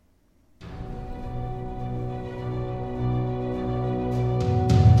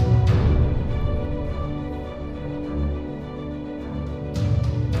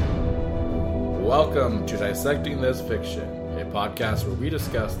Welcome to Dissecting This Fiction, a podcast where we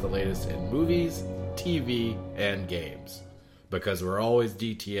discuss the latest in movies, TV, and games. Because we're always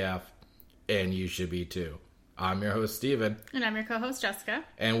DTF, and you should be too. I'm your host, Steven. And I'm your co-host, Jessica.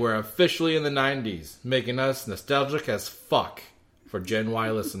 And we're officially in the 90s, making us nostalgic as fuck for Gen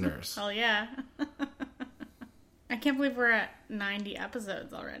Y listeners. Oh, yeah. I can't believe we're at 90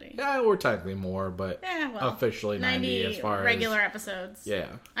 episodes already. Yeah, we're technically more, but officially 90 as far regular as... episodes. Yeah.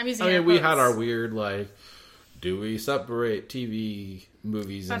 I'm using we had our weird, do we separate TV,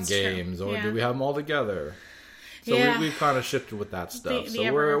 movies, and games, true. or Yeah. do we have them all together? So we've kind of shifted with that stuff.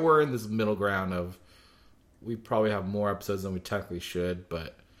 We're in this middle ground of we probably have more episodes than we technically should,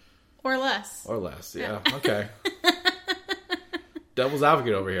 but... Or less. Or less, yeah. Okay. Devil's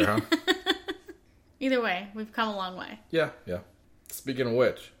advocate over here, huh? Either way, we've come a long way. Yeah. Speaking of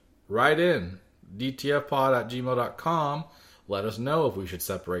which, write in dtfpod@gmail.com. Let us know if we should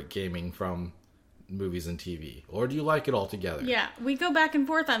separate gaming from movies and TV. Or do you like it all together? Yeah, we go back and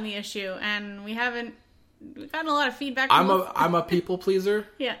forth on the issue, and we've gotten a lot of feedback. I'm a people pleaser.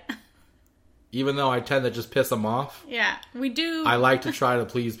 Yeah. Even though I tend to just piss them off. Yeah, we do. I like to try to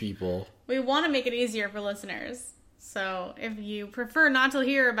please people. We want to make it easier for listeners. So if you prefer not to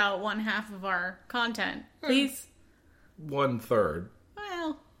hear about one half of our content, please... 1/3.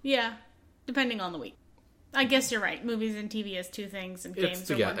 Well, yeah. Depending on the week. I guess you're right. Movies and TV is two things and games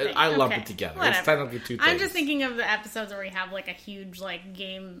are one thing. I lump it together. Whatever. It's technically two things. I'm just thinking of the episodes where we have a huge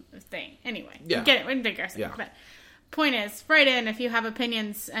game thing. Anyway. Yeah. Get it. We're digressing. Yeah. But point is, write in if you have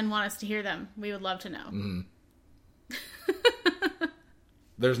opinions and want us to hear them. We would love to know. Mm-hmm.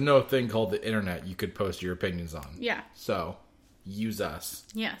 There's no thing called the internet you could post your opinions on. Yeah. So, use us.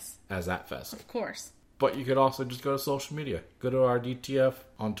 Yes. As that vessel. Of course. But you could also just go to social media. Go to our DTF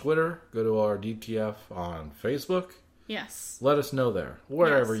on Twitter. Go to our DTF on Facebook. Yes. Let us know there.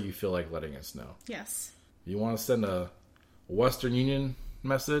 Wherever you feel like letting us know. Yes. You want to send a Western Union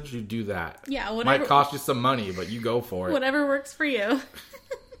message? You do that. Yeah, whatever. Might cost you some money, but you go for it. Whatever works for you.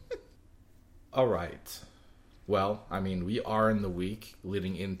 All right. Well, we are in the week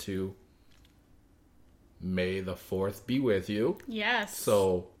leading into May the 4th be with you. Yes.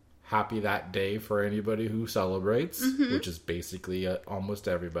 So, happy that day for anybody who celebrates, which is basically almost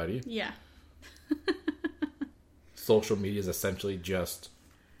everybody. Yeah. Social media is essentially just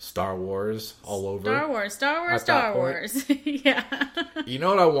Star Wars all over. Star Wars. Yeah. You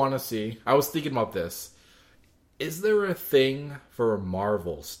know what I want to see? I was thinking about this. Is there a thing for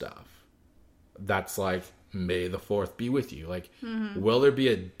Marvel stuff that's May the 4th be with you? Will there be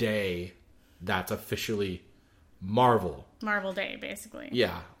a day that's officially Marvel? Marvel Day, basically.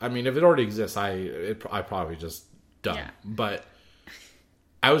 Yeah. If it already exists, I probably just done. Yeah. But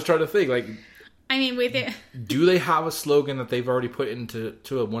I was trying to think, with it... do they have a slogan that they've already put into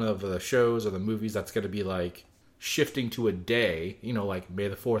one of the shows or the movies that's going to be shifting to a day, May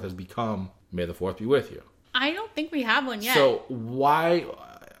the 4th has become May the 4th be with you? I don't think we have one yet. So why...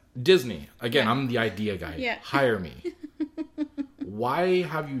 Disney, again, I'm the idea guy. Yeah. Hire me. Why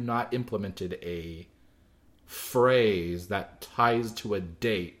have you not implemented a phrase that ties to a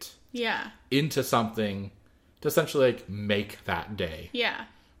date into something to essentially make that day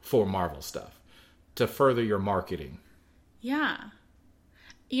for Marvel stuff to further your marketing? Yeah.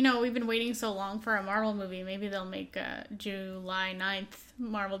 We've been waiting so long for a Marvel movie. Maybe they'll make July 9th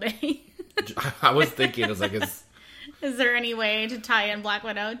Marvel Day. I was thinking, is there any way to tie in Black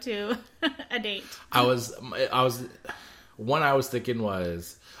Widow to a date? One I was thinking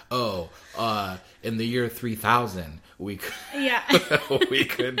was, in the year 3000, we could, we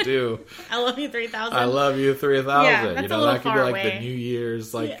could do I Love You 3000. I Love You 3000. Yeah, that's a little that could far be away. The New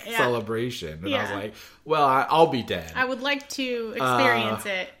Year's celebration. And I was Yeah. I'll be dead. I would like to experience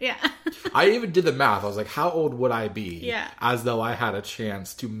it. Yeah. I even did the math. I was how old would I be? Yeah. As though I had a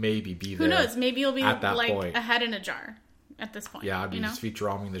chance to maybe be there. Who knows? Maybe you'll be at that point. a head in a jar at this point. Yeah, I'd be just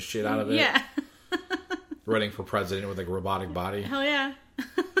Futuraming the shit out of it. Yeah. Running for president with a robotic body. Hell yeah.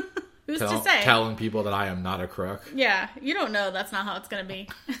 Who's to say? Telling people that I am not a crook. Yeah, you don't know that's not how it's going to be.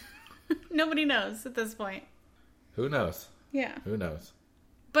 Nobody knows at this point. Who knows? Yeah. Who knows?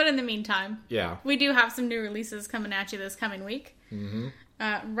 But in the meantime, we do have some new releases coming at you this coming week.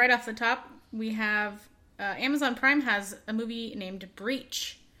 Mm-hmm. Right off the top, we have Amazon Prime has a movie named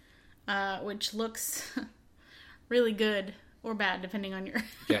Breach, which looks really good or bad, depending on your...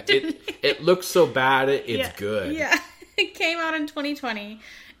 Yeah, it looks so bad, it's good. Yeah, it came out in 2020.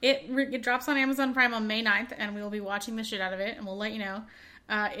 It drops on Amazon Prime on May 9th, and we will be watching the shit out of it, and we'll let you know.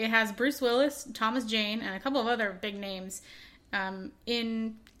 It has Bruce Willis, Thomas Jane, and a couple of other big names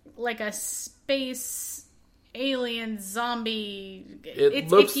in a space alien zombie. It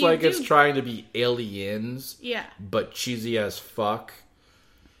looks like it's trying to be Aliens. Yeah. But cheesy as fuck.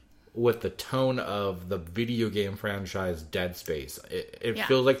 With the tone of the video game franchise Dead Space. It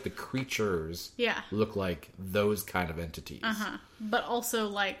feels like the creatures look like those kind of entities. Uh-huh. But also,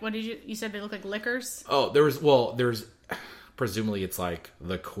 like, what did you said they look like lickers? Oh, there's presumably it's like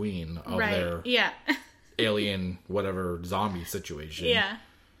the queen of their alien whatever zombie situation. Yeah.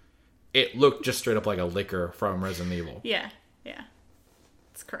 It looked just straight up like a liquor from Resident Evil. Yeah. Yeah.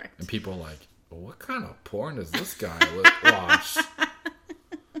 That's correct. And people are like, what kind of porn does this guy watch?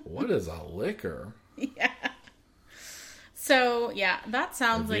 What is a liquor? Yeah. So, yeah, that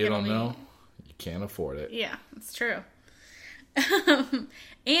sounds like it'll be... you don't know, you can't afford it. Yeah, it's true.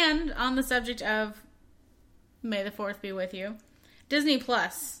 And on the subject of May the 4th be with you, Disney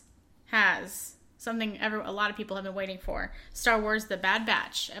Plus has something a lot of people have been waiting for. Star Wars The Bad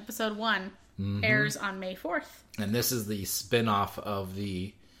Batch, Episode 1, airs on May 4th. And this is the spin-off of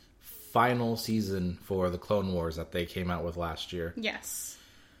the final season for the Clone Wars that they came out with last year. Yes.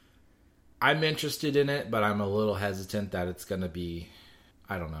 I'm interested in it, but I'm a little hesitant that it's going to be,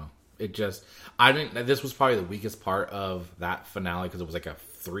 I don't know. This was probably the weakest part of that finale because it was like a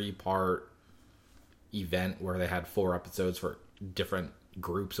 3-part event where they had 4 episodes for different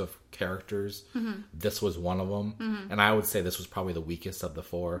groups of characters. Mm-hmm. This was one of them. Mm-hmm. And I would say this was probably the weakest of the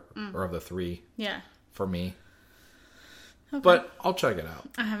 4 or of the 3 for me. Okay. But I'll check it out.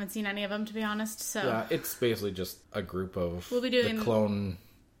 I haven't seen any of them, to be honest. So yeah, it's basically just a group of the clone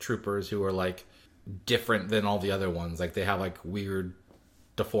troopers who are like different than all the other ones. Like they have like weird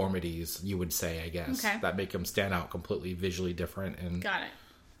deformities, you would say, I guess, that make them stand out completely visually different. And got it.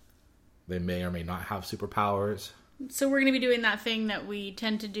 They may or may not have superpowers. So we're going to be doing that thing that we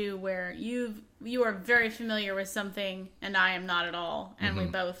tend to do where you are very familiar with something and I am not at all, and we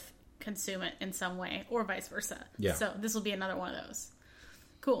both consume it in some way, or vice versa. Yeah. So this will be another one of those.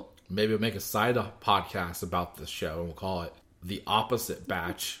 Cool. Maybe we'll make a side podcast about this show and we'll call it The Opposite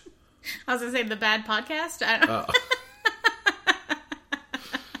Batch. I was going to say The Bad Podcast. I don't know.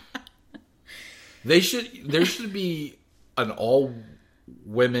 There should be an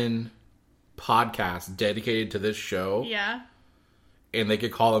all-women podcast dedicated to this show. Yeah. And they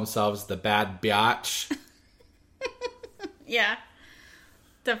could call themselves The Bad Biatch. Yeah.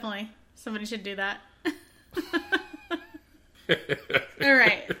 Definitely. Somebody should do that. All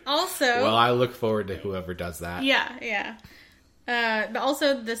right. Also... Well, I look forward to whoever does that. Yeah, yeah.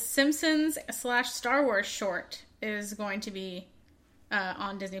 Also, the Simpsons / Star Wars short is going to be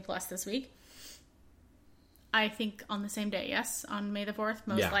on Disney Plus this week. I think on the same day, yes, on May the 4th,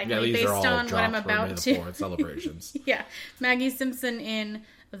 most likely, based on what I'm about to. May the 4th celebrations. Yeah, Maggie Simpson in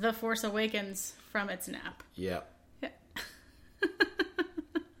The Force Awakens from its nap. Yep. Yeah.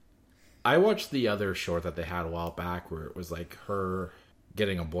 I watched the other short that they had a while back where it was like her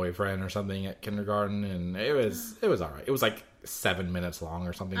getting a boyfriend or something at kindergarten, and it was all right. It was like 7 minutes long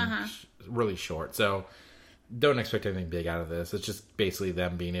or something, really short. So don't expect anything big out of this. It's just basically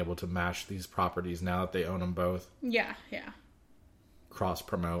them being able to mash these properties now that they own them both. Yeah, yeah. Cross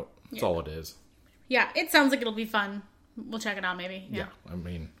promote. That's all it is. Yeah, it sounds like it'll be fun. We'll check it out maybe. Yeah, I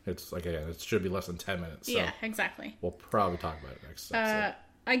mean, it's like, again, it should be less than 10 minutes. So yeah, exactly. We'll probably talk about it next episode.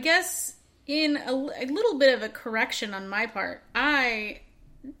 I guess in a little bit of a correction on my part, I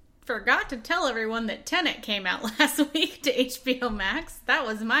forgot to tell everyone that Tenet came out last week to HBO Max. That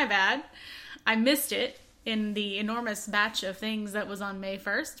was my bad. I missed it in the enormous batch of things that was on May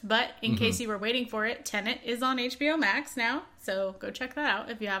 1st. But in case you were waiting for it, Tenet is on HBO Max now. So go check that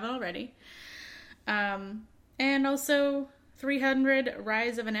out if you haven't already. And also 300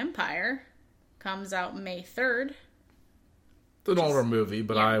 Rise of an Empire comes out May 3rd. It's an older movie,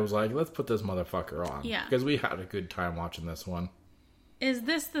 but I was like, let's put this motherfucker on. Yeah. Because we had a good time watching this one. Is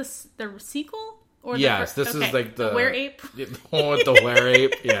this the sequel? Or yes, this is like the... Were Ape? The one with the Were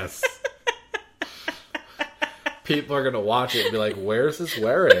Ape, yes. People are going to watch it and be like, where's this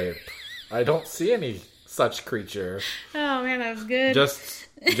Were Ape? I don't see any such creature. Oh, man, that was good.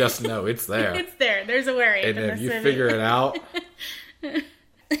 Just know it's there. It's there. There's a Were Ape in the city. And if you figure it out...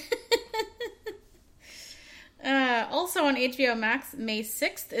 Also on HBO Max, May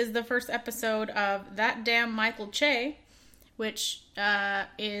 6th is the first episode of That Damn Michael Che, which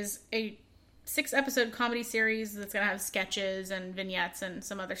is a 6-episode comedy series that's going to have sketches and vignettes and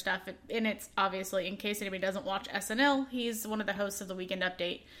some other stuff. And it's obviously, in case anybody doesn't watch SNL, he's one of the hosts of the Weekend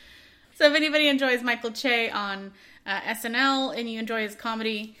Update. So if anybody enjoys Michael Che on SNL and you enjoy his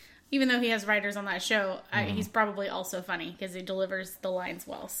comedy, even though he has writers on that show, he's probably also funny because he delivers the lines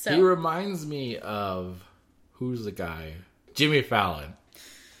well. So he reminds me of... Who's the guy? Jimmy Fallon.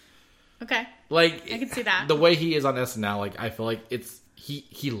 Okay. Like, I can see that. The way he is on SNL, like, I feel like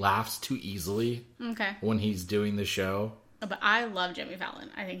he laughs too easily. Okay. When he's doing the show. But I love Jimmy Fallon.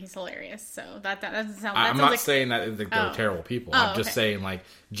 I think he's hilarious. So that doesn't sound. I'm not saying that they're terrible people. I'm just saying, like,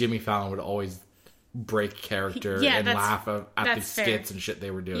 Jimmy Fallon would always break character and laugh at the skits and shit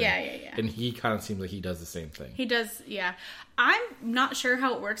they were doing. Yeah. And he kind of seems like he does the same thing. He does, yeah. I'm not sure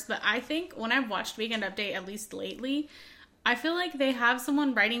how it works, but I think when I've watched Weekend Update, at least lately, I feel like they have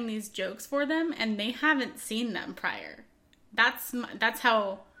someone writing these jokes for them, and they haven't seen them prior. That's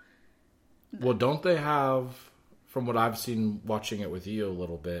how. Well, don't they have, from what I've seen watching it with you a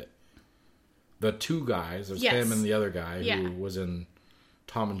little bit, the two guys, there's him and the other guy who was in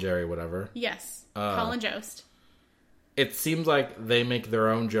Tom and Jerry, whatever. Yes, Colin Jost. It seems like they make their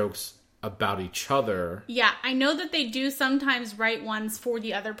own jokes about each other. Yeah, I know that they do sometimes write ones for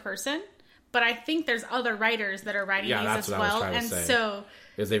the other person, but I think there's other writers that are writing these as well. And so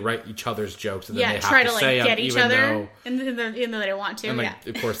is they write each other's jokes and then they have try to say get them, each even other, though, even though they don't want to. And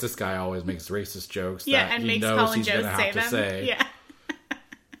of course, this guy always makes racist jokes. And makes Colin Jost say them. Yeah.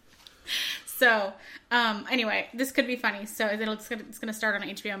 So, anyway, this could be funny. So it's going to start on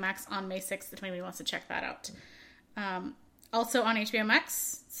HBO Max on May 6th if anybody wants to check that out. Also on HBO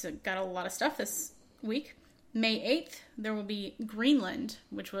Max, so got a lot of stuff this week. May 8th, there will be Greenland,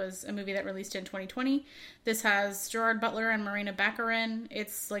 which was a movie that released in 2020. This has Gerard Butler and Marina Baccarin.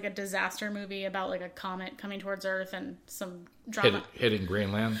 It's like a disaster movie about like a comet coming towards Earth and some drama. Hitting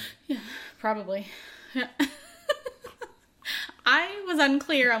Greenland? Yeah, probably. Yeah. I was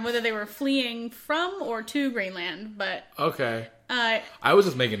unclear on whether they were fleeing from or to Greenland, but... Okay. I was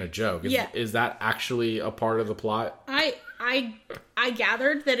just making a joke. Is that actually a part of the plot? I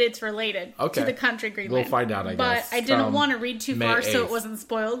gathered that it's related to the country Greenland. We'll find out, I guess. But I didn't want to read too far so it wasn't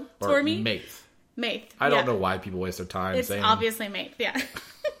spoiled for me. Maith. I don't know why people waste their time saying... It's obviously Maith, yeah.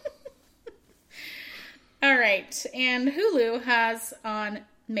 All right. And Hulu has on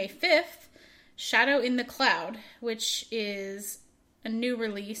May 5th, Shadow in the Cloud, which is a new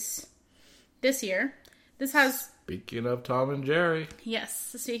release this year. This has... Speaking of Tom and Jerry.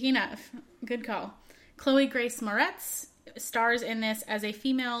 Yes, speaking of. Good call. Chloe Grace Moretz stars in this as a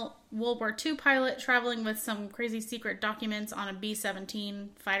female World War II pilot traveling with some crazy secret documents on a B-17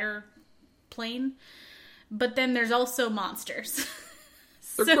 fighter plane. But then there's also monsters.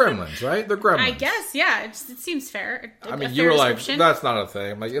 They're gremlins, right? They're gremlins. I guess, yeah. It seems fair. I mean, you were like, that's not a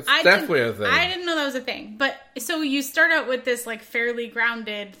thing. Like, it's definitely a thing. I didn't know that was a thing. But, so you start out with this, like, fairly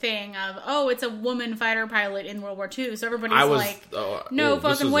grounded thing of, oh, it's a woman fighter pilot in World War II. So everybody's no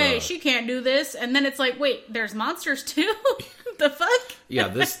fucking way. She can't do this. And then it's like, wait, there's monsters too? The fuck? Yeah,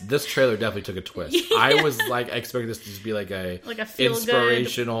 this trailer definitely took a twist. Yeah. I was, like, expecting this to just be, like a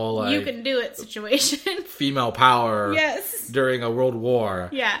inspirational, like, you can do it situation. Female power. Yes. During a world war.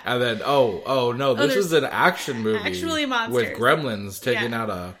 Yeah. And then, oh no, this is an action movie. Actually monsters. With gremlins taking out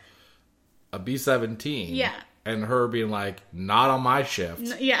a B-17. Yeah. And her being like, not on my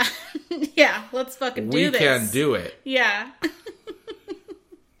shift. Yeah. Yeah, let's fucking do this. We can do it. Yeah.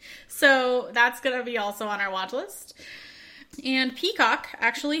 So that's going to be also on our watch list. And Peacock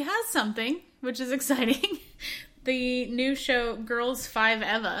actually has something, which is exciting. The new show, Girls 5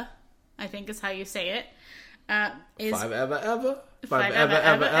 Eva, I think is how you say it. Is 5 Eva? 5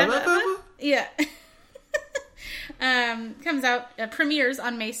 Eva? Yeah. Comes out, premieres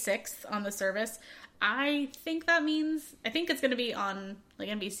on May 6th on the service. I think it's going to be on like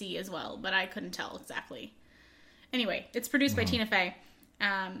NBC as well, but I couldn't tell exactly. Anyway, it's produced by Tina Fey,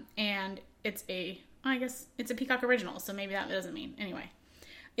 and it's I guess it's a Peacock original, so maybe that doesn't mean. Anyway,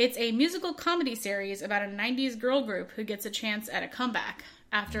 it's a musical comedy series about a 90s girl group who gets a chance at a comeback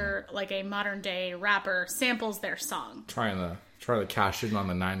after like a modern day rapper samples their song. Trying to cash in on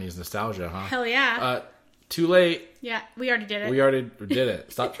the 90s nostalgia, huh? Hell yeah. Too late. Yeah, we already did it. We already did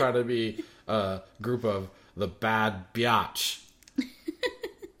it. Stop trying to be a group of the bad biatch.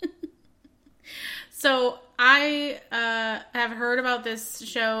 So I have heard about this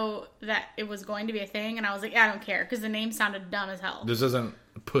show that it was going to be a thing, and I was like, I don't care, because the name sounded dumb as hell. This isn't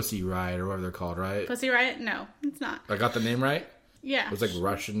Pussy Riot or whatever they're called, right? Pussy Riot? No, it's not. I got the name right? Yeah. It was like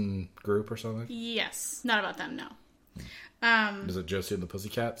Russian group or something? Yes. Not about them, no. Is it Josie and the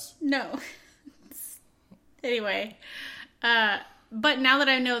Pussycats? No. Anyway. But now that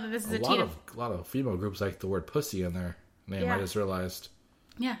I know that this is a lot of female groups like the word pussy in their name, I just realized.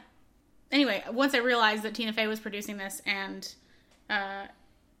 Yeah. Anyway, once I realized that Tina Fey was producing this and I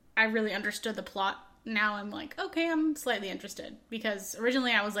really understood the plot, now I'm like, okay, I'm slightly interested. Because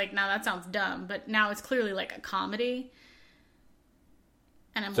originally I was like, no, that sounds dumb. But now it's clearly like a comedy.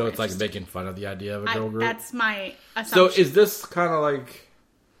 And I'm so it's interested. Like making fun of the idea of a girl group? That's my assumption. So is this kind of like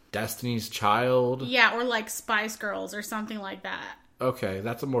Destiny's Child. Yeah, or like Spice Girls or something like that. Okay,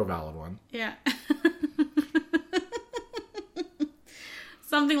 that's a more valid one. Yeah.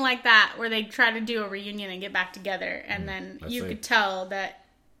 Something like that, where they try to do a reunion and get back together, and then you could tell that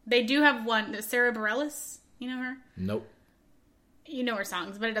they do have one, Sarah Bareilles. You know her? Nope. You know her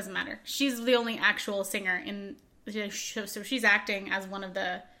songs, but it doesn't matter. She's the only actual singer in the show, so she's acting as one of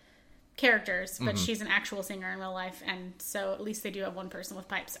the characters, but she's an actual singer in real life, and so at least they do have one person with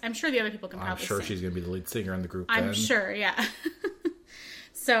pipes. I'm sure the other people can probably sing. I'm sure she's going to be the lead singer in the group I'm sure, yeah.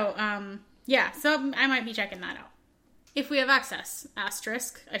 So, yeah, so I might be checking that out. If we have access.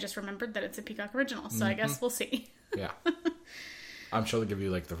 Asterisk. I just remembered that it's a Peacock original, so I guess we'll see. Yeah. I'm sure they'll give you,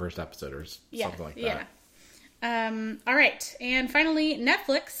 like, the first episode or something like that. Yeah. All right. And finally,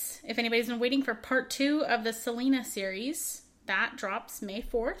 Netflix. If anybody's been waiting for part 2 of the Selena series, that drops May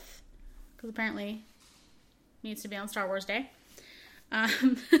 4th. Because apparently it needs to be on Star Wars Day.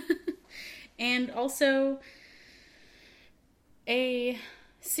 And also a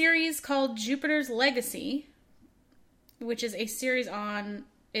series called Jupiter's Legacy, which is a series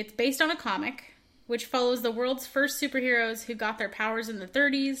it's based on a comic, which follows the world's first superheroes who got their powers in the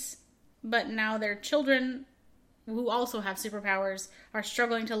 30s, but now their children, who also have superpowers, are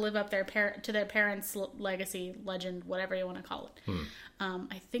struggling to live up to their parents' legacy, legend, whatever you want to call it.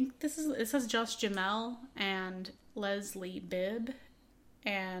 I think this has Josh Jamel and Leslie Bibb,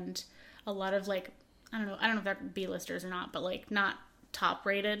 and a lot of, like, I don't know if they're B-listers or not, but, like, not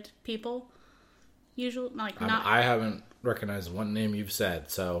top-rated people. Usually, like, not. I haven't recognized one name you've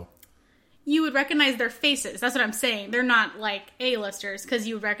said, so. You would recognize their faces. That's what I'm saying. They're not, like, A-listers, because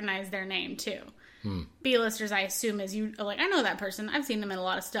you would recognize their name, too. B-listers, I assume, is you, like, I know that person. I've seen them in a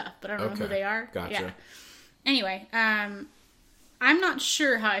lot of stuff, but I don't know who they are. Gotcha. Yeah. Anyway, I'm not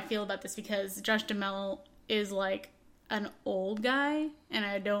sure how I feel about this, because Josh Duhamel is, like, an old guy,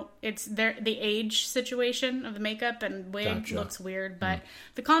 and it's the age situation of the makeup and wig looks weird, but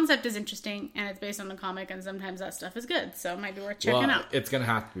the concept is interesting, and it's based on the comic, and sometimes that stuff is good, so it might be worth checking out. It's gonna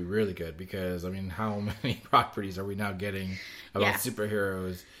have to be really good, because, I mean, how many properties are we now getting about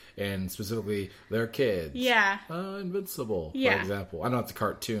superheroes, and specifically their kids? Yeah. Invincible, for example. I know it's a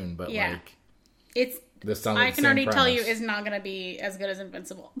cartoon, but like... This sounds like I can already tell you it's not gonna be as good as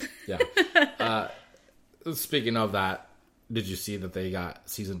Invincible. Yeah. Speaking of that, did you see that they got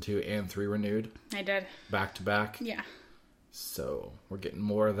season 2 and 3 renewed? I did. Back to back? Yeah. So, we're getting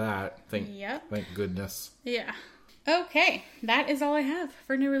more of that. Thank goodness. Yeah. Okay. That is all I have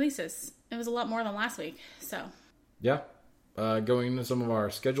for new releases. It was a lot more than last week, so. Yeah. Going into some of our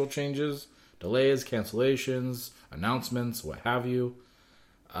schedule changes, delays, cancellations, announcements, what have you.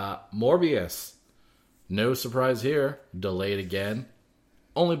 Morbius. No surprise here. Delayed again.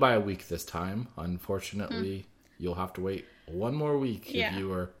 Only by a week this time. Unfortunately, you'll have to wait one more week if you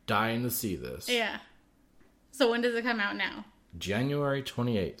are dying to see this. Yeah. So when does it come out now? January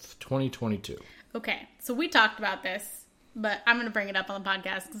 28th, 2022. Okay. So we talked about this, but I'm going to bring it up on the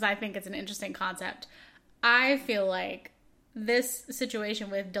podcast because I think it's an interesting concept. I feel like this situation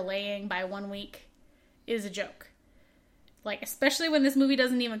with delaying by 1 week is a joke. Like, especially when this movie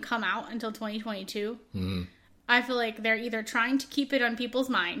doesn't even come out until 2022. Mm-hmm. I feel like they're either trying to keep it on people's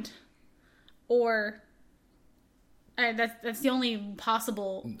mind, or that's the only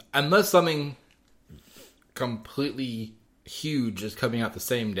possible. Unless something completely huge is coming out the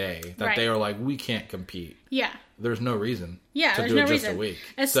same day that they are like, we can't compete. Yeah, there's no reason. Yeah, to there's do no it just reason. A week,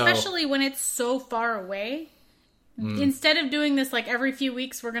 especially when it's so far away. Instead of doing this like every few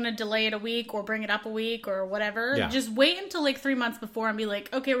weeks, we're going to delay it a week or bring it up a week or whatever. Yeah. Just wait until like 3 months before and be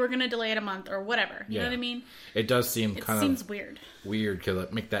like, okay, we're going to delay it a month or whatever. You know what I mean? It does seem seems weird. Weird because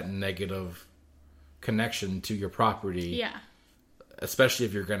it make that negative connection to your property. Yeah. Especially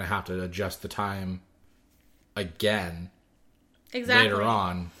if you're going to have to adjust the time again. Exactly. Later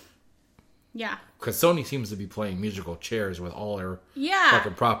on. Yeah. Because Sony seems to be playing musical chairs with all their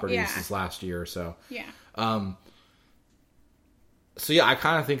fucking properties this last year or so. Yeah. So yeah, I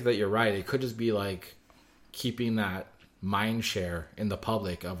kind of think that you're right. It could just be like keeping that mind share in the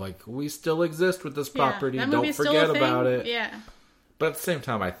public of like, we still exist with this property. Don't forget about it. Yeah. But at the same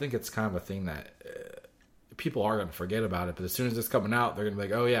time, I think it's kind of a thing that people are going to forget about it. But as soon as it's coming out, they're going to be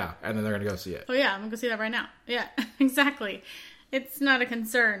like, oh yeah. And then they're going to go see it. Oh yeah, I'm going to go see that right now. Yeah, exactly. It's not a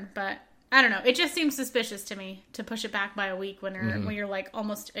concern, but I don't know. It just seems suspicious to me to push it back by a week when you're like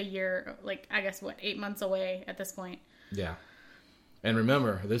almost a year, like I guess 8 months away at this point. Yeah. And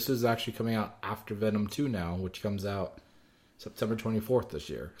remember, this is actually coming out after Venom 2 now, which comes out September 24th this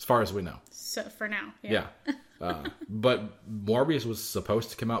year, as far as we know. So for now, yeah. But Morbius was supposed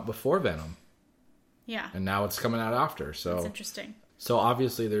to come out before Venom. Yeah. And now it's coming out after. So that's interesting. So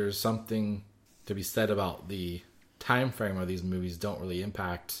obviously there's something to be said about the time frame of these movies don't really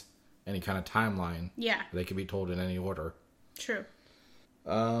impact any kind of timeline. Yeah. They can be told in any order. True.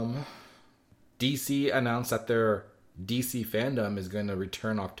 DC announced that their DC Fandom is going to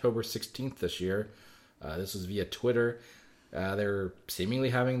return October 16th this year. This was via Twitter. They're seemingly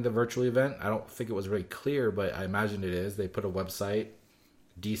having the virtual event. I don't think it was really clear, but I imagine it is. They put a website,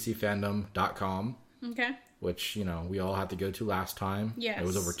 dcfandom.com. Okay. Which, we all had to go to last time. Yes. It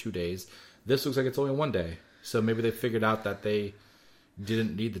was over 2 days. This looks like it's only 1 day. So maybe they figured out that they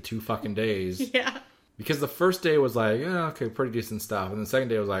didn't need the 2 fucking days. Yeah. Because the first day was like, yeah, okay, pretty decent stuff. And the second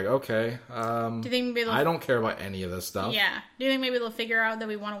day was like, okay, do you think maybe I don't care about any of this stuff. Yeah. Do you think maybe they'll figure out that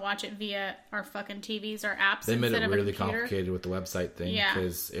we want to watch it via our fucking TVs or apps They made instead it of a really computer? complicated with the website thing. Yeah.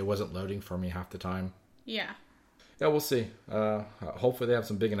 Because it wasn't loading for me half the time. Yeah. Yeah, we'll see. Hopefully they have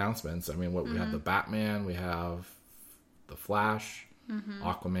some big announcements. I mean, we have the Batman, we have the Flash,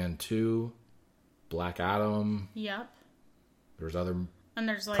 Aquaman 2, Black Adam. Yep. There's other and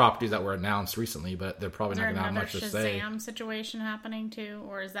there's properties that were announced recently, but they're probably not going to have much to say. Shazam situation happening too,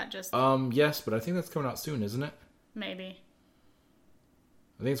 or is that just? Yes, but I think that's coming out soon, isn't it? Maybe.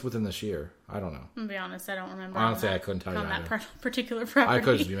 I think it's within this year. I don't know. I'm gonna be honest, I don't remember. Honestly, I couldn't tell you on either. that particular property. I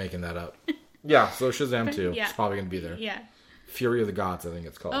could just be making that up. Yeah, so Shazam 2 Yeah. is probably going to be there. Yeah. Fury of the Gods, I think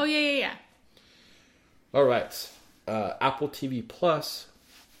it's called. Oh yeah. All right. Apple TV Plus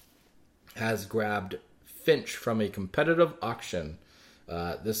has grabbed Finch from a competitive auction.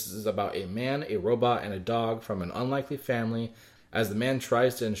 This is about a man, a robot, and a dog from an unlikely family as the man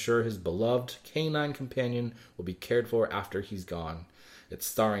tries to ensure his beloved canine companion will be cared for after he's gone. It's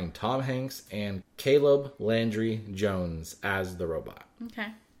starring Tom Hanks and Caleb Landry Jones as the robot. Okay.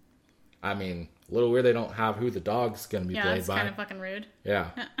 I mean, a little weird they don't have who the dog's going to be played by. Yeah, that's kind of fucking rude. Yeah.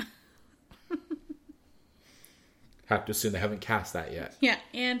 Have to assume they haven't cast that yet. Yeah,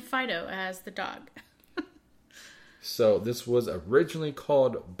 and Fido as the dog. So this was originally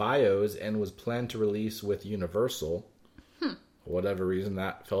called Bios and was planned to release with Universal. For whatever reason,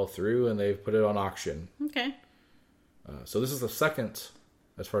 that fell through and they've put it on auction. Okay. So this is the second,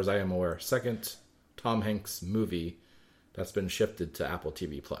 as far as I am aware, second Tom Hanks movie that's been shifted to Apple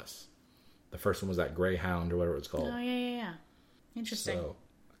TV+. The first one was that Greyhound or whatever it's called. Oh, yeah. Interesting. So,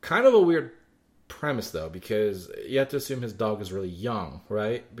 kind of a weird premise, though, because you have to assume his dog is really young,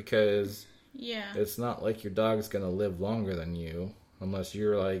 right? Because it's not like your dog's going to live longer than you, unless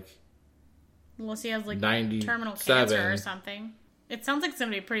you're like... Unless he has like 97. terminal cancer or something. It sounds like it's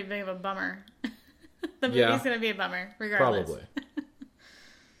going to be pretty big of a bummer. The movie's going to be a bummer, regardless.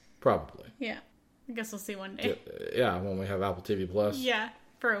 Probably. Yeah. I guess we'll see one day. Yeah, when we have Apple TV+. Yeah,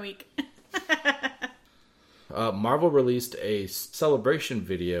 for a week. Marvel released a celebration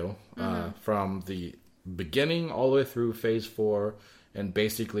video from the beginning all the way through Phase 4, and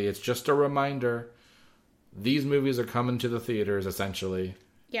basically it's just a reminder these movies are coming to the theaters, essentially.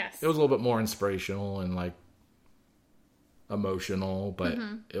 Yes. It was a little bit more inspirational and like emotional, but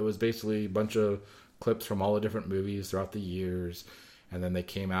it was basically a bunch of clips from all the different movies throughout the years, and then they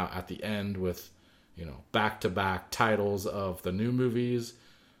came out at the end with, back-to-back titles of the new movies.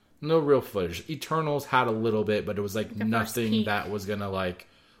 No real footage. Eternals had a little bit, but it was like nothing that was gonna like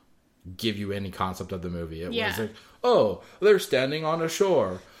give you any concept of the movie. It was like, oh, they're standing on a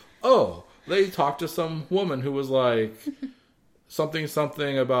shore. Oh, they talked to some woman who was like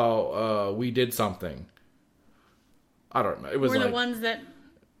something about we did something. I don't know. It was We're like, the ones that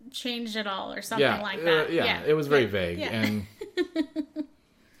changed it all or something like that. Yeah, it was very vague. Yeah. And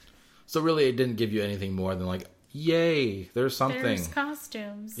so really it didn't give you anything more than like, yay, there's something. There's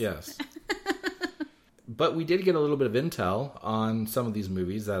costumes. Yes. But we did get a little bit of intel on some of these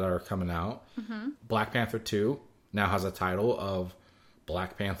movies that are coming out. Black Panther 2 now has a title of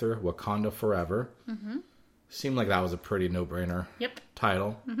Black Panther Wakanda Forever. Seemed like that was a pretty no-brainer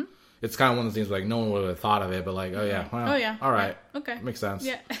title. It's kind of one of those things like no one would have thought of it, but like, oh yeah, well, all right. Yeah. Okay. Makes sense.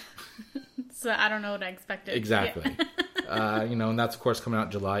 Yeah. So I don't know what I expected. Exactly. Yeah. And that's of course coming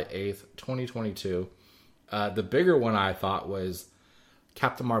out July 8th, 2022. The bigger one I thought was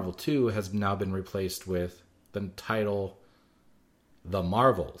Captain Marvel 2 has now been replaced with the title The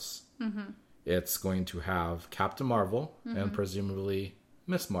Marvels. It's going to have Captain Marvel and presumably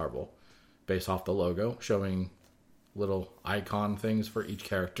Miss Marvel based off the logo, showing little icon things for each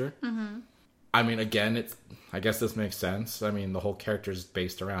character. I mean, again, I guess this makes sense. I mean, the whole character is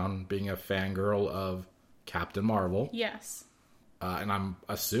based around being a fangirl of Captain Marvel. Yes. And I'm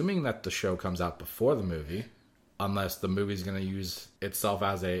assuming that the show comes out before the movie, unless the movie's going to use itself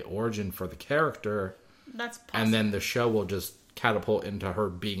as a origin for the character. That's possible. And then the show will just catapult into her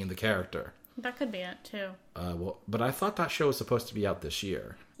being the character. That could be it, too. But I thought that show was supposed to be out this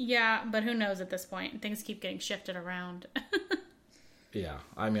year. Yeah, but who knows at this point? Things keep getting shifted around. Yeah,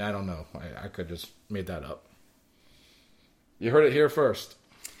 I mean, I don't know. I could just made that up. You heard it here first.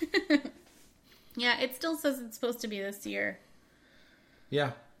 Yeah, it still says it's supposed to be this year.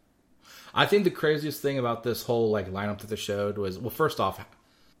 Yeah. I think the craziest thing about this whole lineup that they showed was, well, first off,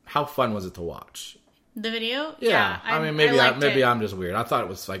 how fun was it to watch? The video? Yeah. I mean, maybe I'm just weird. I thought it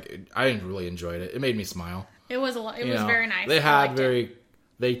was I didn't really enjoy it. It made me smile. It was very nice.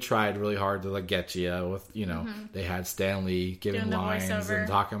 They tried really hard to get you with, they had Stan Lee giving lines and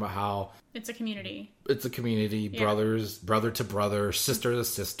talking about how it's a community. It's a community, brothers, brother to brother, sister to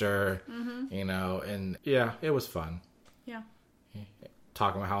sister, and yeah, it was fun. Yeah.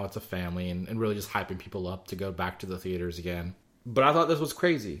 Talking about how it's a family and really just hyping people up to go back to the theaters again. But I thought this was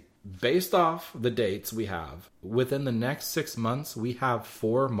crazy. Based off the dates we have, within the next 6 months, we have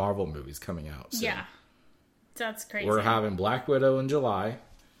 4 Marvel movies coming out. So yeah. That's crazy. We're having Black Widow in July,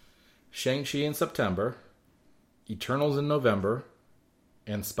 Shang-Chi in September, Eternals in November,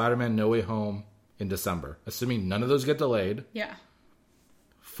 and Spider-Man No Way Home in December. Assuming none of those get delayed. Yeah.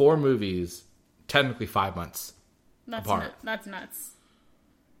 4 movies, technically 5 months apart. That's nuts.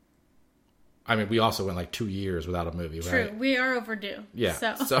 I mean, we also went 2 years without a movie, True. right? True. We are overdue. Yeah.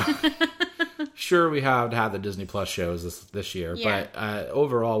 So sure, we have had the Disney Plus shows this year, but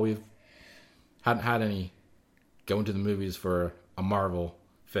overall, we hadn't had any going to the movies for a Marvel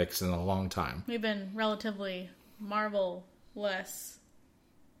fix in a long time. We've been relatively Marvel-less.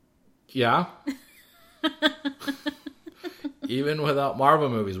 Yeah. Even without Marvel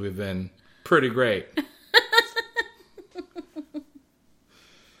movies, we've been pretty great.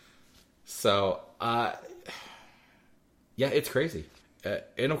 So, yeah, it's crazy.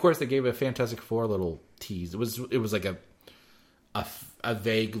 And of course, they gave a Fantastic Four little tease. It was like a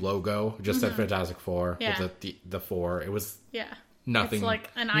vague logo, just said Fantastic Four with the 4. It was nothing. It's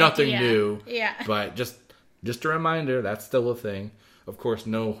like an nothing idea. New. Yeah, but just a reminder that's still a thing. Of course,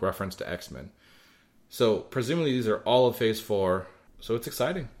 no reference to X-Men. So presumably these are all of Phase 4. So it's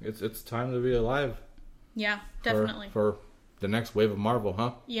exciting. It's time to be alive. Yeah, definitely for the next wave of Marvel,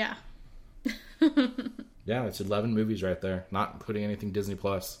 huh? Yeah. Yeah, it's 11 movies right there, not including anything Disney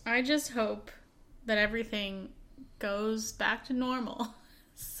Plus. I just hope that everything goes back to normal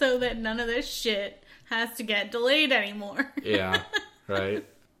so that none of this shit has to get delayed anymore. Yeah, right.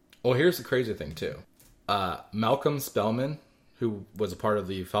 Well, here's the crazy thing, too. Malcolm Spellman, who was a part of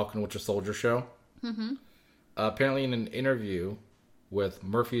the Falcon Winter Soldier show, apparently in an interview with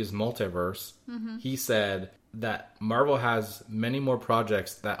Murphy's Multiverse, he said that Marvel has many more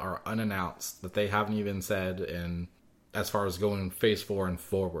projects that are unannounced that they haven't even said in as far as going Phase 4 and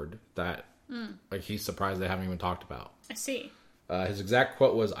forward that he's surprised they haven't even talked about. I see. His exact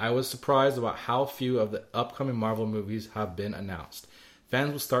quote was, "I was surprised about how few of the upcoming Marvel movies have been announced.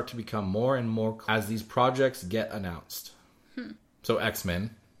 Fans will start to become more and more as these projects get announced." So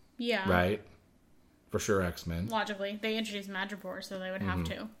X-Men. Yeah. Right? For sure X-Men. Logically. They introduced Madripoor, so they would have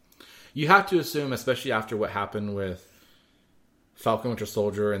to. You have to assume, especially after what happened with Falcon Winter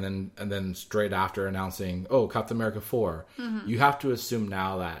Soldier and then straight after announcing, Captain America 4, you have to assume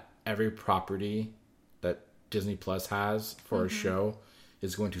now that every property that Disney Plus has for a show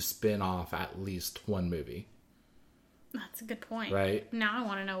is going to spin off at least one movie. That's a good point. Right? Now I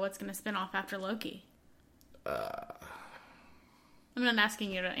want to know what's going to spin off after Loki. I'm not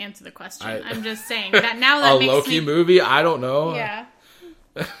asking you to answer the question. I'm just saying that now that makes Loki movie? I don't know. Yeah.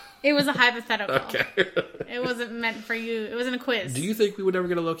 It was a hypothetical. Okay. It wasn't meant for you. It wasn't a quiz. Do you think we would ever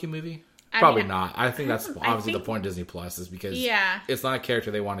get a Loki movie? Probably not. I think that's obviously the point of Disney Plus is because it's not a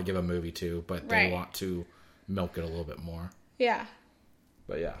character they want to give a movie to, but they want to milk it a little bit more. Yeah.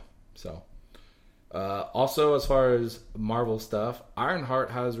 But yeah, so. Also, as far as Marvel stuff,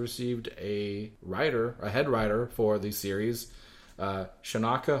 Ironheart has received a head writer for the series.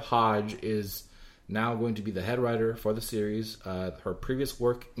 Shanaka Hodge is now going to be the head writer for the series. Her previous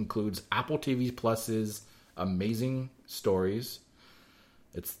work includes Apple TV Plus's Amazing Stories.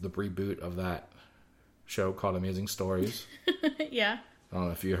 It's the reboot of that show called Amazing Stories. Yeah. I don't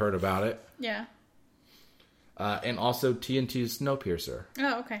know if you heard about it. Yeah. And also TNT's Snowpiercer.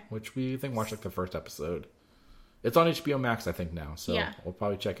 Oh, okay. Which we think watched the first episode. It's on HBO Max, I think, now. So we'll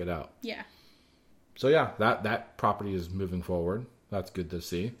probably check it out. Yeah. So yeah, that property is moving forward. That's good to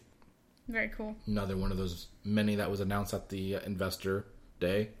see. Very cool. Another one of those many that was announced at the Investor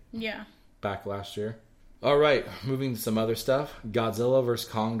Day. Yeah. Back last year. All right, moving to some other stuff. Godzilla vs.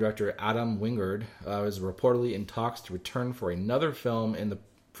 Kong director Adam Wingard is reportedly in talks to return for another film in the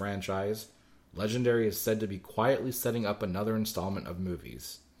franchise. Legendary is said to be quietly setting up another installment of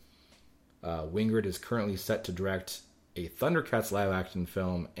movies. Wingard is currently set to direct a Thundercats live-action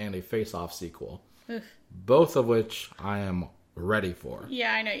film and a Face Off sequel. Oof. Both of which I am ready for.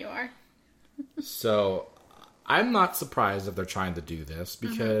 Yeah, I know you are. So, I'm not surprised if they're trying to do this,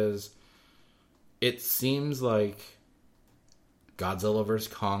 because it seems like Godzilla vs.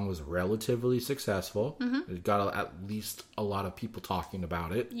 Kong was relatively successful. It got at least a lot of people talking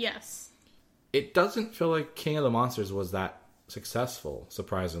about it. Yes. It doesn't feel like King of the Monsters was that successful,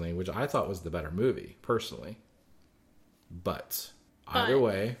 surprisingly, which I thought was the better movie, personally. But either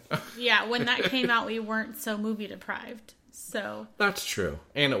way. Yeah, when that came out, we weren't so movie deprived. So that's true.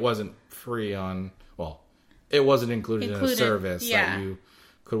 And it wasn't free on, well, it wasn't included in a service that you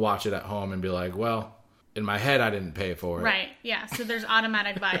could watch it at home and be like, well, in my head, I didn't pay for it. Right, yeah. So there's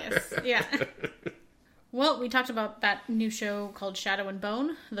automatic bias. Yeah. Well, we talked about that new show called Shadow and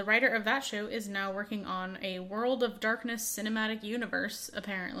Bone. The writer of that show is now working on a World of Darkness cinematic universe,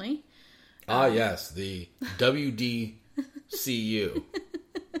 apparently. Yes, the WDCU.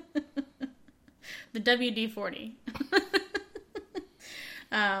 The WD-40.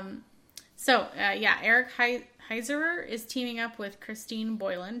 Eric Heiserer is teaming up with Christine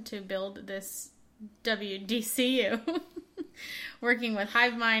Boylan to build this WDCU, working with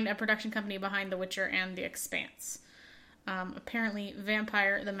Hivemind, a production company behind The Witcher and The Expanse. Apparently,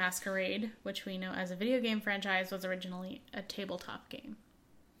 Vampire the Masquerade, which we know as a video game franchise, was originally a tabletop game.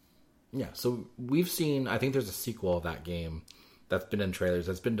 Yeah, so we've seen, I think there's a sequel of that game that's been in trailers,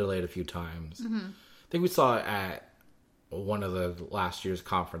 that's been delayed a few times. I think we saw it at one of the last year's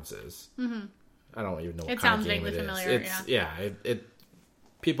conferences. I don't even know what kind of game it is. It sounds vaguely familiar, It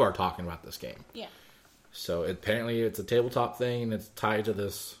people are talking about this game. Yeah. So apparently it's a tabletop thing, and it's tied to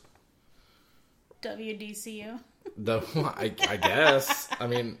this WDCU. I guess. I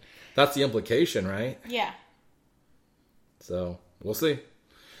mean, that's the implication, right? Yeah. So we'll see.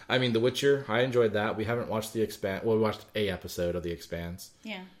 I mean, The Witcher, I enjoyed that. We haven't watched The Expanse. Well, we watched a episode of The Expanse.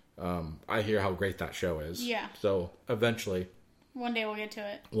 Yeah. I hear how great that show is. Yeah. So eventually, one day we'll get to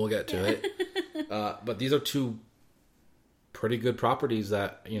it. We'll get to it. But these are two pretty good properties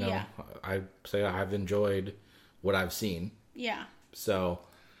that, I say I've enjoyed what I've seen. Yeah. So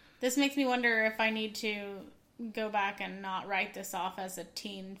this makes me wonder if I need to go back and not write this off as a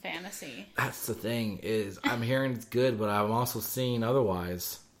teen fantasy. That's the thing, is I'm hearing it's good, but I'm also seeing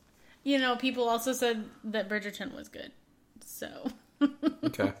otherwise. People also said that Bridgerton was good. So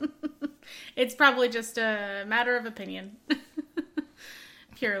okay. It's probably just a matter of opinion.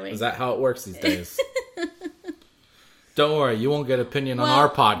 Purely. Is that how it works these days? Don't worry, you won't get opinion on our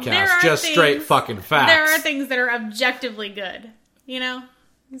podcast. Just straight fucking facts. There are things that are objectively good,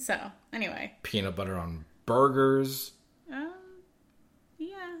 So, anyway. Peanut butter on burgers. Yeah,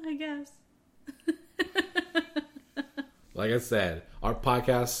 I guess. Like I said, our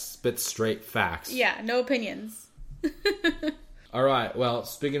podcast spits straight facts. Yeah, no opinions. All right, well,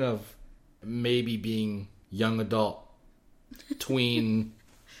 speaking of maybe being young adult, tween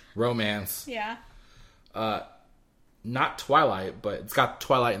romance. Yeah. Not Twilight, but it's got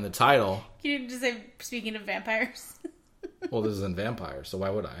Twilight in the title. Can you just say, speaking of vampires? Well, this isn't vampires, so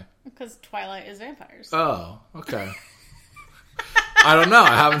why would I? Because Twilight is vampires. Oh, okay. I don't know.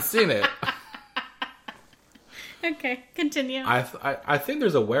 I haven't seen it. Okay, continue. I think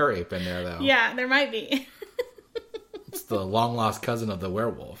there's a were-ape in there, though. Yeah, there might be. It's the long-lost cousin of the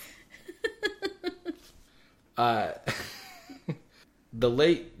werewolf. The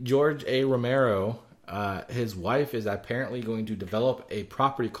late George A. Romero, his wife is apparently going to develop a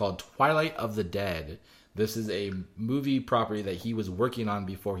property called Twilight of the Dead. This is a movie property that he was working on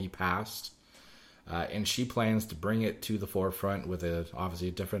before he passed. And she plans to bring it to the forefront with obviously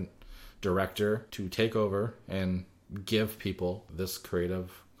a different director to take over and give people this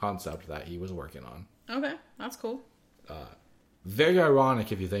creative concept that he was working on. Okay, that's cool. Very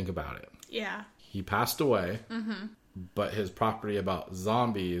ironic if you think about it. Yeah. He passed away, but his property about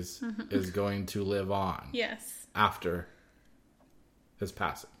zombies is going to live on. Yes. After his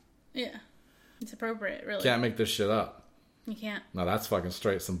passing. Yeah. It's appropriate, really. Can't make this shit up. You can't. No, that's fucking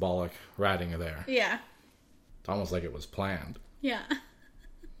straight symbolic writing there. Yeah. It's almost like it was planned. Yeah.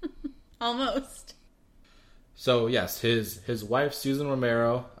 Almost. So, yes, his wife, Susan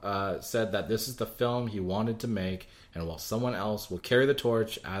Romero, said that this is the film he wanted to make, and while someone else will carry the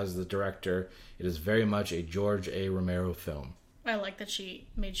torch as the director, it is very much a George A. Romero film. I like that she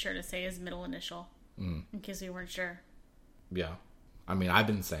made sure to say his middle initial, in case we weren't sure. Yeah. I mean, I've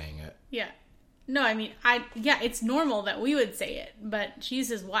been saying it. Yeah. No, I mean, it's normal that we would say it, but she's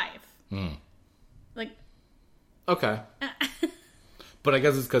his wife. Like. Okay. But I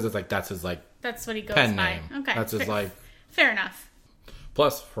guess it's because it's like, that's his, like, that's what he goes pen by. name. Okay. That's his, like. Fair enough.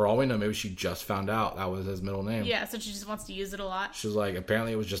 Plus, for all we know, maybe she just found out that was his middle name. Yeah, so she just wants to use it a lot. She's like,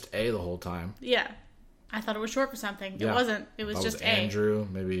 apparently it was just A the whole time. Yeah. I thought it was short for something. Yeah. It wasn't. It was just A. Andrew,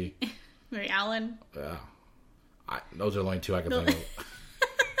 maybe. Maybe Alan. Yeah. Those are the only two I can think of.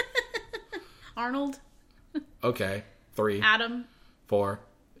 Arnold. Okay. 3. Adam. 4.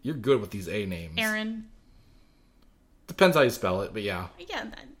 You're good with these A names. Aaron. Depends how you spell it, but yeah. Yeah,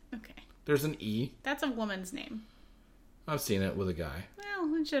 okay. There's an E. That's a woman's name. I've seen it with a guy.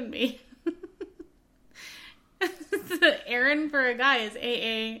 Well, it shouldn't be. Aaron for a guy is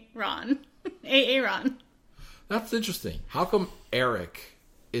A.A. Ron. A.A. Ron. That's interesting. How come Eric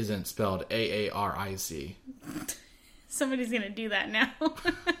isn't spelled A-A-R-I-C? Somebody's going to do that now.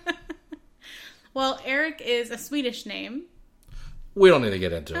 Well, Eric is a Swedish name. We don't need to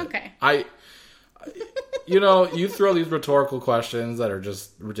get into it. Okay. You throw these rhetorical questions that are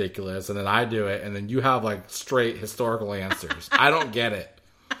just ridiculous, and then I do it, and then you have, like, straight historical answers. I don't get it.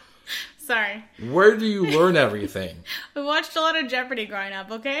 Sorry. Where do you learn everything? We watched a lot of Jeopardy growing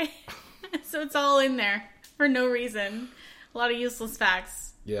up, okay? So it's all in there for no reason. A lot of useless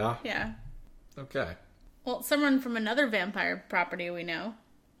facts. Yeah? Yeah. Okay. Well, someone from another vampire property we know,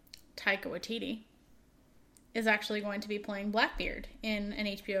 Taika Waititi, is actually going to be playing Blackbeard in an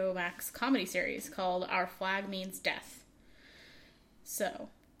HBO Max comedy series called Our Flag Means Death. So,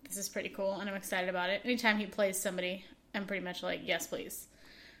 this is pretty cool, and I'm excited about it. Anytime he plays somebody, I'm pretty much like, yes, please.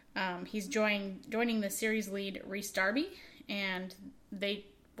 He's joining the series lead Rhys Darby, and they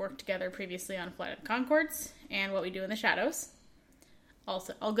worked together previously on Flight of the Conchords and What We Do in the Shadows.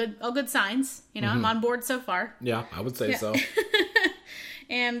 Also, all good signs. You know, I'm on board so far. Yeah, I would say so.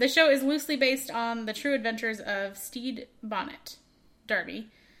 And the show is loosely based on the true adventures of Stede Bonnet Darby.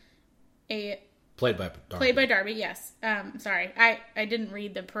 Played by Darby, yes. Sorry, I didn't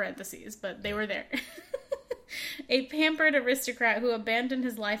read the parentheses, but they were there. A pampered aristocrat who abandoned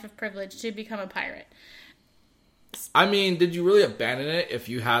his life of privilege to become a pirate. I mean, did you really abandon it if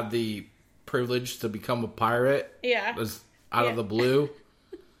you had the privilege to become a pirate? Yeah. Just out of the blue?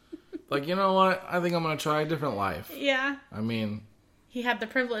 Like, you know what? I think I'm going to try a different life. Yeah. I mean... He had the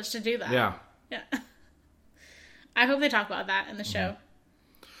privilege to do that. Yeah. Yeah. I hope they talk about that in the show.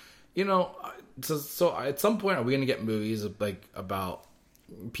 You know, so at some point, are we going to get movies like about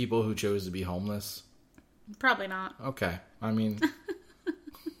people who chose to be homeless? Probably not. Okay. I mean...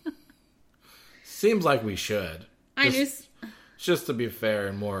 seems like we should. Just to be fair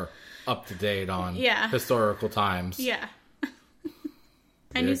and more up to date on historical times. Yeah.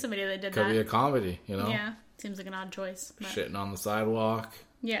 I knew somebody that did that. Could be a comedy, you know? Yeah. Seems like an odd choice. But... Shitting on the sidewalk.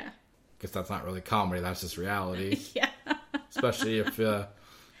 Yeah. Guess that's not really comedy. That's just reality. Yeah. Especially if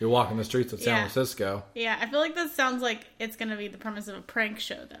you're walking the streets of San Francisco. Yeah. I feel like this sounds like it's going to be the premise of a prank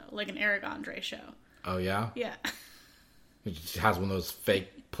show, though. Like an Eric Andre show. Oh, yeah? Yeah. He just has one of those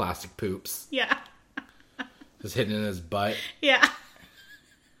fake plastic poops. Yeah. Just hidden in his butt. Yeah.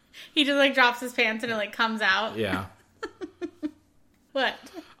 He just, like, drops his pants and it, like, comes out. Yeah. What?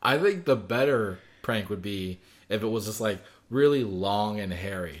 I think the better prank would be if it was just, like, really long and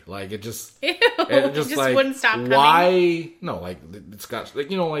hairy. Like, it just... Ew. It just like, wouldn't stop coming. Why... No, like, it's got... Like,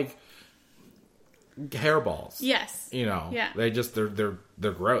 you know, like... hairballs. Yes. You know. Yeah. They just... They're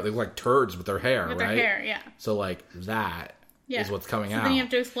gross. They look like turds with their hair, with right? Their hair, yeah. So, like, that... is what's coming out. Then you have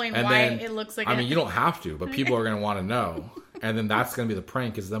to explain why it looks like I mean, you don't have to, but people are going to want to know. And then that's going to be the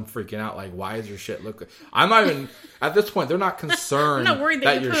prank, is them freaking out, like, why is your shit look... I'm not even... At this point, they're not concerned I'm not worried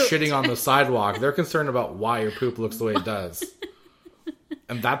that you're shitting on the sidewalk. They're concerned about why your poop looks the way it does.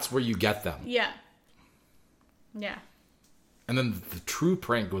 And that's where you get them. Yeah. Yeah. And then the true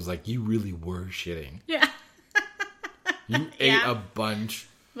prank was like, you really were shitting. Yeah. You ate a bunch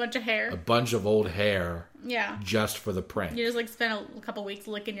of hair. A bunch of old hair. Yeah. Just for the prank. You just, like, spent a couple weeks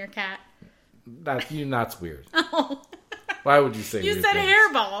licking your cat. That's weird. Oh. Why would you say you said things?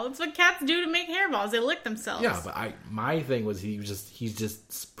 Hairball. It's what cats do to make hairballs. They lick themselves. Yeah, but my thing was he's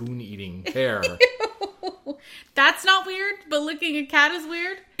just spoon eating hair. That's not weird, but licking a cat is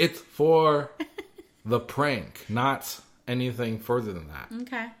weird. It's for the prank, not anything further than that.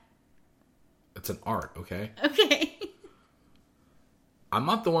 Okay. It's an art, okay? Okay. I'm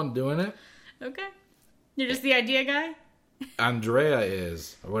not the one doing it. Okay. You're just the idea guy? Andrea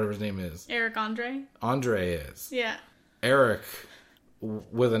is, or whatever his name is. Eric Andre? Andre is. Yeah. Eric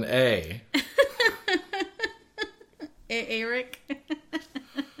with an A. Eric.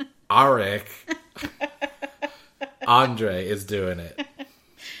 Arik. Andre is doing it.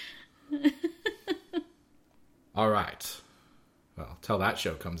 All right. Well, till that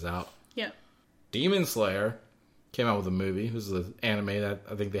show comes out. Yep. Demon Slayer came out with a movie. This is an anime that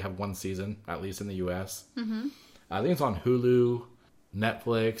I think they have one season, at least in the U.S. Mm-hmm. I think it's on Hulu.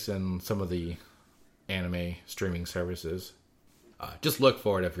 Netflix and some of the anime streaming services. Just look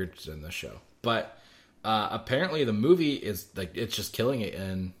for it if you're interested in this show. But apparently the movie is like it's just killing it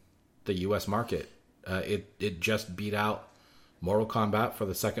in the U.S. market. It just beat out Mortal Kombat for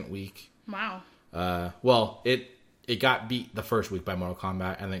the second week. Wow. Well, it got beat the first week by Mortal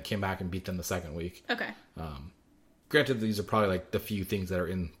Kombat, and then it came back and beat them the second week. Okay. Granted, these are probably like the few things that are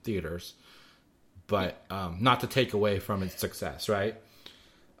in theaters, but not to take away from its success, right?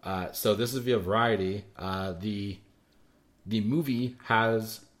 So this is via Variety. The movie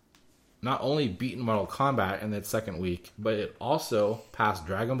has not only beaten Mortal Kombat in its second week, but it also passed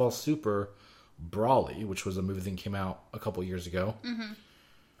Dragon Ball Super Broly, which was a movie that came out a couple years ago. Mm-hmm.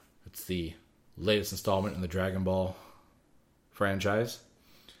 It's the latest installment in the Dragon Ball franchise.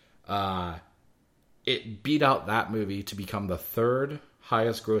 It beat out that movie to become the third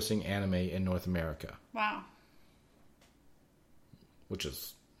highest grossing anime in North America. Wow. Which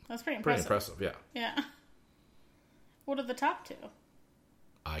is... That's pretty impressive. Yeah. Yeah. What are the top two?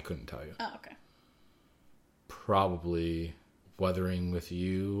 I couldn't tell you. Oh, okay. Probably Weathering with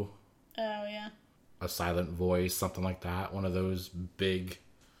You. Oh, yeah. A Silent Voice, something like that. One of those big,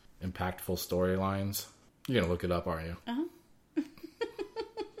 impactful storylines. You're going to look it up, aren't you? Uh-huh.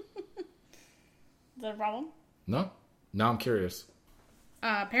 Is that a problem? No. Now I'm curious.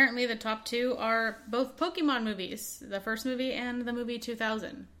 Apparently the top two are both Pokemon movies. The first movie and the movie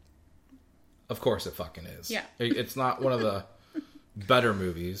 2000. Of course it fucking is. Yeah. It's not one of the better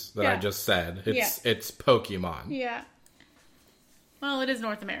movies that I just said. It's Pokemon. Yeah. Well, it is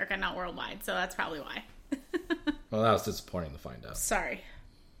North America, not worldwide, so that's probably why. Well, that was disappointing to find out. Sorry.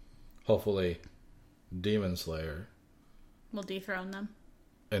 Hopefully, Demon Slayer will dethrone them.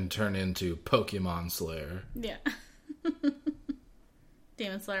 And turn into Pokemon Slayer. Yeah.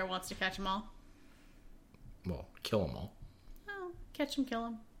 Demon Slayer wants to catch them all. Well, kill them all. Oh, catch them, kill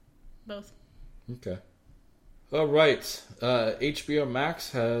them. Both. Okay. All right. HBO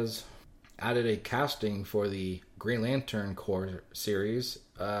Max has added a casting for the Green Lantern Corps series.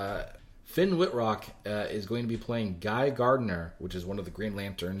 Finn Wittrock is going to be playing Guy Gardner, which is one of the Green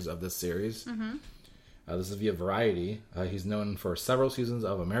Lanterns of this series. Mm-hmm. This is via Variety. He's known for several seasons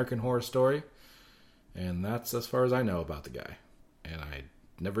of American Horror Story. And that's as far as I know about the guy. And I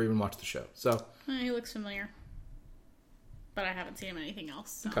never even watched the show. So he looks familiar. But I haven't seen him in anything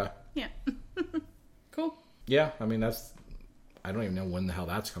else. So. Okay. Yeah. Cool. Yeah, I mean, that's... I don't even know when the hell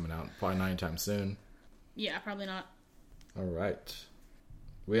that's coming out. Probably not anytime soon. Yeah, probably not. All right.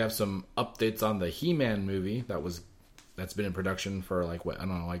 We have some updates on the He-Man movie that's been in production for like 10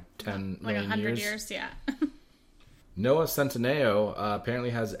 like million 100 years. years, yeah. Noah Centineo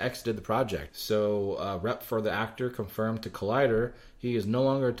apparently has exited the project. So, rep for the actor confirmed to Collider he is no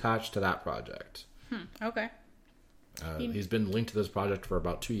longer attached to that project. Okay. He's been linked to this project for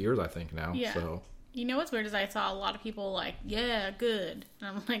about 2 years, I think, now. Yeah. So. You know what's weird is I saw a lot of people like, yeah, good. And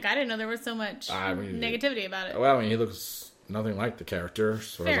I'm like, I didn't know there was so much negativity about it. Well, I mean, he looks nothing like the character,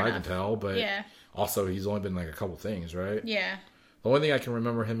 as far as I can tell. But also, he's only been like a couple things, right? Yeah. The only thing I can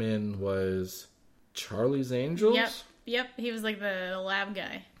remember him in was Charlie's Angels? Yep. He was like the lab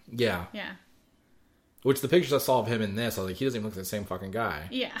guy. Yeah. Yeah. Which the pictures I saw of him in this, I was like, he doesn't even look like the same fucking guy.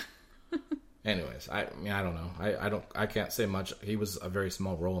 Yeah. Anyways, I don't know. I can't say much. He was a very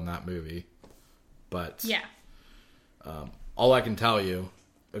small role in that movie. But yeah. All I can tell you,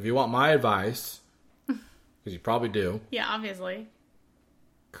 if you want my advice, because you probably do. Yeah, obviously.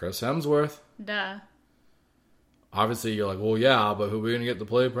 Chris Hemsworth. Duh. Obviously, you're like, well, yeah, but who are we going to get to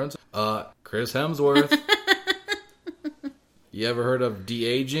play Prince? Chris Hemsworth. You ever heard of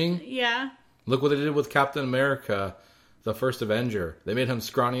de-aging? Yeah. Look what they did with Captain America, the first Avenger. They made him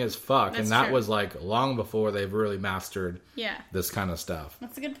scrawny as fuck, and that was like long before they've really mastered this kind of stuff.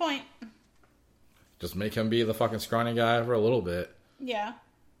 That's a good point. Just make him be the fucking scrawny guy for a little bit. Yeah.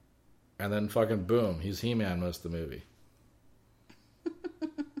 And then fucking boom, he's He-Man most of the movie.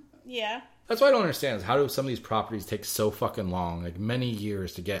 Yeah. That's what I don't understand is how do some of these properties take so fucking long, like many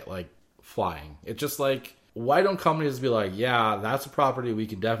years to get like flying? It's just like, why don't companies be like, yeah, that's a property we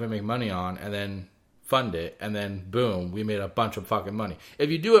can definitely make money on, and then fund it, and then boom, we made a bunch of fucking money.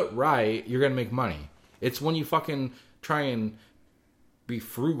 If you do it right, you're gonna make money. It's when you fucking try and be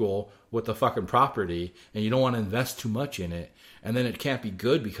frugal with the fucking property and you don't want to invest too much in it, and then it can't be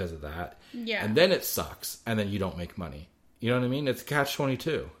good because of that. Yeah. And then it sucks, and then you don't make money. You know what I mean? It's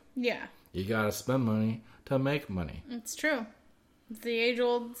catch-22. Yeah. You gotta spend money to make money. It's true. It's the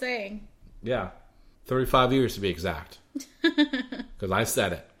age-old saying. Yeah. 35 years to be exact. Because I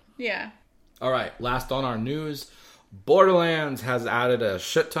said it. Yeah. All right, last on our news, Borderlands has added a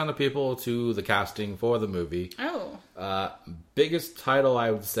shit ton of people to the casting for the movie. Oh. Biggest title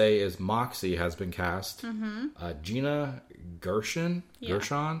I would say is Moxie has been cast. Gina Gershon.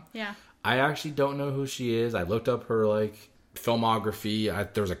 Yeah. I actually don't know who she is. I looked up her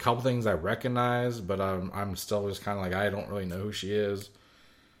filmography. There's a couple things I recognize, but I'm still just kind of like, I don't really know who she is.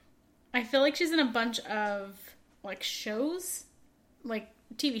 I feel like she's in a bunch of shows,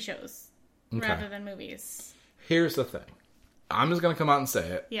 TV shows, rather than movies. Here's the thing. I'm just gonna come out and say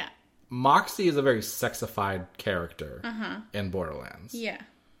it. Yeah. Moxie is a very sexified character in Borderlands. Yeah.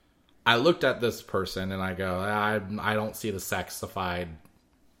 I looked at this person and I go, I don't see the sexified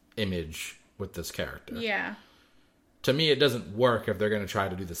image with this character. Yeah. To me, it doesn't work if they're going to try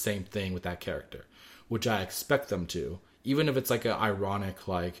to do the same thing with that character, which I expect them to. Even if it's an ironic,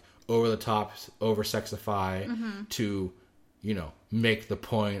 over-the-top, over-sexify to, make the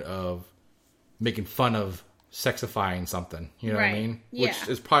point of making fun of sexifying something. You know what I mean? Yeah. Which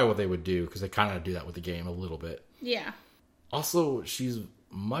is probably what they would do, because they kind of do that with the game a little bit. Yeah. Also, she's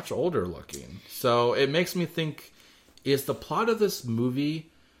much older looking. So it makes me think, is the plot of this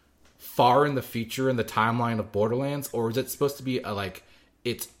movie far in the future in the timeline of Borderlands, or is it supposed to be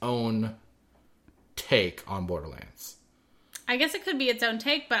its own take on Borderlands? I guess it could be its own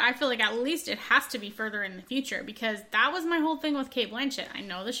take, but I feel like at least it has to be further in the future, because that was my whole thing with Cate Blanchett. I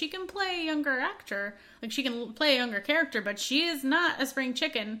know that she can play a younger actor, she can play a younger character, but she is not a spring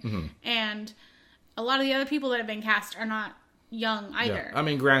chicken, and a lot of the other people that have been cast are not young either. Yeah. I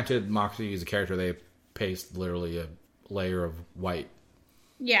mean, granted, Moxie is a character they paste literally a layer of white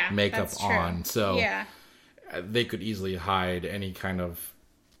makeup on, so they could easily hide any kind of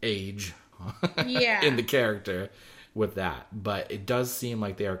age in the character with that. But it does seem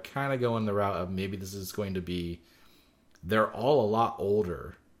like they are kind of going the route of maybe this is going to be, they're all a lot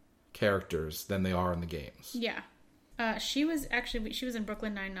older characters than they are in the games. Yeah. She was in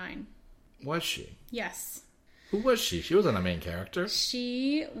Brooklyn Nine-Nine. Was she? Yes. Who was she? She wasn't a main character.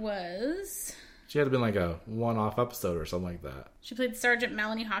 She was... She had to been a one-off episode or something like that. She played Sergeant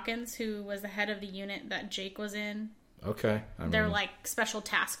Melanie Hawkins, who was the head of the unit that Jake was in. Okay. Their special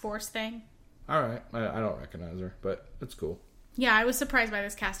task force thing. All right. I don't recognize her, but it's cool. Yeah, I was surprised by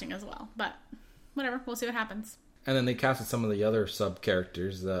this casting as well, but whatever. We'll see what happens. And then they casted some of the other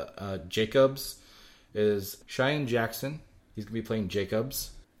sub-characters. Jacobs is Cheyenne Jackson. He's going to be playing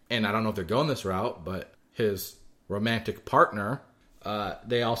Jacobs. And I don't know if they're going this route, but his romantic partner...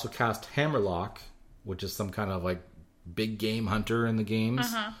 they also cast Hammerlock, which is some kind of big game hunter in the games.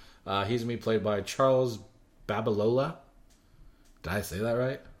 He's going to be played by Charles Babalola. Did I say that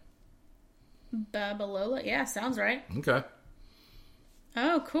right? Babalola? Yeah, sounds right. Okay.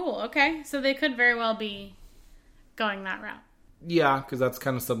 Oh, cool. Okay. So they could very well be going that route. Yeah, because that's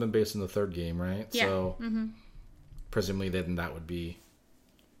kind of something based in the third game, right? Yeah. So presumably then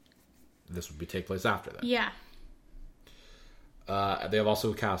this would take place after that. Yeah. They have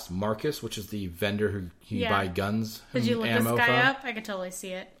also cast Marcus, which is the vendor who you buy guns and ammo from. Did you look this guy up? I could totally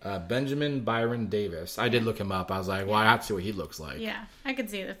see it. Benjamin Byron Davis. I did look him up. I was like, well, I have to see what he looks like. Yeah, I could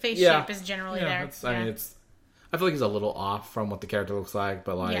see it. The face shape is generally there. I mean, I feel like he's a little off from what the character looks like,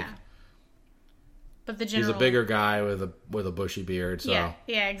 but but the general... he's a bigger guy with a bushy beard. So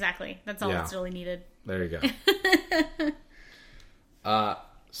yeah, exactly. That's all that's really needed. There you go.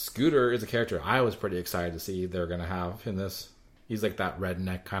 Scooter is a character I was pretty excited to see they're going to have in this. He's like that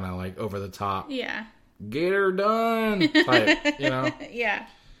redneck kind of over the top. Yeah. Get her done type, Yeah.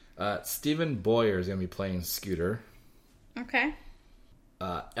 Stephen Boyer is going to be playing Scooter. Okay.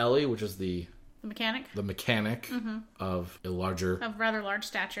 Ellie, which is the mechanic. The mechanic of of rather large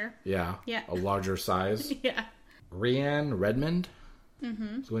stature. Yeah. Yeah. A larger size. Yeah. Rhiannon Redmond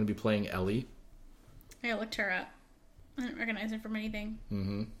is going to be playing Ellie. I looked her up. I didn't recognize her from anything.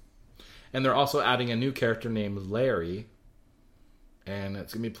 And they're also adding a new character named Larry. And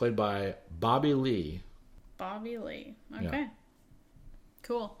it's going to be played by Bobby Lee. Bobby Lee. Okay. Yeah.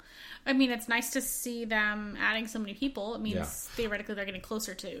 Cool. I mean, it's nice to see them adding so many people. It means theoretically they're getting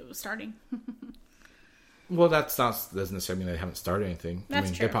closer to starting. Well, doesn't necessarily mean they haven't started anything.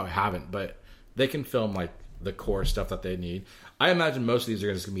 That's true. They probably haven't, but they can film the core stuff that they need. I imagine most of these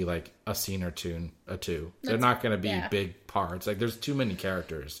are just going to be a scene or two. They're not going to be big parts. There's too many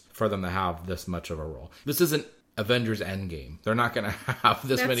characters for them to have this much of a role. This isn't Avengers Endgame. They're not going to have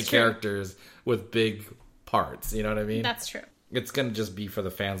this many characters with big parts. You know what I mean? That's true. It's going to just be for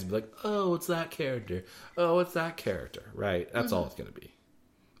the fans to be like, oh, it's that character. Oh, it's that character. Right? That's all it's going to be.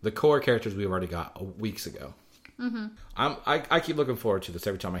 The core characters we've already got weeks ago. I keep looking forward to this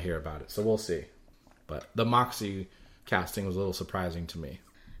every time I hear about it. So we'll see. But the Moxie casting was a little surprising to me.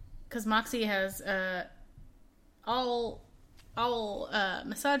 Because Moxie has all all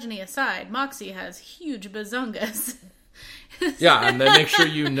misogyny aside, Moxie has huge bazongas. Yeah, and they make sure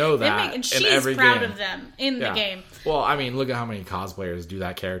you know that. And she's proud of them in the game. Well, I mean, look at how many cosplayers do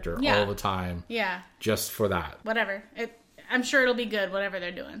that character all the time. Yeah. Just for that. Whatever. I'm sure it'll be good, whatever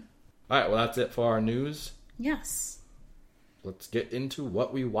they're doing. All right, well, that's it for our news. Yes. Let's get into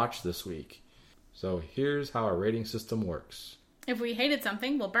what we watched this week. So here's how our rating system works. If we hated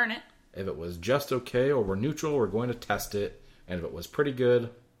something, we'll burn it. If it was just okay or we're neutral, we're going to test it. And if it was pretty good,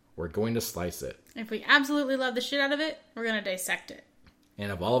 we're going to slice it. If we absolutely love the shit out of it, we're going to dissect it.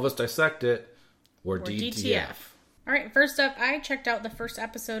 And if all of us dissect it, we're DTF. All right, first up, I checked out the first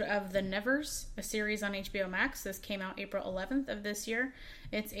episode of The Nevers, a series on HBO Max. This came out April 11th of this year.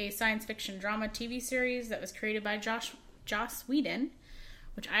 It's a science fiction drama TV series that was created by Joss Whedon,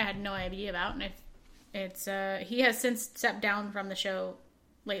 which I had no idea about. And he has since stepped down from the show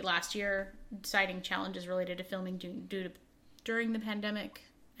late last year, citing challenges related to filming during the pandemic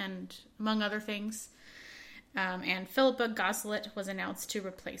and among other things. And Philippa Goslett was announced to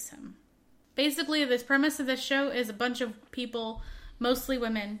replace him. Basically, this premise of this show is a bunch of people, mostly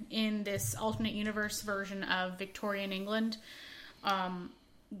women, in this alternate universe version of Victorian England.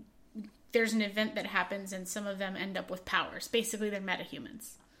 There's an event that happens and some of them end up with powers. Basically, they're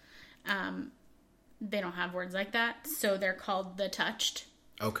metahumans. They don't have words like that, so they're called the Touched.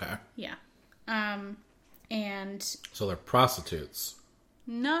 Okay. Yeah. And... So they're prostitutes.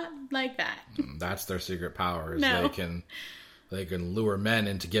 Not like that. That's their secret power. Is No. They can lure men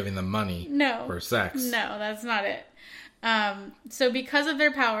into giving them money for sex. No, that's not it. So because of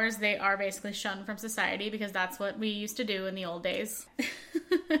their powers, they are basically shunned from society because that's what we used to do in the old days.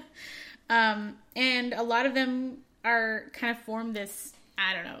 And a lot of them are kind of formed this,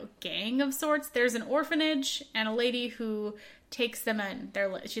 I don't know, gang of sorts. There's an orphanage and a lady who takes them in.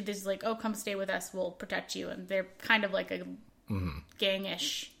 She's like, oh, come stay with us. We'll protect you. And they're kind of like a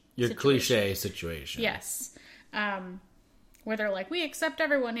gang-ish Your situation. cliche situation. Yes. Where they're like, we accept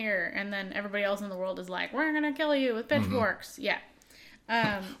everyone here. And then everybody else in the world is like, we're going to kill you with pitchforks. Yeah.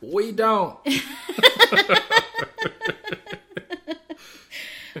 We don't.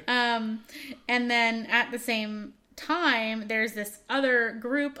 And then at the same time, there's this other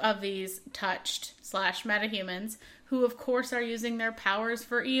group of these touched / metahumans who, of course, are using their powers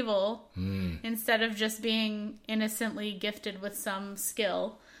for evil instead of just being innocently gifted with some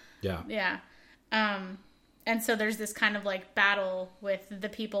skill. Yeah. Yeah. And so there's this kind of like battle with the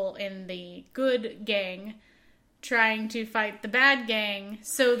people in the good gang trying to fight the bad gang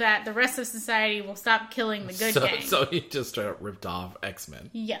so that the rest of society will stop killing the good gang. So he just straight up ripped off X-Men.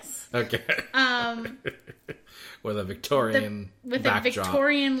 Yes. Okay. With a Victorian backdrop. A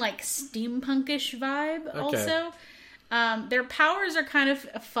Victorian, like, steampunkish vibe also. Their powers are kind of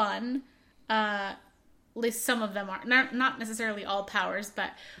fun. At least some of them are. Not necessarily all powers,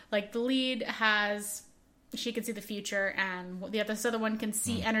 but, like, the lead has... She can see the future, and this other one can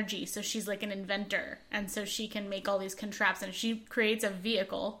see energy, so she's like an inventor, and so she can make all these contraptions. She creates a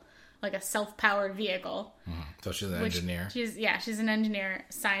vehicle, like a self-powered vehicle. So she's an engineer. She's an engineer,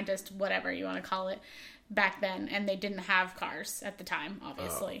 scientist, whatever you want to call it, back then, and they didn't have cars at the time,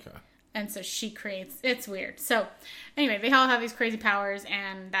 obviously. Oh, okay. And so she creates... It's weird. So, anyway, they all have these crazy powers,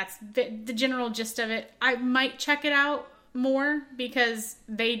 and that's the general gist of it. I might check it out more because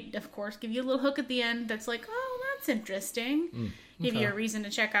they, of course, give you a little hook at the end that's like, oh, that's interesting. Okay. Give you a reason to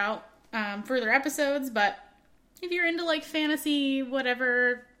check out further episodes. But if you're into like fantasy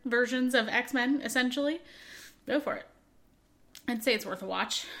whatever versions of X-Men, essentially, go for it. I'd say it's worth a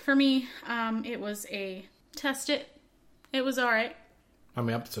watch. For me, it was a test it. It was alright. How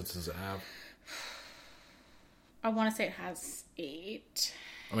many episodes does it have? I want to say it has 8.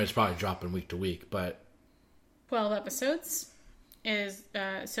 I mean, it's probably dropping week to week, but 12 episodes is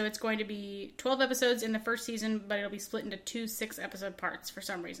so it's going to be 12 episodes in the first season, but it'll be split into 2 6-episode parts for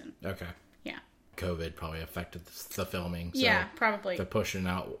some reason. Okay. Yeah. COVID probably affected the filming. So yeah, probably. They're pushing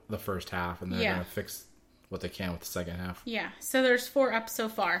out the first half, and they're going to fix what they can with the second half. Yeah. So there's 4 up so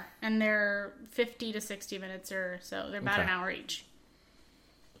far, and they're 50 to 60 minutes or so. They're about an hour each.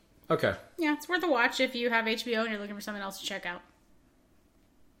 Okay. Yeah, it's worth a watch if you have HBO and you're looking for something else to check out.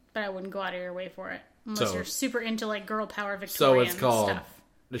 But I wouldn't go out of your way for it. Unless you're super into, like, girl power Victorian stuff. So it's called...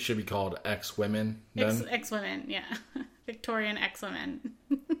 It should be called X-Women, then? X-Women, yeah. Victorian X-Women.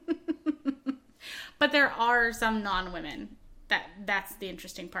 But there are some non-women. That's the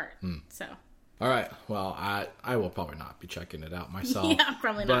interesting part. So... All right. Well, I will probably not be checking it out myself. Yeah,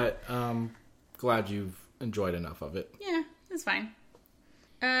 probably not. But glad you've enjoyed enough of it. Yeah, it's fine.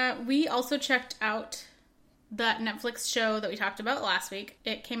 We also checked out that Netflix show that we talked about last week.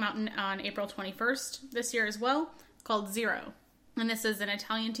 It came out on April 21st this year as well, called Zero. And this is an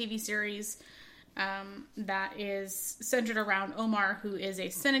Italian TV series that is centered around Omar, who is a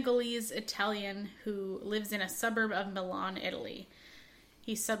Senegalese Italian who lives in a suburb of Milan, Italy.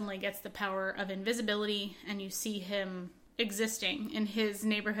 He suddenly gets the power of invisibility, and you see him existing in his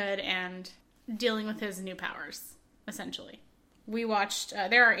neighborhood and dealing with his new powers, essentially. We watched,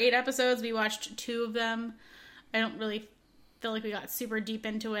 there are 8 episodes, we watched 2 of them. I don't really feel like we got super deep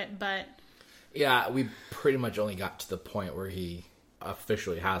into it, but... Yeah, we pretty much only got to the point where he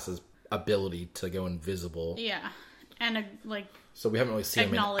officially has his ability to go invisible. Yeah, and so we haven't really seen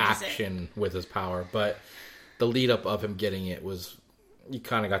him in action with his power, but the lead up of him getting it was, you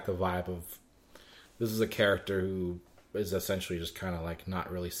kind of got the vibe of, this is a character who is essentially just kind of like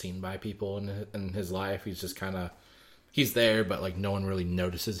not really seen by people in his life. He's just kind of, he's there, but like no one really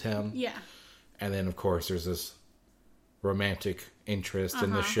notices him. Yeah. And then of course there's this romantic interest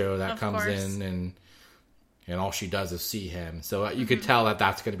in the show that comes in, and all she does is see him. So you could tell that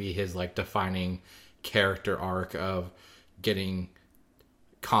that's going to be his like defining character arc of getting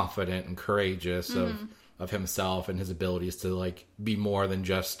confident and courageous of himself and his abilities to like be more than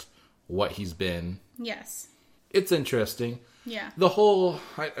just what he's been. Yes. It's interesting. Yeah. The whole,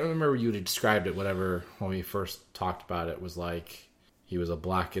 I remember you described it, whatever, when we first talked about it, was like he was a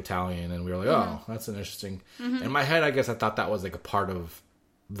black Italian, and we were like, oh, that's an interesting. In my head, I guess I thought that was like a part of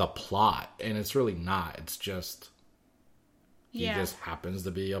the plot, and it's really not. It's just he just happens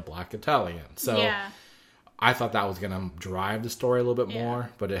to be a black Italian. So I thought that was going to drive the story a little bit more,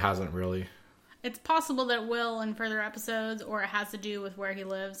 but it hasn't really. It's possible that it will in further episodes, or it has to do with where he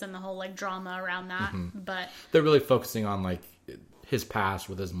lives and the whole like drama around that. But they're really focusing on like his past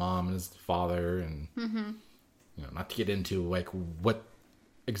with his mom and his father, and you know, not to get into like what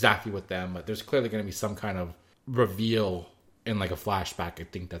exactly with them, but there's clearly going to be some kind of reveal in like a flashback, I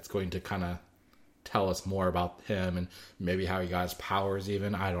think, that's going to kind of tell us more about him and maybe how he got his powers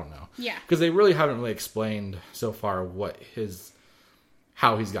even. I don't know. Yeah. Because they really haven't really explained so far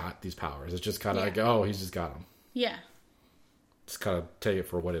how he's got these powers. It's just kind of like, oh, he's just got them. Yeah. Just kind of take it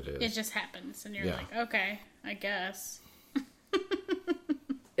for what it is. It just happens. And you're like, okay, I guess.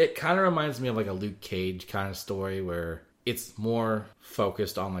 It kind of reminds me of like a Luke Cage kind of story where it's more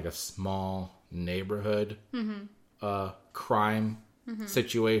focused on like a small neighborhood crime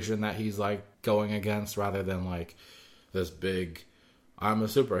situation that he's like going against, rather than like this big, I'm a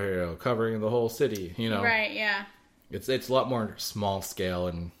superhero covering the whole city, you know? Right, yeah. It's a lot more small scale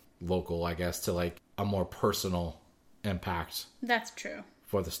and local, I guess, to like a more personal impact. That's true.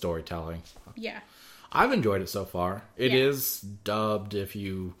 For the storytelling. Yeah. I've enjoyed it so far. It is dubbed if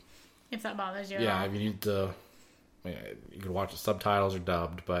that bothers you. Yeah, if you need to, you can watch the subtitles or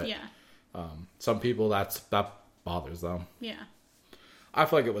dubbed, but some people that bothers them. Yeah. I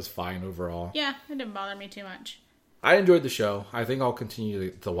feel like it was fine overall. Yeah, it didn't bother me too much. I enjoyed the show. I think I'll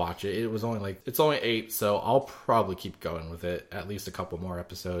continue to watch it. It was only it's only 8, so I'll probably keep going with it. At least a couple more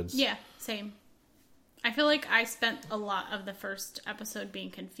episodes. Yeah, same. I feel like I spent a lot of the first episode being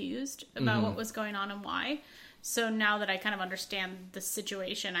confused about what was going on and why. So now that I kind of understand the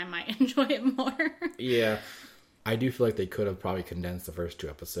situation, I might enjoy it more. Yeah. I do feel like they could have probably condensed the first 2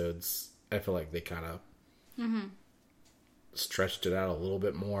 episodes. I feel like they kind of stretched it out a little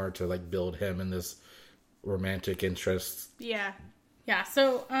bit more to like build him in this romantic interest. Yeah. Yeah,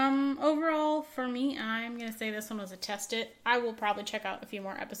 so overall for me, I'm going to say this one was a test it. I will probably check out a few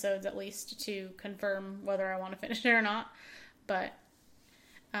more episodes at least to confirm whether I want to finish it or not. But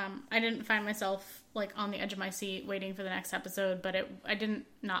I didn't find myself like on the edge of my seat waiting for the next episode, but I didn't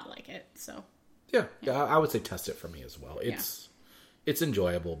not like it. So yeah, I would say test it for me as well. It's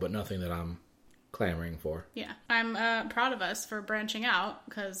enjoyable, but nothing that I'm clamoring for. Yeah, I'm proud of us for branching out,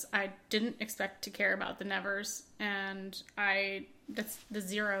 because I didn't expect to care about the Nevers, and the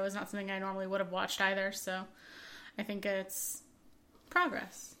Zero is not something I normally would have watched either, so I think it's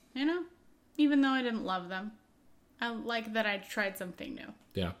progress, you know? Even though I didn't love them. I like that I tried something new.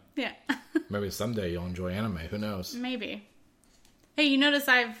 Yeah. Yeah. Maybe someday you'll enjoy anime, who knows? Maybe. Hey, you notice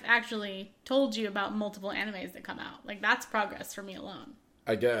I've actually told you about multiple animes that come out. Like, that's progress for me alone.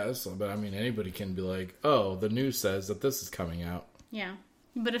 I guess, but I mean, anybody can be like, oh, the news says that this is coming out. Yeah.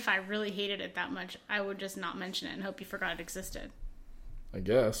 But if I really hated it that much, I would just not mention it and hope you forgot it existed. I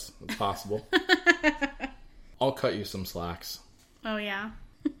guess. It's possible. I'll cut you some slacks. Oh, yeah?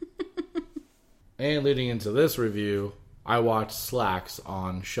 And leading into this review, I watched Slacks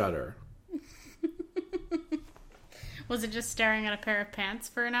on Shudder. Was it just staring at a pair of pants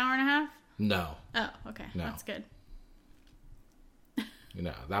for an hour and a half? No. Oh, okay. No. That's good.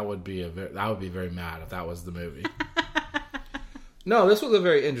 No, that would be very mad if that was the movie. No, this was a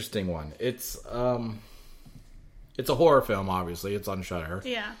very interesting one. It's It's a horror film, obviously. It's on Shudder.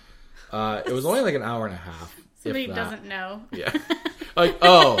 Yeah. It was only like an hour and a half. Somebody doesn't know. Yeah. Like,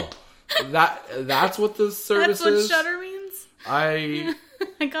 oh, that's what this service is? That's what Shudder means? I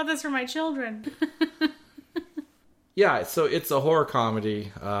got this for my children. Yeah, so it's a horror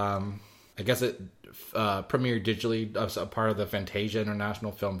comedy. I guess it premiered digitally as a part of the Fantasia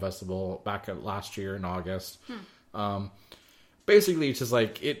International Film Festival back last year in August. Basically, it's just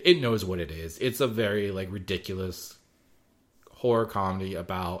like, it knows what it is. It's a very, like, ridiculous horror comedy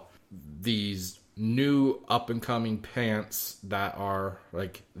about these new up-and-coming pants that are,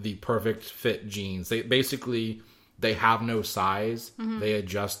 like, the perfect fit jeans. They have no size. They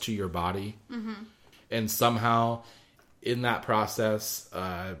adjust to your body. And somehow, in that process,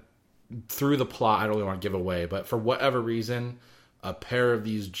 through the plot, I don't really want to give away, but for whatever reason, a pair of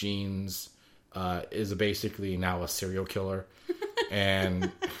these jeans is basically now a serial killer.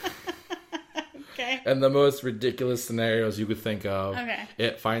 And okay. And the most ridiculous scenarios you could think of, okay.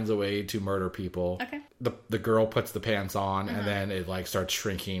 It finds a way to murder people. Okay. The girl puts the pants on, and then it like starts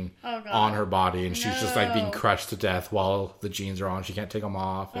shrinking on her body, and she's just like being crushed to death while the jeans are on. She can't take them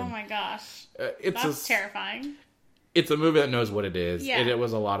off. And, oh my gosh. That's terrifying. It's a movie that knows what it is. Yeah. And it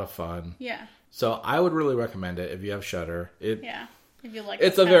was a lot of fun. Yeah. So I would really recommend it if you have Shudder. Yeah. If you like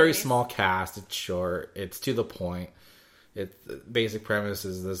it's a very small cast. It's short. It's to the point. The basic premise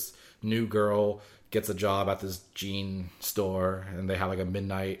is this new girl gets a job at this jean store, and they have like a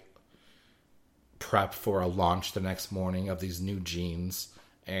midnight prep for a launch the next morning of these new jeans,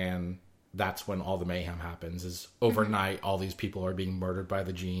 and that's when all the mayhem happens. Is overnight all these people are being murdered by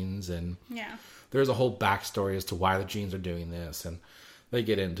the jeans, and there's a whole backstory as to why the jeans are doing this, and they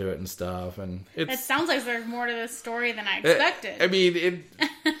get into it and stuff, and it sounds like there's more to this story than I expected.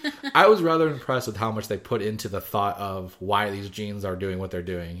 I was rather impressed with how much they put into the thought of why these jeans are doing what they're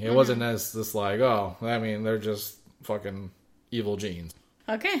doing. It wasn't as just like, oh, I mean, they're just fucking evil jeans.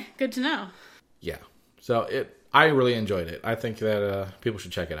 Okay, good to know. Yeah, so I really enjoyed it. I think that people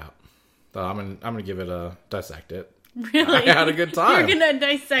should check it out. So I'm gonna give it a dissect it. Really? I had a good time. You're gonna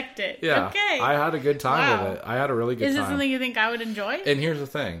dissect it. Yeah. Okay. I had a good time with it. I had a really good time. Is this something you think I would enjoy? And here's the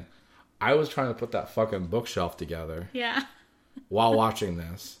thing. I was trying to put that fucking bookshelf together. Yeah. While watching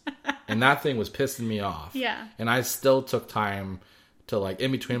this. And that thing was pissing me off. Yeah. And I still took time to, like,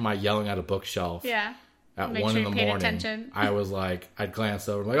 in between my yelling at a bookshelf. Yeah. At Make 1 sure in the morning. Attention. I was like, I'd glance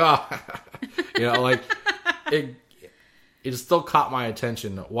over. I'm like, oh. Like, it still caught my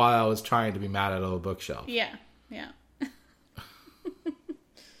attention while I was trying to be mad at a bookshelf. Yeah. Yeah.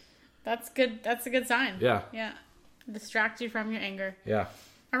 That's good. That's a good sign. Yeah. Yeah. Distract you from your anger. Yeah.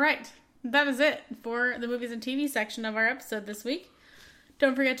 All right. That is it for the movies and TV section of our episode this week.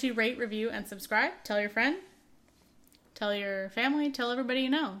 Don't forget to rate, review, and subscribe. Tell your friend. Tell your family. Tell everybody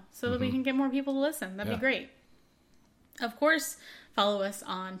you know so that we can get more people to listen. That'd be great. Of course, follow us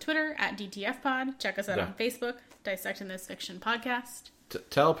on Twitter at DTFpod. Check us out on Facebook, Dissecting This Fiction Podcast.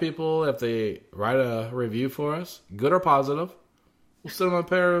 Tell people if they write a review for us, good or positive, we'll send them a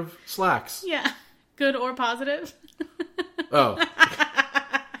pair of slacks. Yeah. Good or positive. Oh.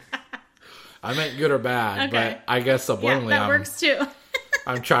 I meant good or bad, but I guess subliminally that works too.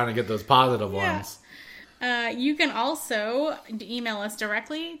 I'm trying to get those positive ones. You can also email us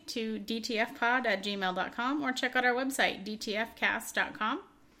directly to dtfpod@gmail.com or check out our website, dtfcast.com.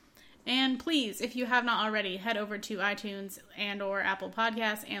 And please, if you have not already, head over to iTunes and or Apple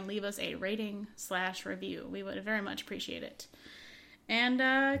Podcasts and leave us a rating/review. We would very much appreciate it. And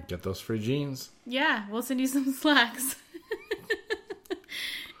get those free jeans. Yeah, we'll send you some slacks.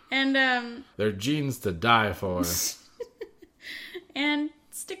 And they're jeans to die for. And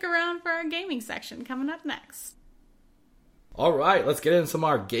stick around for our gaming section coming up next. All right, let's get into some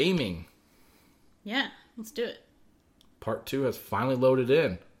more gaming. Yeah, let's do it. Part 2 has finally loaded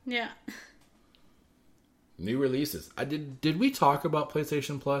in. Yeah. New releases. Did we talk about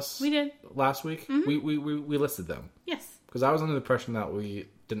PlayStation Plus? We did. Last week? Mm-hmm. We listed them. Yes. Because I was under the impression that we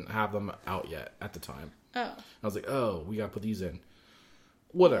didn't have them out yet at the time. Oh. I was like, oh, we got to put these in.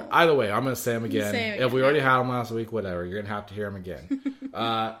 Whatever. Either way, I'm going to say them again. If we already had them last week, whatever. You're going to have to hear them again.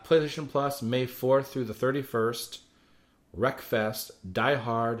 PlayStation Plus, May 4th through the 31st. Wreckfest, Die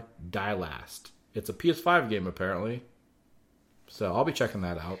Hard, Die Last. It's a PS5 game, apparently. So I'll be checking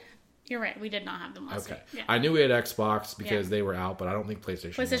that out. You're right. We did not have them last week. Yeah. I knew we had Xbox because they were out, but I don't think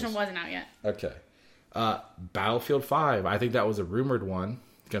PlayStation wasn't out yet. Okay. Battlefield 5. I think that was a rumored one.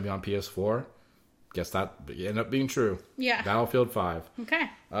 It's going to be on PS4. Guess that ended up being true. Yeah. Battlefield 5. Okay.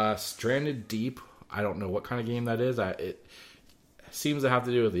 Stranded Deep. I don't know what kind of game that is. It seems to have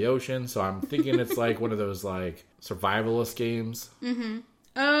to do with the ocean, so I'm thinking it's like one of those like survivalist games. Mm-hmm.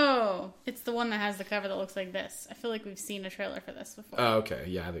 Oh, it's the one that has the cover that looks like this. I feel like we've seen a trailer for this before. Oh, okay.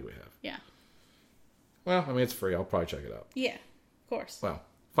 Yeah, I think we have. Yeah. Well, I mean, it's free. I'll probably check it out. Yeah, of course. Well,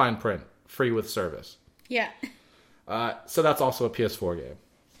 fine print. Free with service. Yeah. So that's also a PS4 game.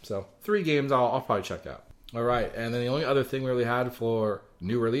 So 3 games I'll probably check out. All right. And then the only other thing we really had for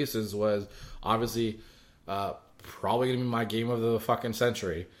new releases was obviously probably going to be my game of the fucking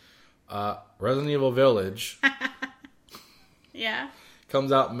century. Resident Evil Village. Yeah.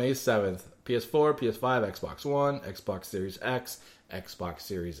 Comes out May 7th. PS4, PS5, Xbox One, Xbox Series X, Xbox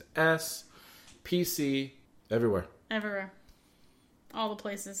Series S, PC, everywhere. Everywhere. All the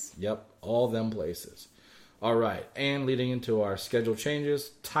places. Yep, all them places. All right, and leading into our schedule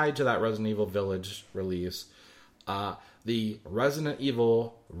changes, tied to that Resident Evil Village release, the Resident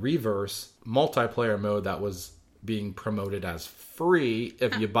Evil Reverse multiplayer mode that was being promoted as free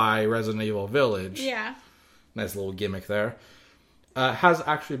if you buy Resident Evil Village. Yeah. Nice little gimmick there. Has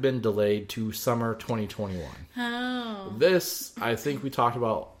actually been delayed to summer 2021. Oh. This, I think we talked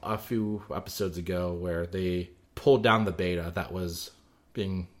about a few episodes ago where they pulled down the beta that was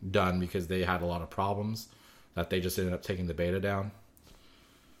being done because they had a lot of problems that they just ended up taking the beta down.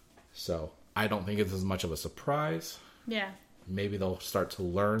 So I don't think it's as much of a surprise. Yeah. Maybe they'll start to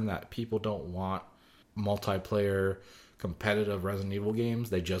learn that people don't want multiplayer competitive Resident Evil games.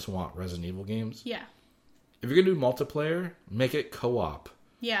 They just want Resident Evil games. Yeah. If you're going to do multiplayer, make it co-op.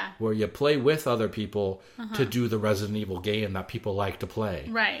 Yeah. Where you play with other people to do the Resident Evil game that people like to play.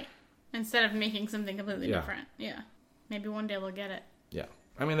 Right. Instead of making something completely different. Yeah. Maybe one day we'll get it. Yeah.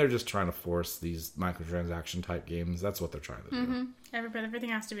 I mean, they're just trying to force these microtransaction type games. That's what they're trying to do. Everything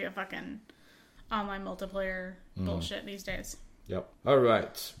has to be a fucking online multiplayer bullshit these days. Yep. All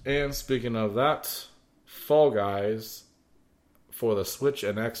right. And speaking of that, Fall Guys for the Switch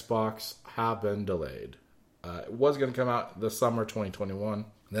and Xbox have been delayed. It was going to come out this summer 2021.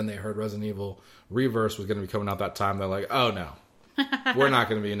 Then they heard Resident Evil Reverse was going to be coming out that time. They're like, oh no, we're not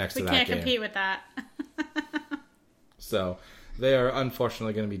going to be next to that game. We can't compete with that. So they are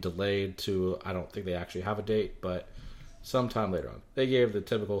unfortunately going to be delayed to, I don't think they actually have a date, but sometime later on. They gave the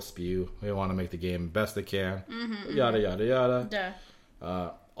typical spew. They want to make the game best they can. Yada, yada,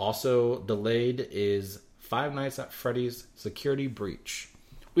 yada. Also delayed is Five Nights at Freddy's Security Breach.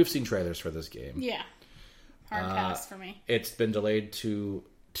 We've seen trailers for this game. Yeah. Hard pass for me. It's been delayed to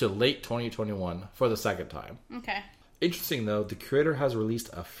late 2021 for the second time. Okay. Interesting, though, the creator has released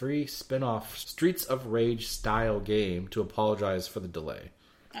a free spin-off Streets of Rage style game to apologize for the delay.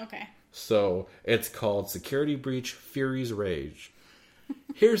 Okay. So it's called Security Breach Fury's Rage.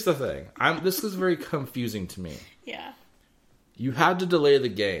 Here's the thing. This is very confusing to me. Yeah. You had to delay the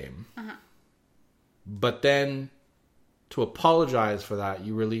game. But then, to apologize for that,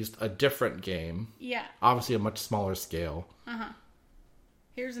 you released a different game. Yeah. Obviously a much smaller scale.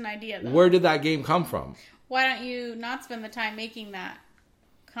 Here's an idea, though. Where did that game come from? Why don't you not spend the time making that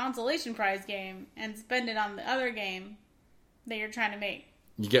consolation prize game and spend it on the other game that you're trying to make?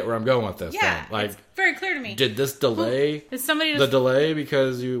 You get where I'm going with this. Yeah, then. it's very clear to me. Did this delay the delay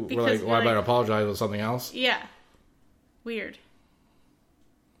because you were like, well, I better apologize with something else? Yeah. Weird.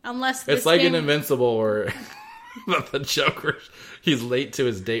 Unless it's like an Invincible or the Joker. He's late to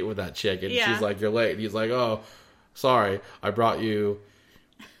his date with that chick, and she's like, "You're late." And he's like, "Oh, sorry, I brought you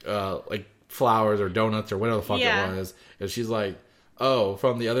like flowers or donuts or whatever the fuck it was." And she's like, "Oh,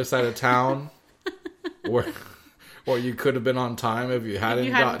 from the other side of town, where you could have been on time if you hadn't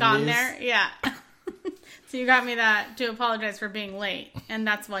gotten these? There." Yeah. So you got me that to apologize for being late, and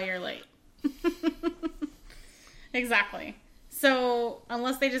that's why you're late. Exactly. So,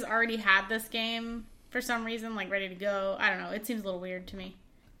 unless they just already had this game for some reason, like ready to go, I don't know. It seems a little weird to me.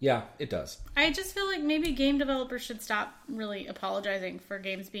 Yeah, it does. I just feel like maybe game developers should stop really apologizing for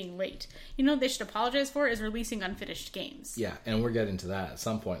games being late. You know what they should apologize for is releasing unfinished games. Yeah, and we're getting to that at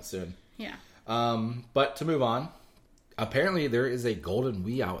some point soon. Yeah. But to move on, apparently there is a golden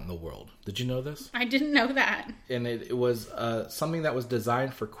Wii out in the world. Did you know this? I didn't know that. And it was something that was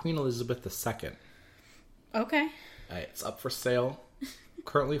designed for Queen Elizabeth II. Okay. It's up for sale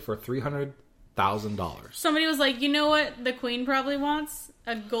currently for $300,000. Somebody was like, you know what the Queen probably wants?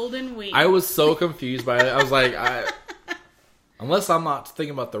 A golden Wii. I was so confused by it. I was like, unless I'm not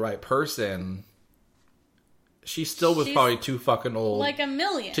thinking about the right person, she's probably too fucking old. Like $1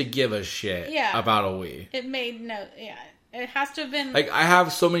 million. To give a shit about a Wii. It made no... Yeah. It has to have been... Like, I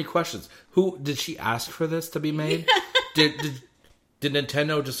have so many questions. Did she ask for this to be made? Did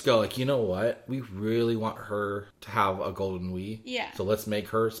Nintendo just go like, you know what? We really want her to have a golden Wii. Yeah. So let's make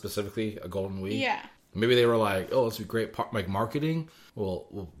her specifically a golden Wii. Yeah. Maybe they were like, oh, this would be great like marketing.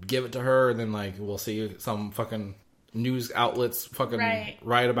 We'll give it to her, and then like we'll see some fucking news outlets fucking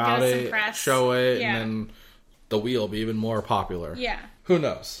write about it, show it, and then the Wii will be even more popular. Yeah. Who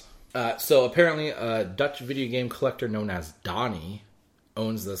knows? So apparently a Dutch video game collector known as Donnie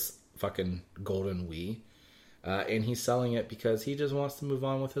owns this fucking golden Wii. And he's selling it because he just wants to move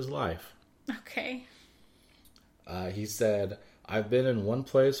on with his life. Okay. He said, I've been in one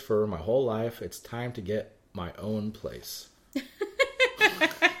place for my whole life. It's time to get my own place.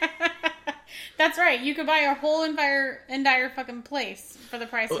 That's right. You could buy a whole entire fucking place for the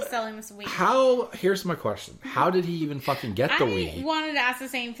price of selling this Wii. Here's my question. How did he even fucking get the Wii? I wanted to ask the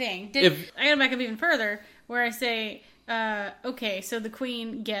same thing. I gotta back up even further, where I say, okay, so the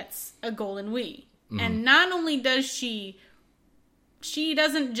Queen gets a golden Wii. Mm-hmm. And not only does she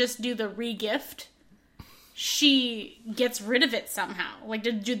doesn't just do the re-gift, she gets rid of it somehow. Like,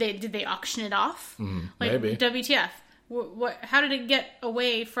 did they auction it off? Like, maybe. WTF? How did it get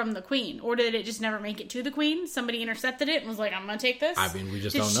away from the Queen? Or did it just never make it to the Queen? Somebody intercepted it and was like, I'm going to take this? I mean, we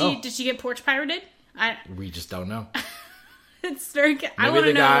just don't know. Did she get porch pirated? We just don't know. It's very... I want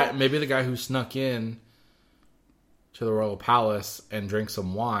to know... Maybe the guy who snuck in to the royal palace and drank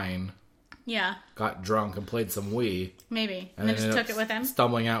some wine... Yeah. Got drunk and played some Wii. Maybe. And then just took it with him?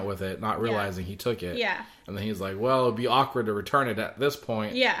 Stumbling out with it, not realizing he took it. Yeah. And then he's like, well, it'd be awkward to return it at this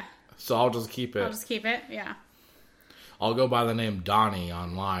point. Yeah. So I'll just keep it. Yeah. I'll go by the name Donnie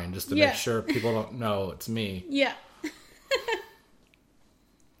online just to make sure people don't know it's me. Yeah.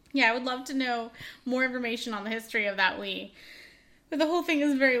 Yeah, I would love to know more information on the history of that Wii. But the whole thing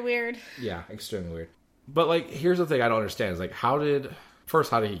is very weird. Yeah, extremely weird. But, like, here's the thing I don't understand. Is, like, how did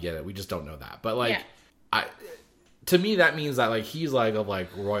he get it? We just don't know that. But, like, to me, that means that, like, he's, like, of,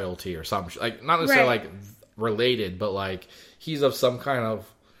 like, royalty or something. Like, not necessarily, like, related, but, like, he's of some kind of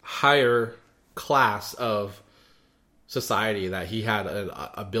higher class of society that he had an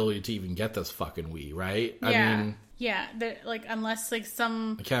ability to even get this fucking Wii, right? Yeah. I mean... Yeah, like, unless, like,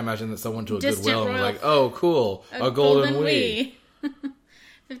 some... I can't imagine that someone to a Goodwill and was like, oh, cool, a golden Wii.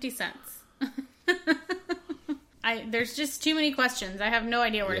 50 cents. There's just too many questions. I have no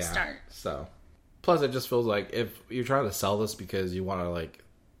idea where to start. So, plus it just feels like if you're trying to sell this because you want to, like,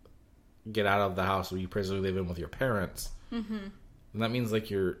 get out of the house where you presumably live in with your parents, then that means,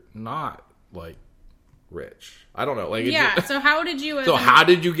 like, you're not, like, rich. I don't know. Like, so how did you... how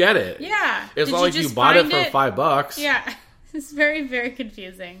did you get it? Yeah. It's not like you bought it for $5. Yeah. It's very, very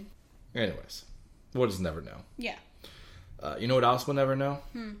confusing. Anyways, we'll just never know. Yeah. You know what else we'll never know?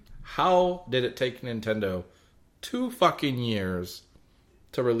 How did it take Nintendo 2 fucking years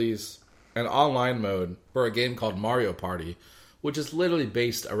to release an online mode for a game called Mario Party, which is literally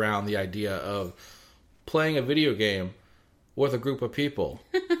based around the idea of playing a video game with a group of people?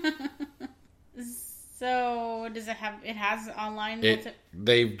 So, does it have... It has online...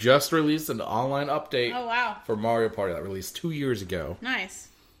 They've just released an online update for Mario Party that released 2 years ago. Nice.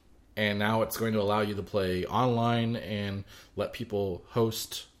 And now it's going to allow you to play online and let people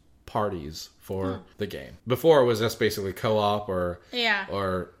host parties for the game. Before, it was just basically co-op or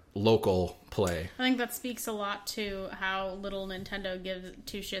local play. I think that speaks a lot to how little Nintendo gives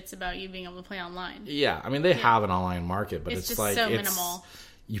two shits about you being able to play online. Yeah, I mean, they have an online market, but it's just like... so minimal.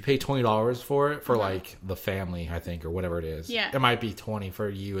 You pay $20 for it for like the family, I think, or whatever it is. Yeah. It might be $20 for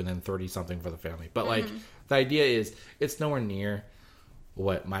you and then 30 something for the family. But like the idea is it's nowhere near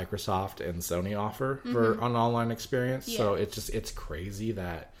what Microsoft and Sony offer for an online experience. Yeah. So it's crazy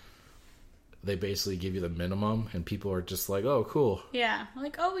that they basically give you the minimum and people are just like, oh, cool. Yeah.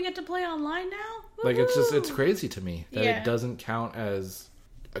 Like, oh, we get to play online now? Woo-hoo! Like, it's crazy to me that it doesn't count as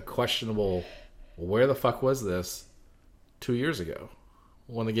a questionable, where the fuck was this 2 years ago?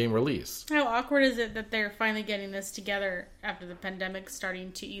 When the game released. How awkward is it that they're finally getting this together after the pandemic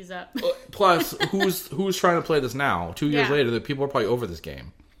starting to ease up? Plus, who's trying to play this now? 2 years later, the people are probably over this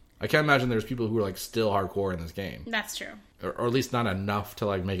game. I can't imagine there's people who are like still hardcore in this game. That's true. Or at least not enough to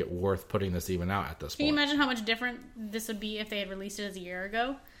like make it worth putting this even out at this point. Can you imagine how much different this would be if they had released it as a year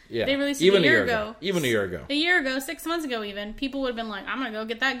ago? Yeah. They released it a year ago. Even a year ago. A year ago, 6 months ago even, people would have been like, I'm going to go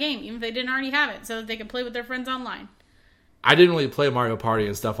get that game, even if they didn't already have it, so that they could play with their friends online. I didn't really play Mario Party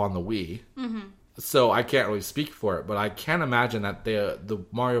and stuff on the Wii, so I can't really speak for it. But I can imagine that the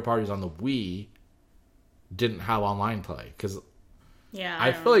Mario Parties on the Wii didn't have online play. Because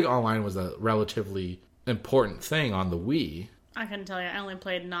I feel like online was a relatively important thing on the Wii. I couldn't tell you. I only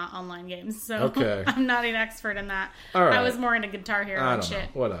played not online games, so I'm not an expert in that. All right. I was more into Guitar Hero and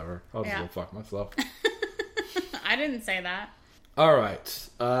shit. Know. Whatever. I'll just go fuck myself. I didn't say that. All right,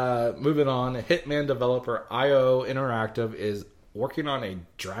 moving on. Hitman developer IO Interactive is working on a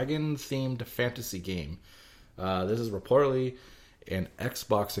dragon-themed fantasy game. This is reportedly an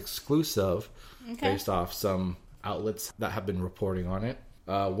Xbox exclusive based off some outlets that have been reporting on it.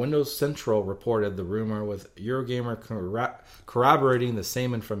 Windows Central reported the rumor, with Eurogamer corroborating the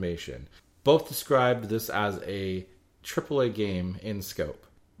same information. Both described this as a AAA game in scope,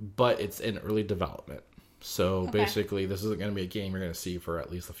 but it's in early development. So basically, this isn't going to be a game you're going to see for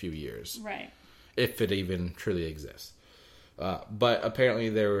at least a few years. Right. If it even truly exists. But apparently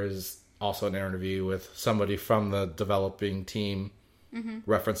there was also an interview with somebody from the developing team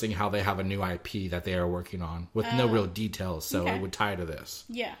referencing how they have a new IP that they are working on with no real details, so it would tie to this.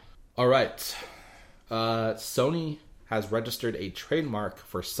 Yeah. All right. Sony has registered a trademark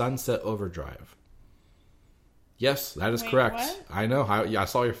for Sunset Overdrive. Yes, that is correct. What? I know. I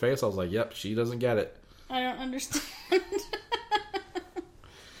saw your face. I was like, yep, she doesn't get it. I don't understand.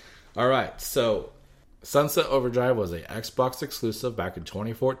 All right, so Sunset Overdrive was a Xbox exclusive back in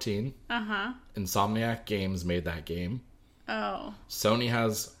 2014. Uh-huh. Insomniac Games made that game. Oh. Sony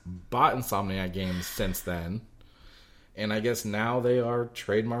has bought Insomniac Games since then. And I guess now they are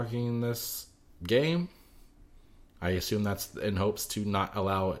trademarking this game. I assume that's in hopes to not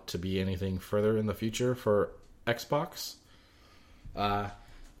allow it to be anything further in the future for Xbox.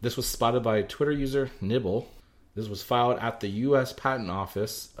 This was spotted by Twitter user Nibble. This was filed at the U.S. Patent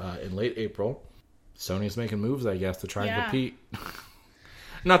Office in late April. Sony's making moves, I guess, to try and compete.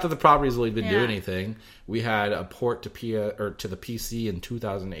 Not that the property's really been doing anything. We had a port to the PC in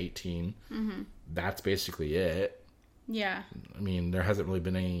 2018. Mm-hmm. That's basically it. Yeah. I mean, there hasn't really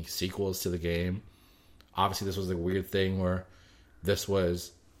been any sequels to the game. Obviously, this was a weird thing where this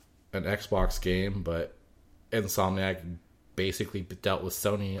was an Xbox game, but Insomniac basically dealt with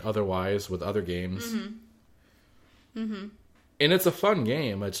Sony otherwise with other games. Mm-hmm. Mm-hmm. And it's a fun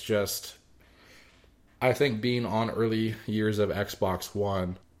game. It's just, I think being on early years of Xbox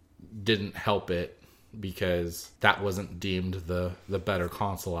One didn't help it because that wasn't deemed the better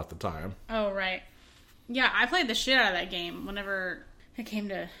console at the time. Oh, right. Yeah, I played the shit out of that game whenever it came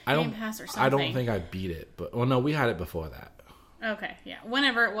to Game Pass or something. I don't think I beat it, but well, no, we had it before that. Okay, yeah.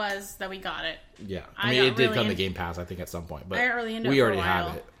 Whenever it was that we got it. Yeah. I mean, it did come to Game Pass, I think, at some point. But I got really into we it already for a while.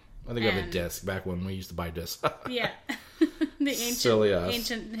 have it. I think I have a disc back when we used to buy discs. Yeah. The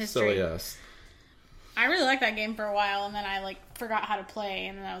ancient history. Silly us. I really liked that game for a while, and then I forgot how to play,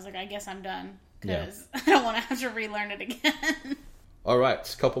 and then I was like, I guess I'm done. Because I don't want to have to relearn it again. All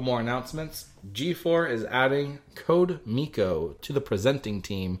right, a couple more announcements. G4 is adding Code Miko to the presenting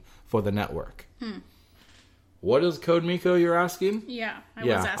team for the network. What is Code Miko, you're asking? Yeah,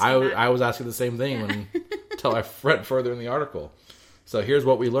 I was asking the same thing until I read further in the article. So here's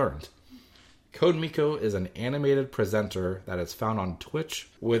what we learned. Code Miko is an animated presenter that is found on Twitch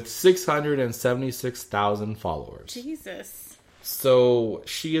with 676,000 followers. Jesus. So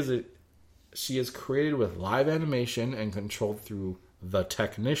she is created with live animation and controlled through the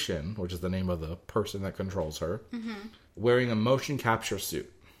Technician, which is the name of the person that controls her, wearing a motion capture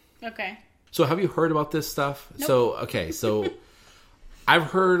suit. Okay. So have you heard about this stuff? Nope. So I've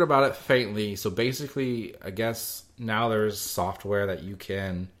heard about it faintly. So basically, I guess now there's software that you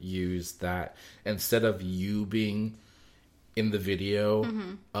can use that instead of you being in the video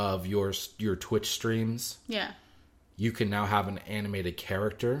of your Twitch streams, you can now have an animated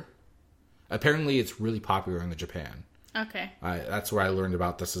character. Apparently, it's really popular in Japan. Okay. That's where I learned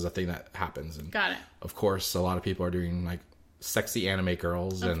about this as a thing that happens. And got it. Of course, a lot of people are doing sexy anime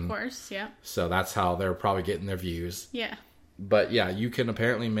girls. Of course, yeah. So that's how they're probably getting their views. Yeah. But yeah, you can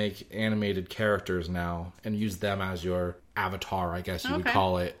apparently make animated characters now and use them as your avatar, I guess you would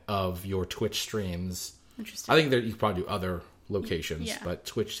call it, of your Twitch streams. Interesting. I think you could probably do other locations, but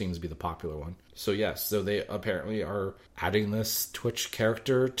Twitch seems to be the popular one. So yes, so they apparently are adding this Twitch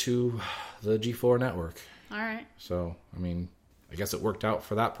character to the G4 network. All right. So, I mean, I guess it worked out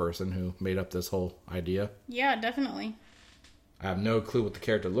for that person who made up this whole idea. Yeah, definitely. I have no clue what the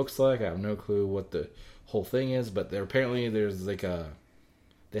character looks like. I have no clue what the whole thing is, but there's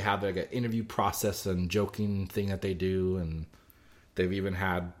they have an interview process and joking thing that they do, and they've even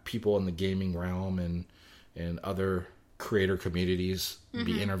had people in the gaming realm and other creator communities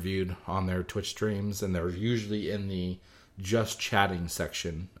be interviewed on their Twitch streams, and they're usually in the just chatting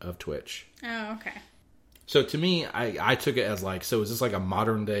section of Twitch. Oh, okay. So to me, I took it as so is this like a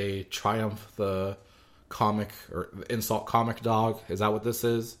modern day Triumph the comic or Insult Comic Dog? Is that what this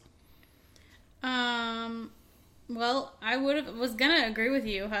is? Well, I was gonna agree with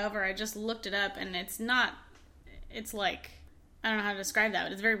you. However, I just looked it up, and it's not. It's I don't know how to describe that,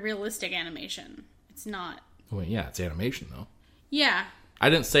 but it's very realistic animation. It's not. Well, yeah, it's animation though. Yeah. I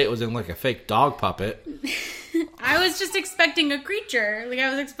didn't say it was in a fake dog puppet. I was just expecting a creature. I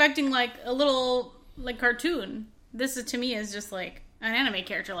was expecting a little cartoon. This to me is just an anime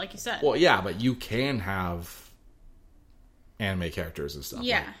character, like you said. Well, yeah, but you can have anime characters and stuff.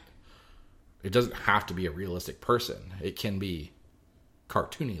 Yeah. Like, it doesn't have to be a realistic person. It can be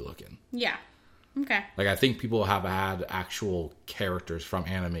cartoony looking. Yeah. Okay. Like, I think people have had actual characters from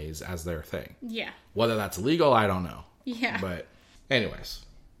animes as their thing. Yeah. Whether that's legal, I don't know. Yeah. But anyways.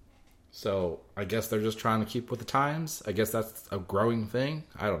 So, I guess they're just trying to keep with the times. I guess that's a growing thing.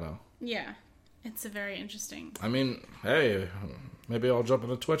 I don't know. Yeah. It's a very interesting... I mean, hey, maybe I'll jump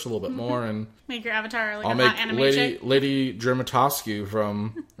into Twitch a little bit more and... Make your avatar like I'll a make hot anime chick. Lady Drimatoscu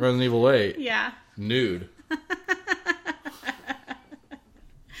from Resident Evil 8. Yeah. Nude.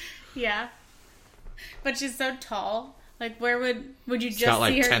 Yeah. But she's so tall. Like, where would you just got,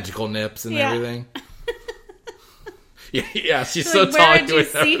 like, see her? tentacle nips and everything. Yeah, she's so tall. Where would you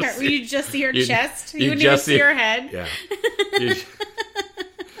see her? Would you just see her chest? You wouldn't even see her head? Yeah.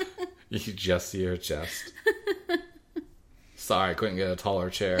 You just see her chest. Sorry, I couldn't get a taller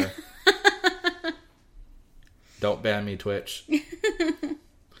chair. Don't ban me, Twitch.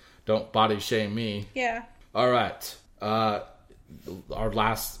 Don't body shame me. Yeah. All right. Our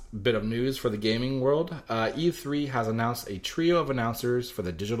last bit of news for the gaming world. E3 has announced a trio of announcers for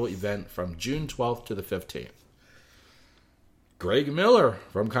the digital event from June 12th to the 15th. Greg Miller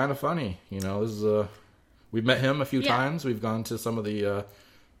from Kinda Funny. You know, this is we've met him a few times. We've gone to some of the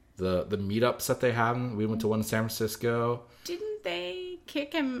meetups that they have. We went to one in San Francisco. Didn't they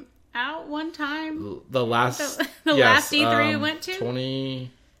kick him out one time? The last last E3 we went to?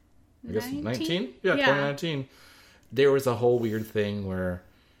 19? Yeah, 2019. There was a whole weird thing where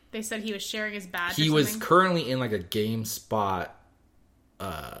they said he was sharing his badge. He was currently in like a GameSpot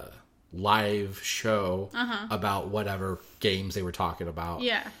live show about whatever games they were talking about.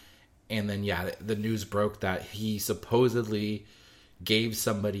 Yeah. And then, the news broke that he supposedly gave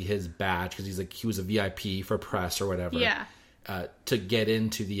somebody his badge because he was a VIP for press or whatever. Yeah. To get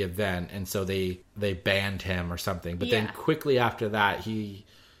into the event, and so they banned him or something. But then quickly after that, he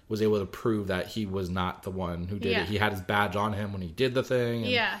was able to prove that he was not the one who did it. He had his badge on him when he did the thing.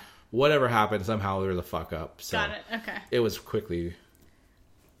 And whatever happened, somehow there was a fuck up. So got it. Okay. It was quickly.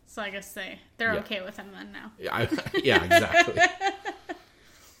 So I guess they're okay with him then now. Yeah, exactly.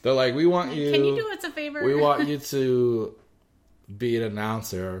 They're like, we want you. Can you do us a favor? We want you to be an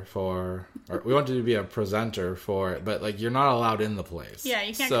announcer or we want you to be a presenter for it, but like you're not allowed in the place. Yeah,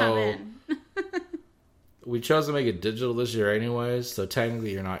 you can't come in. We chose to make it digital this year anyways, so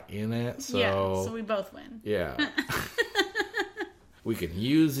technically you're not in it. So we both win. Yeah. We can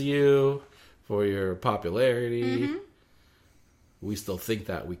use you for your popularity. Mm-hmm. We still think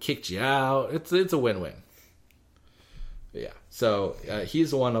that we kicked you out. It's a win-win. Yeah. So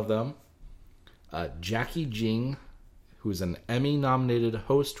he's one of them. Jackie Jing, who's an Emmy-nominated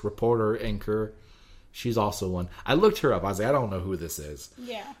host, reporter, anchor. She's also one. I looked her up. I was like, I don't know who this is.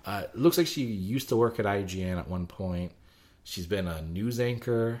 Yeah. It looks like she used to work at IGN at one point. She's been a news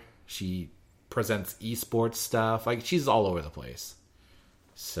anchor. She presents esports stuff. Like, she's all over the place.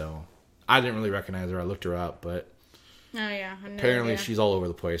 So, I didn't really recognize her. I looked her up, but oh yeah, apparently she's all over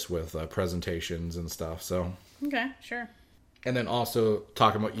the place with presentations and stuff. So okay, sure. And then also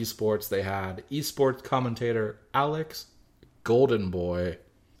talking about esports, they had esports commentator Alex Golden Boy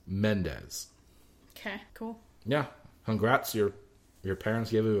Mendez. Okay, cool. Yeah, congrats. Your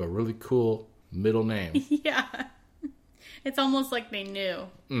parents gave you a really cool middle name. Yeah, it's almost like they knew.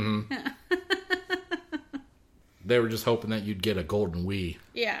 Mm-hmm. They were just hoping that you'd get a golden Wii.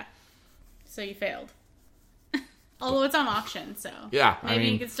 Yeah, so you failed. Although it's on auction, so yeah, maybe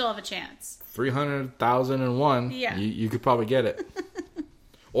you could still have a chance. 300,001. Yeah, you could probably get it.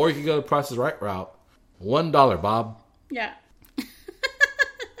 Or you could go the Price is Right route. $1, Bob. Yeah.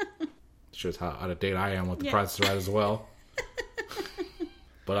 Shows how out of date I am with the Price is Right as well.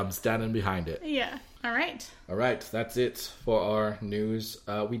 But I'm standing behind it. Yeah. All right. All right, that's it for our news.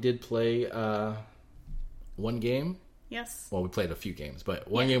 We did play one game. Yes. Well, we played a few games, but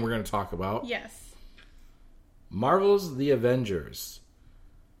one game we're going to talk about. Yes. Marvel's The Avengers.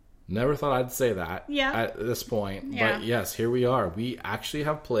 Never thought I'd say that at this point. Yeah. But yes, here we are. We actually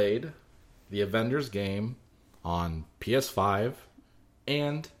have played the Avengers game on PS5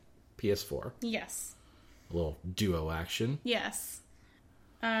 and PS4. Yes. A little duo action. Yes.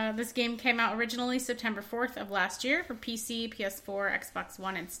 This game came out originally September 4th of last year for PC, PS4, Xbox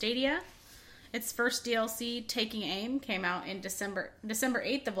One, and Stadia. Its first DLC, Taking Aim, came out in December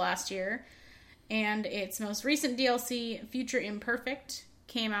 8th of last year. And its most recent DLC, Future Imperfect,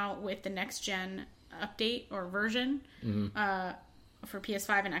 came out with the next-gen update or version for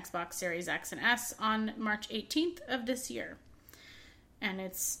PS5 and Xbox Series X and S on March 18th of this year. And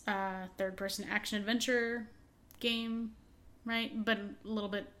it's a third-person action-adventure game, right? But a little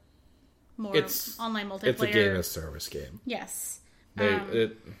bit more online multiplayer. It's a game as service game. Yes.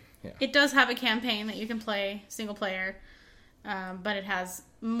 It does have a campaign that you can play single player, but it has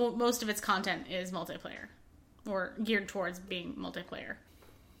most of its content is multiplayer or geared towards being multiplayer.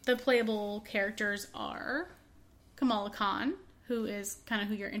 The playable characters are Kamala Khan, who is kind of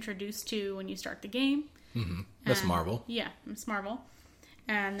who you're introduced to when you start the game. Mm-hmm. Miss Marvel. Yeah, Miss Marvel.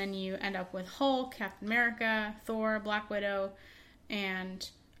 And then you end up with Hulk, Captain America, Thor, Black Widow, and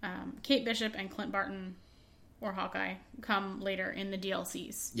Kate Bishop and Clint Barton, or Hawkeye, come later in the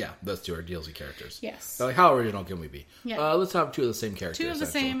DLCs. Yeah, those two are DLC characters. Yes. They're like, how original can we be? Yeah. Let's have two of the same characters. Two of the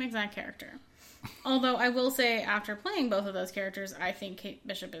same exact character. Although I will say, after playing both of those characters, I think Kate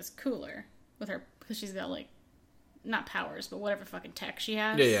Bishop is cooler with her, because she's got, like, not powers, but whatever fucking tech she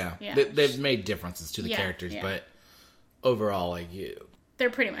has. Yeah. They've made differences to the characters, but overall, like,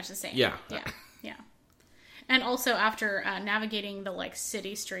 they're pretty much the same. Yeah. And also, after navigating the, like,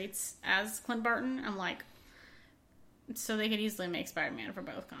 city streets as Clint Barton, I'm like, so they could easily make Spider-Man for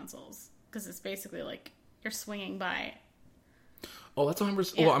both consoles. Because it's basically, like, you're swinging by. Oh, that's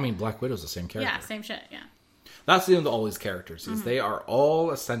 100%. Yeah. Well, I mean, Black Widow's the same character. Yeah, same shit, yeah. That's the end of all these characters, is they are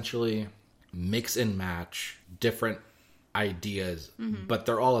all essentially mix and match different ideas, but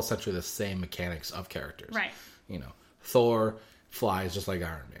they're all essentially the same mechanics of characters. Right. You know, Thor flies just like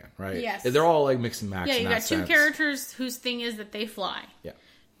Iron Man, right? Yes. They're all like mix and match. Yeah, you got two characters whose thing is that they fly. Yeah.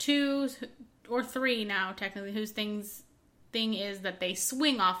 2 or 3 now, technically, whose thing is that they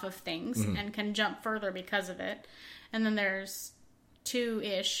swing off of things and can jump further because of it. And then there's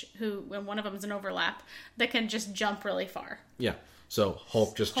 2-ish who, when one of them is an overlap, that can just jump really far. Yeah. So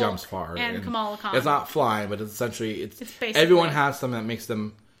Hulk jumps far. And Kamala Khan. It's not flying, but it's essentially, it's basically, everyone has something that makes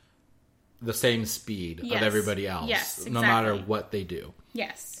them the same speed of everybody else. Yes, exactly. No matter what they do.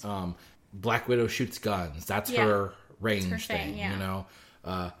 Yes. Black Widow shoots guns. That's her range thing, you know.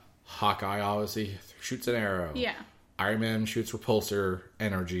 Hawkeye obviously shoots an arrow. Yeah. Iron Man shoots repulsor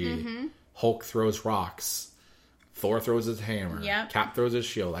energy. Hulk throws rocks. Thor throws his hammer. Yep. Cap throws his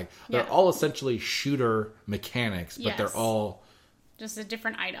shield. Like, they're all essentially shooter mechanics, but they're all just a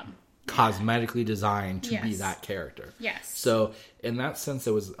different item. Cosmetically designed to be that character. Yes. So, in that sense,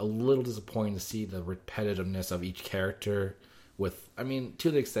 it was a little disappointing to see the repetitiveness of each character with, I mean, to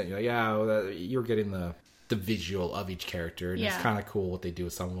the extent, you're getting the visual of each character, and it's kind of cool what they do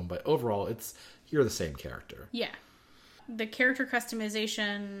with some of them, but overall, you're the same character. Yeah. The character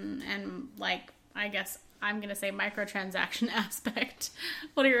customization and, like, I guess I'm going to say microtransaction aspect.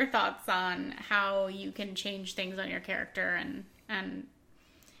 What are your thoughts on how you can change things on your character and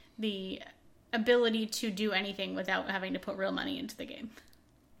the ability to do anything without having to put real money into the game?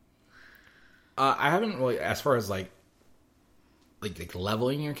 I haven't really, as far as like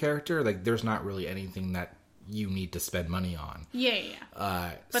leveling your character, like there's not really anything that you need to spend money on.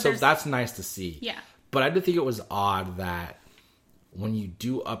 Yeah. So that's nice to see. Yeah. But I did think it was odd that when you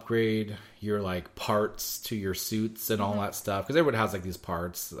do upgrade your like parts to your suits and all that stuff, because everybody has like these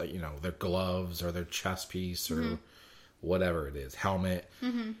parts, like, you know, their gloves or their chest piece or whatever it is, helmet.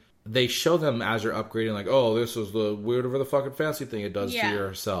 They show them as you're upgrading, like, oh, this is the whatever the fucking fancy thing it does to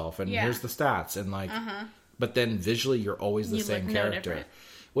yourself, and here's the stats, and like, but then visually you're always the same character,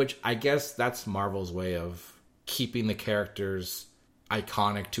 which I guess that's Marvel's way of keeping the characters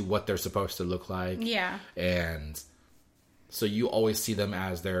iconic to what they're supposed to look like. Yeah. And so you always see them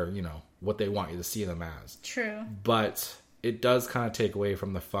as their, you know, what they want you to see them as. True. But it does kind of take away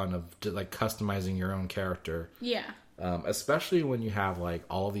from the fun of like customizing your own character. Yeah. Especially when you have like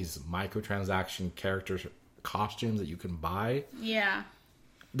all these microtransaction characters costumes that you can buy. Yeah.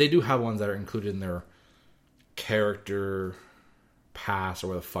 They do have ones that are included in their character pass or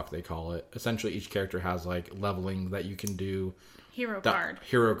what the fuck they call it. Essentially each character has like leveling that you can do. Hero card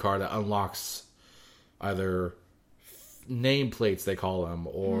that unlocks either nameplates, they call them,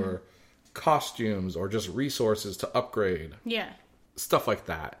 or costumes, or just resources to upgrade. Yeah. Stuff like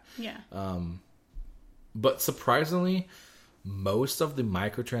that. Yeah. But surprisingly, most of the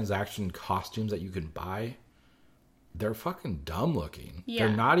microtransaction costumes that you can buy, they're fucking dumb looking. Yeah.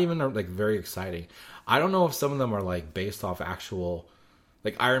 They're not even like very exciting. I don't know if some of them are like based off actual,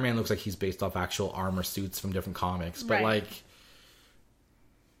 like Iron Man looks like he's based off actual armor suits from different comics, but like,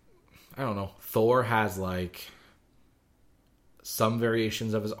 I don't know. Thor has like some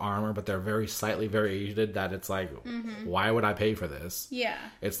variations of his armor, but they're very slightly variated that it's like, why would I pay for this? Yeah.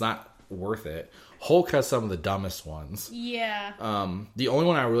 It's not worth it. Hulk has some of the dumbest ones. Yeah. The only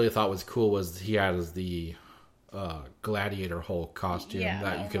one I really thought was cool was he has the Gladiator Hulk costume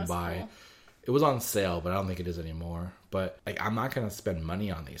that you could buy. Cool. It was on sale, but I don't think it is anymore. But like, I'm not going to spend money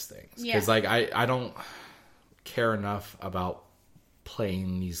on these things. Because like, I don't care enough about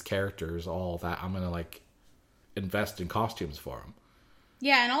playing these characters all that I'm gonna like invest in costumes for them.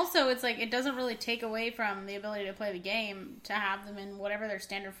 Yeah, and also it's like it doesn't really take away from the ability to play the game to have them in whatever their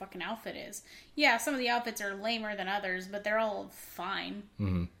standard fucking outfit is. Yeah, some of the outfits are lamer than others, but they're all fine.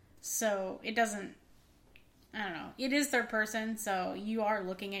 Mm-hmm. So it doesn't. I don't know. It is third person, so you are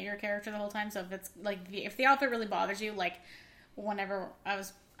looking at your character the whole time. So if it's like if the outfit really bothers you, like whenever I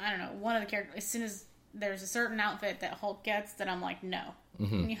don't know, one of the characters, as soon as there's a certain outfit that Hulk gets, that I'm like, no.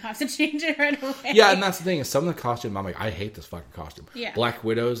 Mm-hmm. You have to change it right away. Yeah, and that's the thing. Is some of the costume, I'm like, I hate this fucking costume. Yeah. Black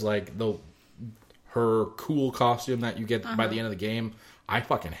Widow's like her cool costume that you get by the end of the game. I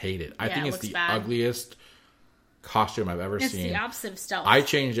fucking hate it. I think it's the ugliest costume I've ever seen. It's the opposite of stealth. I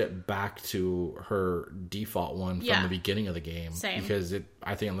changed it back to her default one from the beginning of the game. Same. Because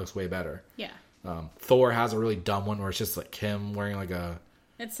I think it looks way better. Yeah. Thor has a really dumb one where it's just like him wearing like a...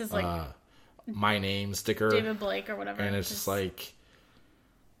 It says like... my name sticker. David Blake or whatever. And it's just like...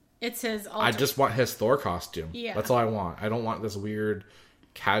 It's his... I just want his Thor costume. Yeah. That's all I want. I don't want this weird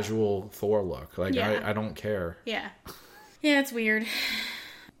casual Thor look. Like, I don't care. Yeah. Yeah, it's weird.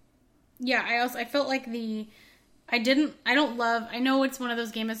 Yeah, I felt like I know it's one of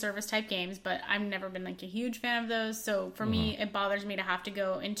those game of service type games, but I've never been like a huge fan of those. So for me, it bothers me to have to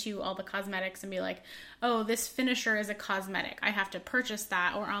go into all the cosmetics and be like, oh, this finisher is a cosmetic. I have to purchase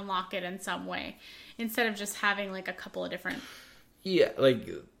that or unlock it in some way instead of just having like a couple of different. Yeah, like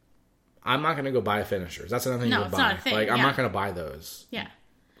I'm not going to go buy finishers. That's another thing you buy. Not a thing. Like I'm not going to buy those. Yeah.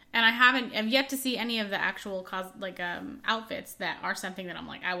 And I've yet to see any of the actual outfits that are something that I'm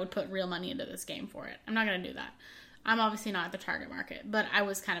like, I would put real money into this game for it. I'm not going to do that. I'm obviously not at the target market, but I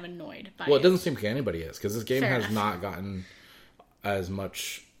was kind of annoyed by it. Well, it doesn't seem like anybody is, because this game has not gotten as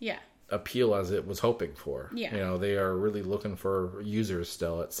much appeal as it was hoping for. Yeah. You know, they are really looking for users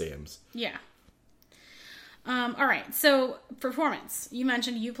still, it seems. Yeah. All right, so performance. You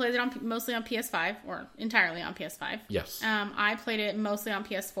mentioned you played it mostly on PS5, or entirely on PS5. Yes. I played it mostly on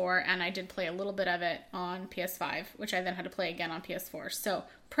PS4, and I did play a little bit of it on PS5, which I then had to play again on PS4. So,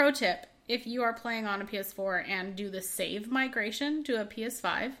 pro tip, if you are playing on a PS4 and do the save migration to a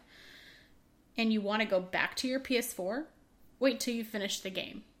PS5, and you want to go back to your PS4, wait till you finish the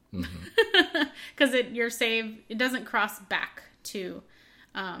game. Because your save, it doesn't cross back to...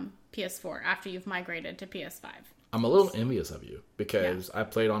 PS4 after you've migrated to PS5. I'm a little envious of you because I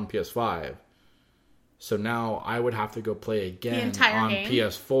played on PS5, so now I would have to go play again on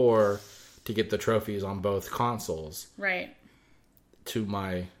PS4 to get the trophies on both consoles. Right. To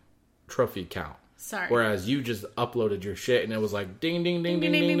my trophy count. Sorry. Whereas you just uploaded your shit and it was like ding ding ding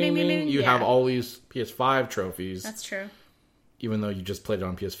ding ding ding ding. You have all these PS5 trophies. That's true. Even though you just played it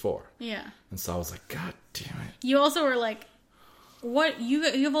on PS4. Yeah. And so I was like, God damn it. You also were like, what you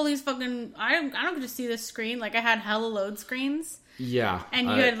have all these fucking I don't get to see this screen. Like I had hella load screens. Yeah. And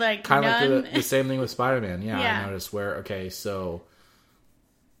you had like kind of like the same thing with Spider-Man. Yeah, I noticed where so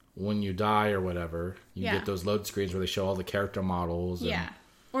when you die or whatever, you get those load screens where they show all the character models. Yeah.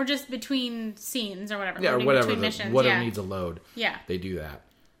 Or just between scenes or whatever. Yeah, or whatever. Whatever needs a load. Yeah. They do that.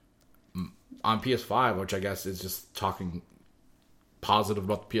 On PS5, which I guess is just talking positive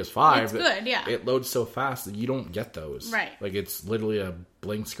about the PS5. It's good, yeah. It loads so fast that you don't get those. Right. Like, it's literally a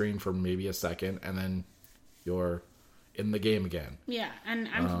blank screen for maybe a second, and then you're in the game again. Yeah, and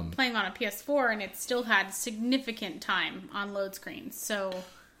I'm playing on a PS4, and it still had significant time on load screens, so...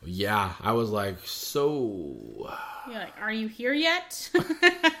 Yeah, I was like, so... You're like, are you here yet?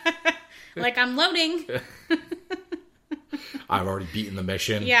 Like, I'm loading. I've already beaten the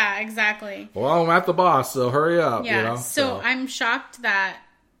mission. Yeah, exactly. Well, I'm at the boss, so hurry up. Yeah, you know? so I'm shocked that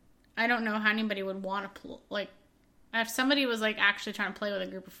I don't know how anybody would want to like if somebody was like actually trying to play with a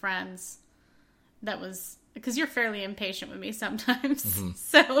group of friends. That was because you're fairly impatient with me sometimes,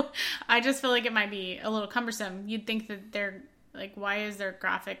 so I just feel like it might be a little cumbersome. You'd think that they're like, why are their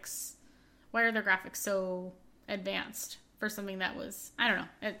graphics so advanced for something that was I don't know.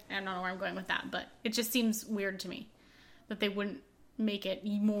 I don't know where I'm going with that, but it just seems weird to me that they wouldn't make it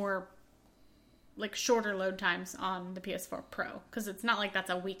more like shorter load times on the PS4 Pro, because it's not like that's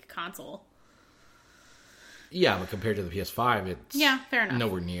a weak console. Yeah, but compared to the PS5, it's fair enough.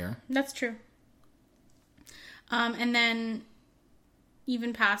 Nowhere near. That's true. And then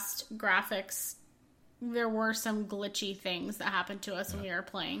even past graphics, there were some glitchy things that happened to us when we were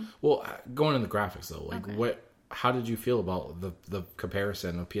playing. Well, going into the graphics though, like how did you feel about the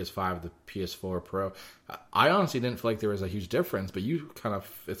comparison of PS5 to the PS4 Pro? I honestly didn't feel like there was a huge difference, but you kind of,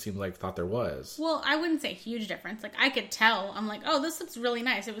 it seemed like, thought there was. Well, I wouldn't say huge difference. Like, I could tell. I'm like, oh, this looks really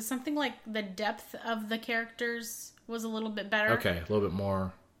nice. It was something like the depth of the characters was a little bit better. Okay, a little bit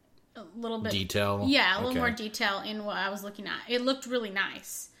more a little bit detail. Yeah, a little more detail in what I was looking at. It looked really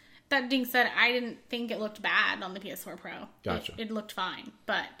nice. That being said, I didn't think it looked bad on the PS4 Pro. Gotcha. It looked fine,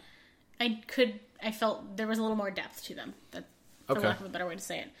 but I felt there was a little more depth to them. For lack of a better way to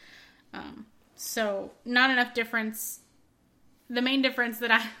say it. So not enough difference. The main difference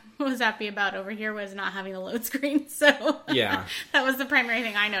that I was happy about over here was not having the load screen. So yeah, that was the primary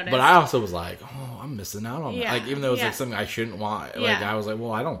thing I noticed. But I also was like, oh, I'm missing out on that. Like, even though it was like something I shouldn't want. Like, I was like,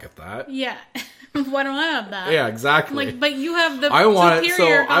 well, I don't get that. Yeah. Why don't I have that? Yeah, exactly. Like, but you have the I want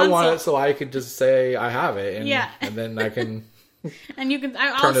superior console. I want it so I could just say I have it. And, and then I can and you can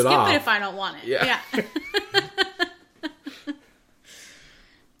I'll skip it if I don't want it. Yeah.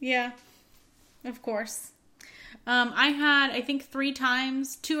 Yeah, of course. I had, I think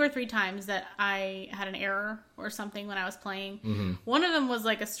 2 or 3 times that I had an error or something when I was playing. Mm-hmm. One of them was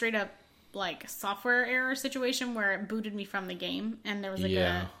like a straight up like software error situation where it booted me from the game, and there was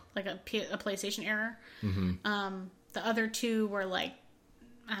like a PlayStation error. Mm-hmm. The other 2 were like,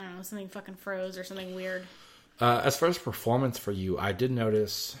 I don't know, something fucking froze or something weird. As far as performance for you, I did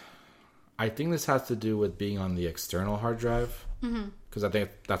notice. I think this has to do with being on the external hard drive. Because I think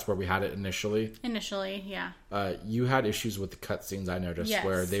that's where we had it initially. Initially, yeah. You had issues with the cutscenes, I noticed,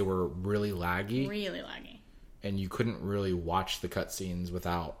 where they were really laggy. Really laggy. And you couldn't really watch the cutscenes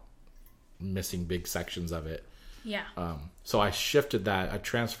without missing big sections of it. Yeah. So I shifted that. I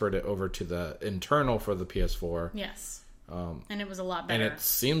transferred it over to the internal for the PS4. Yes. And it was a lot better. And it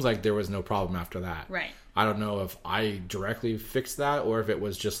seems like there was no problem after that. Right. I don't know if I directly fixed that or if it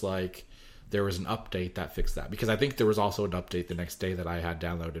was just like there was an update that fixed that. Because I think there was also an update the next day that I had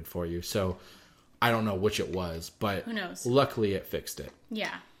downloaded for you. So I don't know which it was, but who knows? Luckily it fixed it.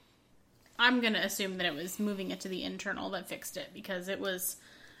 Yeah. I'm going to assume that it was moving it to the internal that fixed it, because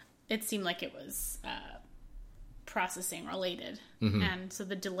it seemed like it was processing related. Mm-hmm. And so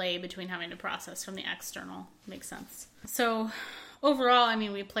the delay between having to process from the external makes sense. So overall, I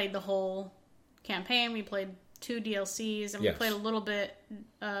mean, we played the whole campaign. We played 2 DLCs, and we played a little bit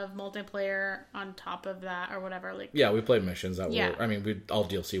of multiplayer on top of that, or whatever. Like, yeah, we played missions that were. I mean, all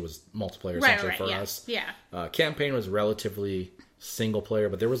DLC was multiplayer essentially for us. Yeah. Campaign was relatively single player,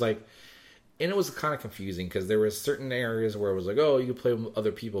 but there was like, and it was kind of confusing because there was certain areas where it was like, oh, you can play with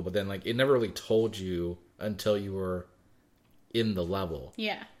other people, but then like it never really told you until you were in the level.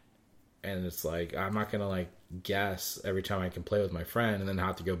 Yeah. And it's like, I'm not gonna like guess every time I can play with my friend and then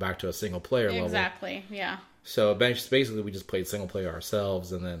have to go back to a single player level. Exactly. Yeah. So basically, we just played single player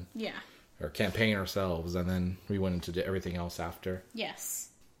ourselves, and then or campaign ourselves, and then we went into everything else after. Yes.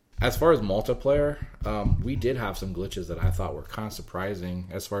 As far as multiplayer, we did have some glitches that I thought were kind of surprising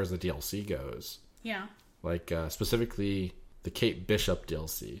as far as the DLC goes. Yeah. Like specifically the Kate Bishop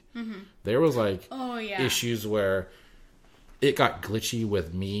DLC. Mm-hmm. There was like issues where it got glitchy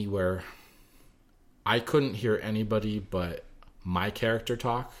with me, where I couldn't hear anybody but my character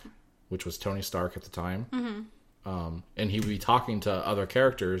talk, which was Tony Stark at the time. Mm-hmm. And he would be talking to other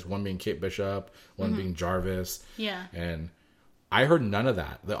characters, one being Kate Bishop, one being Jarvis. Yeah. And I heard none of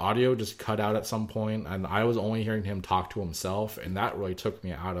that. The audio just cut out at some point, and I was only hearing him talk to himself, and that really took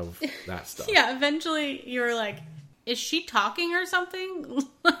me out of that stuff. Yeah, eventually you were like, is she talking or something?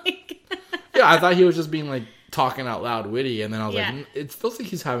 Like, yeah, I thought he was just being like talking out loud witty, and then I was like, it feels like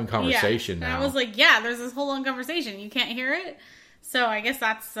he's having conversation now. And I was like, yeah, there's this whole long conversation. You can't hear it? So I guess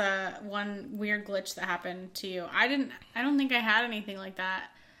that's one weird glitch that happened to you. I don't think I had anything like that.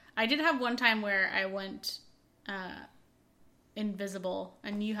 I did have one time where I went invisible,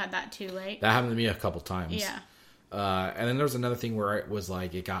 and you had that too, right? That happened to me a couple times. Yeah. And then there was another thing where it was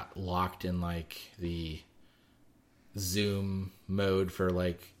like it got locked in like the zoom mode for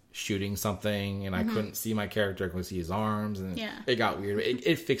like shooting something, and I couldn't see my character. I couldn't see his arms, and it got weird.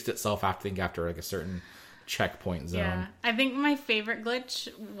 It fixed itself after like a certain checkpoint zone. Yeah, I think my favorite glitch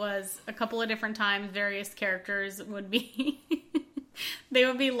was a couple of different times various characters would be they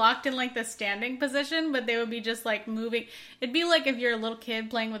would be locked in like the standing position, but they would be just like moving. It'd be like if you're a little kid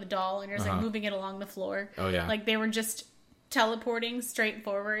playing with a doll and you're just like moving it along the floor. Oh yeah. Like they were just teleporting straight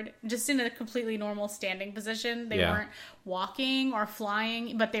forward, just in a completely normal standing position. They weren't walking or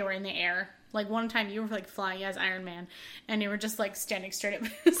flying, but they were in the air. Like one time you were like flying as Iron Man, and you were just like standing straight up.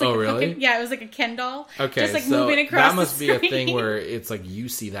 Like really? Yeah, it was like a Ken doll. Okay, just like so moving across that must the be screen. a thing where it's like you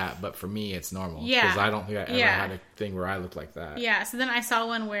see that, but for me it's normal. Yeah, because I don't think I ever had a thing where I looked like that. Yeah, so then I saw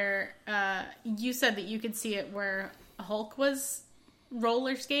one where you said that you could see it where Hulk was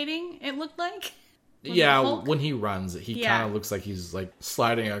roller skating. It looked like. When he runs, he kind of looks like he's like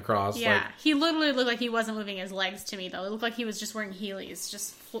sliding across. Yeah, he literally looked like he wasn't moving his legs to me though. It looked like he was just wearing Heelys,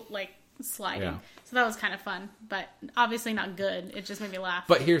 just like sliding. Yeah. So that was kind of fun, but obviously not good. It just made me laugh.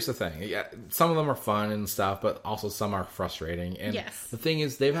 But here's the thing. Yeah, some of them are fun and stuff, but also some are frustrating. And the thing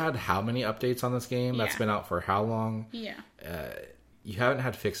is, they've had how many updates on this game? That's been out for how long? Yeah. You haven't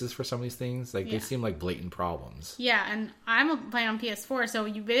had fixes for some of these things. Like, they seem like blatant problems. Yeah, and I'm playing on PS4, so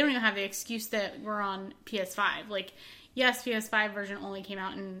they don't even have the excuse that we're on PS5. Like, yes, PS5 version only came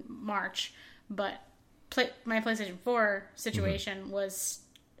out in March, but my PlayStation 4 situation was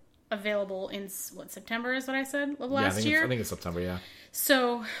available in, September is what I said of last year? I think it's September, yeah.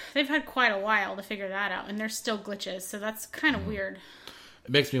 So, they've had quite a while to figure that out, and there's still glitches, so that's kind of weird.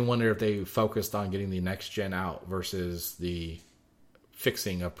 It makes me wonder if they focused on getting the next gen out versus the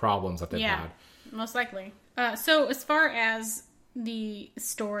fixing of problems that they've had. Most likely. So, as far as the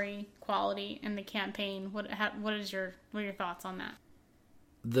story quality and the campaign, what are your thoughts on that?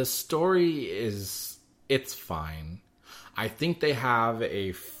 The story it's fine. I think they have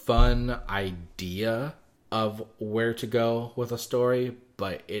a fun idea of where to go with a story,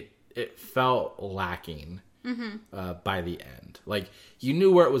 but it felt lacking by the end. Like, you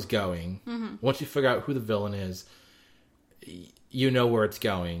knew where it was going. Mm-hmm. Once you figure out who the villain is, you know where it's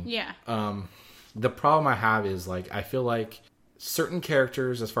going. Yeah. The problem I have is, like, I feel like certain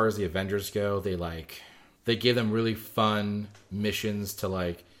characters, as far as the Avengers go, they give them really fun missions to,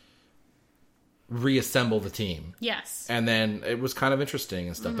 like, reassemble the team. Yes. And then it was kind of interesting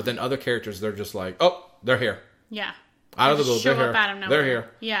and stuff. Mm-hmm. But then other characters, they're just like, oh, they're here. Yeah. Out of the blue, they're here. They're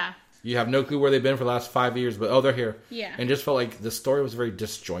here. Yeah. You have no clue where they've been for the last 5 years, but they're here. Yeah. And just felt like the story was very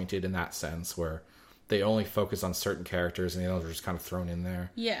disjointed in that sense, where they only focus on certain characters and the others are just kind of thrown in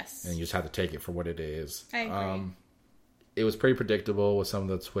there. Yes. And you just have to take it for what it is. I agree. It was pretty predictable with some of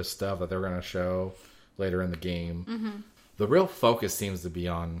the twist stuff that they're going to show later in the game. Mm-hmm. The real focus seems to be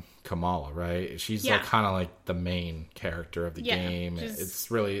on Kamala, right? She's like kind of like the main character of the game.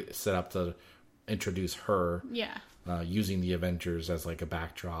 It's really set up to introduce her. Yeah. Using the Avengers as like a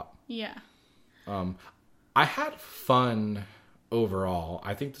backdrop. Yeah. I had fun overall.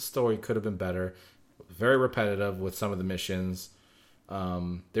 I think the story could have been better. Very repetitive with some of the missions.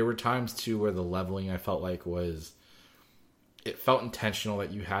 There were times too where the leveling I felt like it felt intentional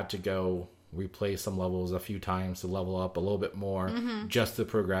that you had to go replay some levels a few times to level up a little bit more just to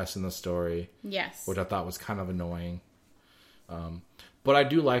progress in the story. Yes. Which I thought was kind of annoying. But I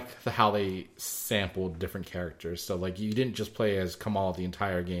do like how they sampled different characters. So, like, you didn't just play as Kamala the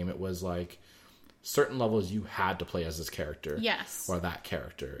entire game. It was, like, certain levels you had to play as this character. Yes. Or that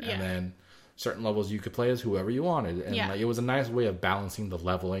character. Yeah. And then certain levels you could play as whoever you wanted. And like, it was a nice way of balancing the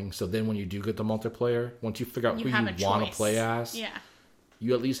leveling. So then when you do get the multiplayer, once you figure out who you want to play as,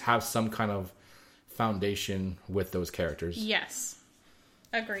 you at least have some kind of foundation with those characters. Yes.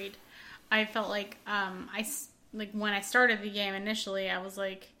 Agreed. I felt like when I started the game initially, I was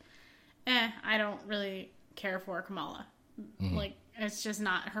like, I don't really care for Kamala. Mm-hmm. Like, it's just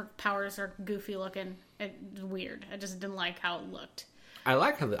not, her powers are goofy looking. It's weird. I just didn't like how it looked. I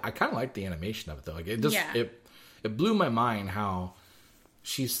kind of like the animation of it though. Like, it just, it blew my mind how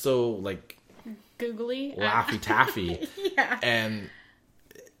she's so like googly, Laffy Taffy. Yeah. And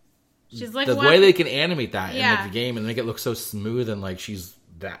she's like the way they can animate that in like the game and make it look so smooth and like she's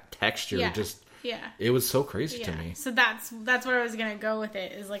that texture it was so crazy to me. So that's where I was gonna go with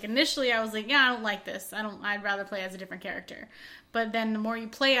it. Is like initially I was like, I don't like this. I'd rather play as a different character. But then the more you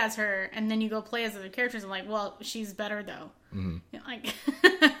play as her, and then you go play as other characters, I'm like, well, she's better though. Mm-hmm. You know, like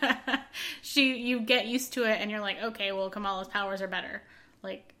you get used to it, and you're like, okay, well, Kamala's powers are better.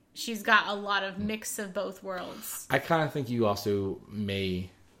 Like, she's got a lot of mix of both worlds. I kind of think you also may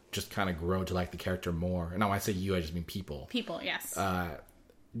just kind of grow to like the character more. And when I say you, I just mean people. People, yes.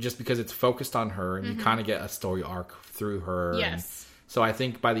 Just because it's focused on her, and you kind of get a story arc through her. Yes. So I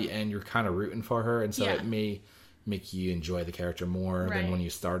think by the end, you're kind of rooting for her, and so it may make you enjoy the character more than when you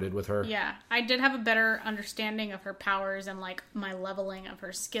started with her. Yeah. I did have a better understanding of her powers and like my leveling of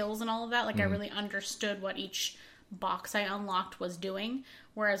her skills and all of that. Like I really understood what each box I unlocked was doing.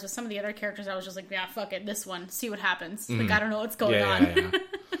 Whereas with some of the other characters, I was just like, yeah, fuck it, this one, see what happens. Like, I don't know what's going on. Yeah.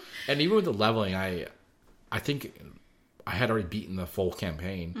 And even with the leveling, I think I had already beaten the full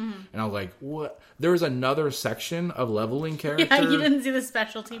campaign. And I was like, what? There was another section of leveling character. Yeah, you didn't see the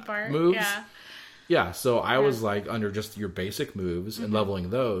specialty part. Moves. Yeah, so I was like under just your basic moves and leveling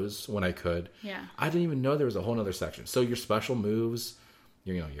those when I could. Yeah. I didn't even know there was a whole other section. So your special moves,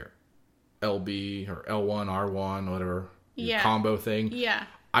 your LB or L1, R1, whatever, your combo thing. Yeah.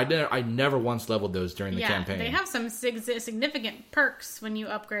 I never once leveled those during the campaign. They have some significant perks when you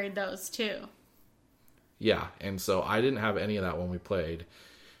upgrade those too. Yeah, and so I didn't have any of that when we played.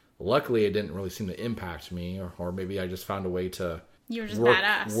 Luckily, it didn't really seem to impact me, or maybe I just found a way to You were just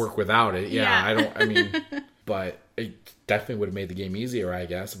badass. Work without it. Yeah. But it definitely would have made the game easier, I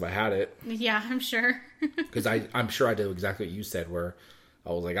guess, if I had it. Yeah, I'm sure. Because I'm sure I did exactly what you said, where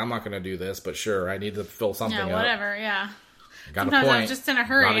I was like, I'm not going to do this, but sure, I need to fill something up. Yeah, whatever, yeah. Sometimes I'm just in a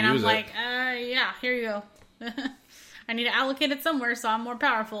hurry, and I'm like, yeah, here you go. I need to allocate it somewhere so I'm more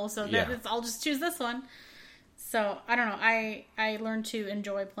powerful, so I'll just choose this one. So, I don't know, I learned to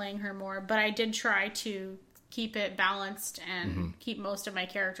enjoy playing her more, but I did try to keep it balanced and keep most of my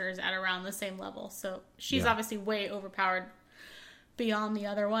characters at around the same level. So she's obviously way overpowered beyond the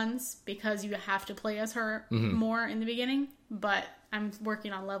other ones because you have to play as her more in the beginning, but I'm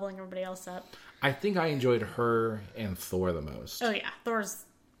working on leveling everybody else up. I think I enjoyed her and Thor the most. Oh yeah, Thor's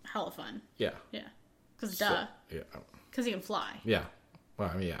hella fun. Yeah. Yeah. Because because he can fly. Yeah.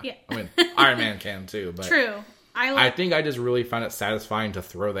 Well, Iron Man can too, but... True. I think I just really found it satisfying to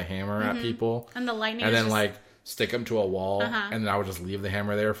throw the hammer at people. And the lightning. And then, stick them to a wall. And then I would just leave the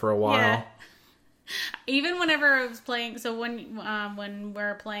hammer there for a while. Yeah. Even whenever I was playing... So when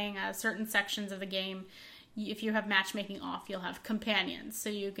we're playing certain sections of the game, if you have matchmaking off, you'll have companions. So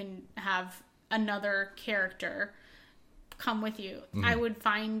you can have another character come with you. I would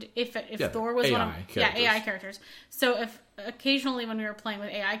find if Thor was one of AI characters. So if occasionally when we were playing with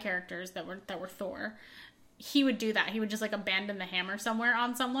AI characters that were Thor... He would do that. He would just abandon the hammer somewhere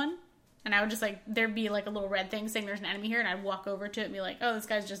on someone. And I would just there'd be a little red thing saying there's an enemy here. And I'd walk over to it and be like, oh, this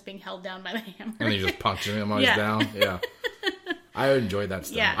guy's just being held down by the hammer. And you just punch him while he's down. Yeah. I enjoyed that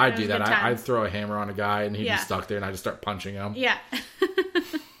stuff. Yeah, I'd do that. I'd throw a hammer on a guy and he'd be stuck there and I'd just start punching him. Yeah.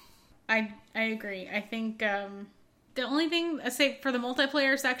 I agree. I think the only thing, say for the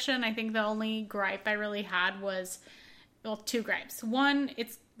multiplayer section, I think the only gripe I really had was, well, two gripes. One,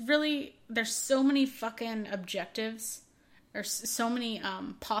 it's really, there's so many fucking objectives or so many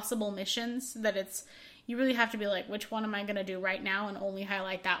possible missions that you really have to be like, which one am I going to do right now and only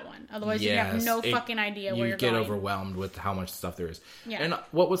highlight that one. Otherwise you have no fucking idea where you're going. You get overwhelmed with how much stuff there is. Yeah. And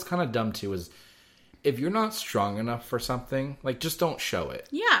what was kind of dumb too is if you're not strong enough for something, just don't show it.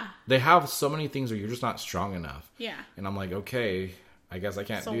 Yeah. They have so many things where you're just not strong enough. Yeah. And I'm like, okay, I guess I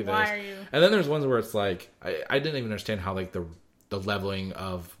can't do this. Why are you... And then there's ones where it's I didn't even understand how the leveling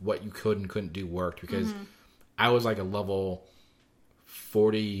of what you could and couldn't do worked because I was a level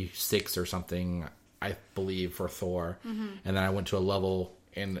 46 or something, I believe, for Thor. And then I went to a level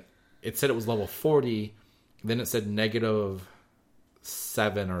and it said it was level 40. Then it said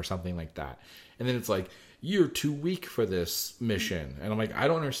 -7 or something like that. And then it's you're too weak for this mission. And I'm like, I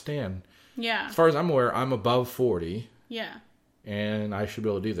don't understand. Yeah. As far as I'm aware, I'm above 40. Yeah. And I should be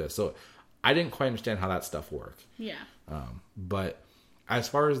able to do this. So I didn't quite understand how that stuff worked. Yeah. But as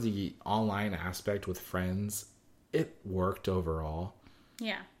far as the online aspect with friends, it worked overall.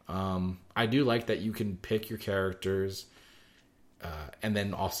 Yeah. I do like that you can pick your characters and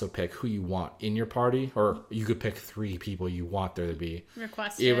then also pick who you want in your party. Or you could pick 3 people you want there to be.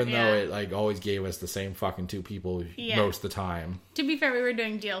 Requested, even though it always gave us the same fucking 2 people most of the time. To be fair, we were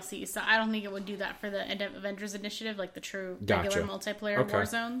doing DLC, so I don't think it would do that for the Avengers Initiative, the true regular multiplayer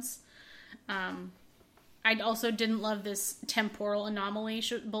Warzones. I also didn't love this temporal anomaly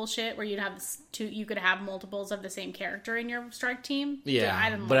bullshit where you could have multiples of the same character in your strike team. Yeah, I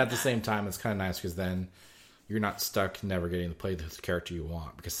didn't. But at the same time, it's kind of nice because then you're not stuck never getting to play the character you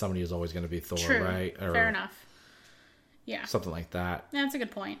want because somebody is always going to be Thor, right? Or fair enough. Yeah, something like that. Yeah, that's a good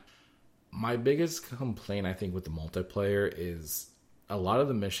point. My biggest complaint, I think, with the multiplayer is a lot of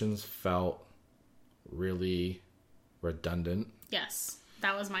the missions felt really redundant. Yes,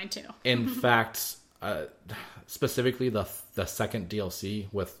 that was mine too. In fact. Specifically the second DLC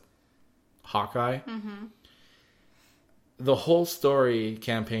with Hawkeye. The whole story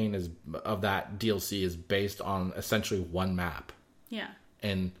campaign of that DLC is based on essentially one map. Yeah.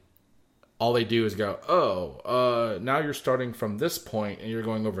 And all they do is go, now you're starting from this point and you're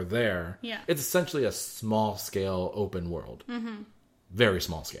going over there. Yeah. It's essentially a small scale open world. Very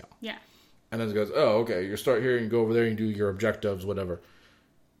small scale. Yeah. And then it goes, okay, you start here and go over there and do your objectives, whatever.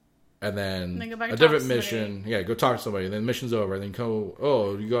 And then a different mission. Yeah, go talk to somebody. And then the mission's over. And then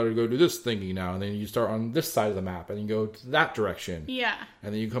you got to go do this thingy now. And then you start on this side of the map. And you go to that direction. Yeah.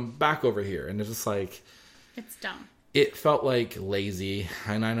 And then you come back over here. And it's just it's dumb. It felt lazy.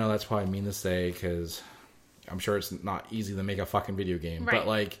 And I know that's probably mean to say because I'm sure it's not easy to make a fucking video game. Right.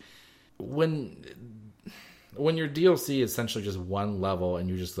 But when your DLC is essentially just one level and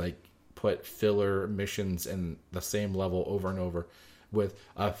you just put filler missions in the same level over and over with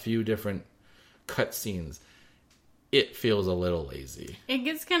a few different cutscenes, it feels a little lazy. It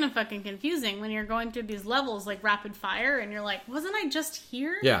gets kind of fucking confusing when you're going through these levels like rapid fire and you're like, wasn't I just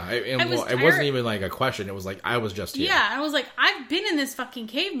here? Yeah, it wasn't even like a question. It was like, I was just here. Yeah, I was like, I've been in this fucking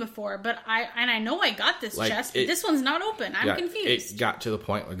cave before, but I know I got this chest, but this one's not open. I'm confused. It got to the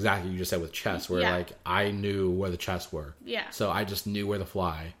point, exactly you just said with chests, where like, I knew where the chests were. Yeah. So I just knew where to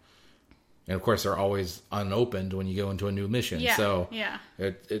fly. And of course, they're always unopened when you go into a new mission. Yeah, so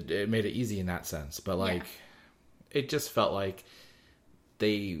it made it easy in that sense. But like... Yeah. It just felt like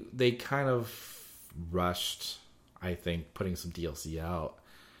they kind of rushed, I think, putting some DLC out.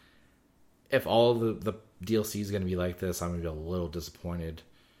 If all the DLC is going to be like this, I'm going to be a little disappointed.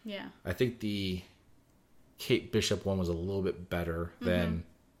 Yeah. I think the Kate Bishop one was a little bit better than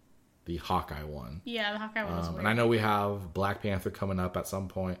the Hawkeye one. Yeah, the Hawkeye one was weird. And I know we have Black Panther coming up at some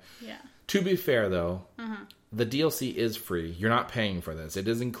point. Yeah. To be fair, though, the DLC is free. You're not paying for this. It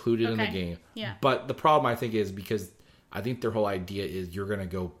is included in the game. Yeah. But the problem, I think, is because I think their whole idea is you're going to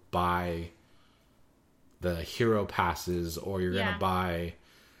go buy the hero passes or you're going to buy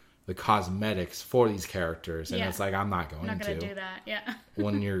the cosmetics for these characters. And it's like, I'm not going to do that. Yeah.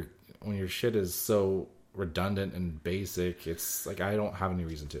 when your shit is so redundant and basic, it's like, I don't have any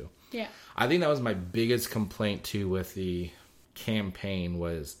reason to. Yeah. I think that was my biggest complaint, too, with the campaign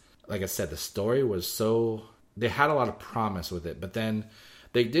was... Like I said, the story was so... They had a lot of promise with it, but then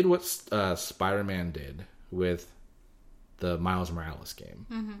they did what Spider-Man did with the Miles Morales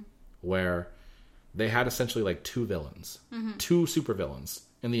game, where they had essentially like two villains, two super villains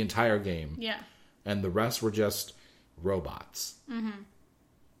in the entire game, and the rest were just robots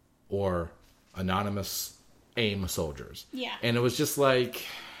or anonymous AIM soldiers. Yeah, and it was just like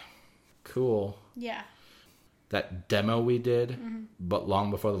cool. Yeah. That demo we did, but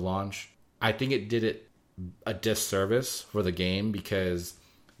long before the launch, I think it did it a disservice for the game because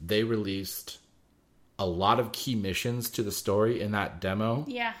they released a lot of key missions to the story in that demo.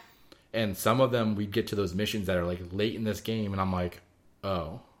 Yeah. And some of them, we get to those missions that are like late in this game, and I'm like,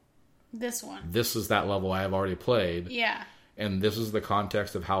 oh. This one. This is that level I have already played. Yeah. And this is the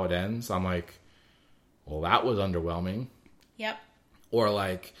context of how it ends. I'm like, well, that was underwhelming. Yep. Or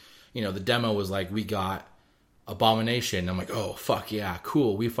like, you know, the demo was like, we got Abomination. I'm like, oh, fuck yeah,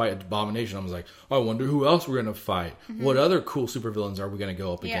 cool. We fight Abomination. I was like, I wonder who else we're going to fight. What other cool supervillains are we going to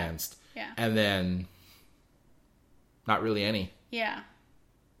go up against? Yeah. And then, not really any. Yeah.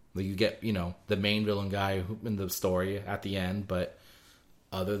 Like you get, you know, the main villain guy in the story at the end, but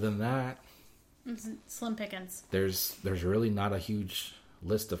other than that... It's slim pickings. There's really not a huge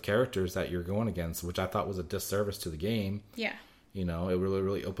list of characters that you're going against, which I thought was a disservice to the game. Yeah. You know, it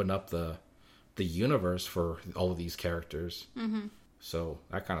really opened up the universe for all of these characters. So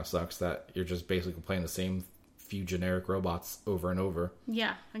that kind of sucks that you're just basically playing the same few generic robots over and over.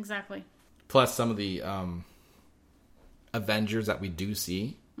 Yeah, exactly. Plus some of the Avengers that we do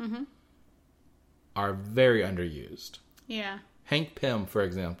see are very underused. Yeah. Hank Pym, for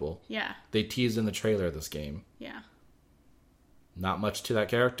example. Yeah. They teased in the trailer of this game. Yeah. Not much to that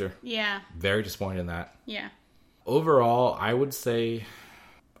character. Yeah. Very disappointed in that. Yeah. Overall, I would say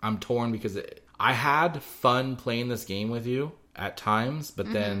I'm torn because I had fun playing this game with you at times,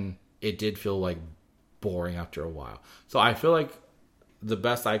 but then it did feel like boring after a while. So I feel like the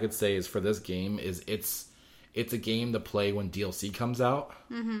best I could say is for this game is it's a game to play when DLC comes out,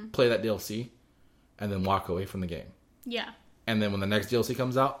 play that DLC, and then walk away from the game. Yeah. And then when the next DLC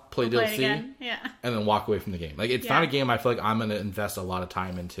comes out, play DLC, and then walk away from the game. Like it's not a game I feel like I'm going to invest a lot of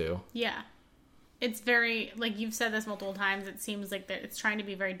time into. Yeah. It's very, like you've said this multiple times, it seems like that it's trying to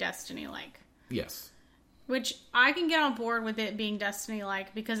be very Destiny-like. Yes. Which I can get on board with it being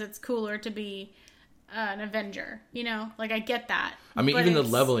Destiny-like because it's cooler to be an Avenger, you know? Like, I get that. I mean, even the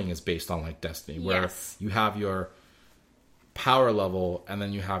leveling is based on, like, Destiny, where you have your power level and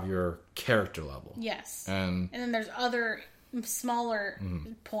then you have your character level. Yes. And then there's other smaller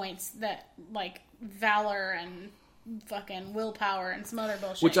points that, like, valor and fucking willpower and some other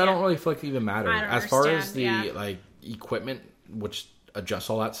bullshit. Which I don't really feel like even matter. As far as the, like, equipment, which adjusts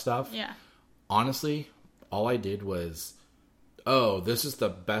all that stuff. Yeah. Honestly, all I did was, oh, this is the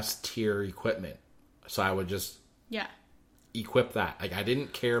best tier equipment. So I would just equip that. Like, I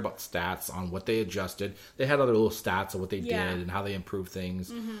didn't care about stats on what they adjusted. They had other little stats of what they did and how they improved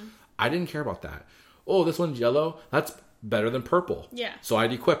things. I didn't care about that. Oh, this one's yellow. That's better than purple. Yeah. So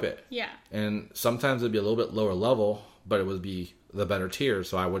I'd equip it. Yeah. And sometimes it'd be a little bit lower level, but it would be the better tier,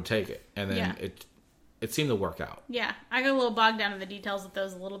 so I would take it. And then it seemed to work out. Yeah. I got a little bogged down in the details of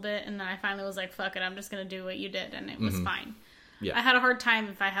those a little bit, and then I finally was like, fuck it, I'm just going to do what you did, and it was fine. Yeah. I had a hard time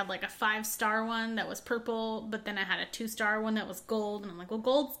if I had like a 5-star one that was purple, but then I had a 2-star one that was gold, and I'm like, well,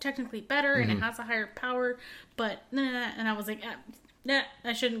 gold's technically better and it has a higher power, but and I was like,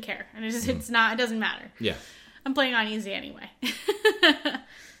 I shouldn't care, and it doesn't matter. Yeah, I'm playing on easy anyway.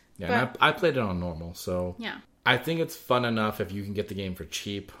 Yeah, but, I played it on normal, so yeah, I think it's fun enough if you can get the game for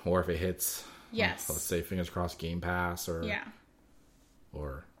cheap, or if it hits. Yes. Let's say, fingers crossed, Game Pass, or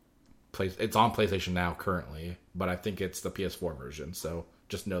or it's on PlayStation now currently, but I think it's the PS4 version. So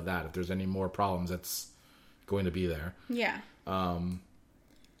just know that if there's any more problems, it's going to be there. Yeah.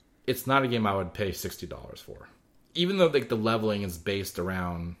 It's not a game I would pay $60 for, even though like the leveling is based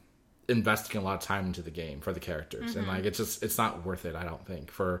around investing a lot of time into the game for the characters, and like it's not worth it. I don't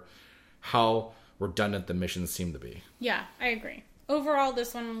think for how redundant the missions seem to be. Yeah, I agree. Overall,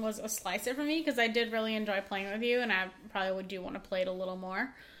 this one was a slicer for me because I did really enjoy playing with you, and I probably do want to play it a little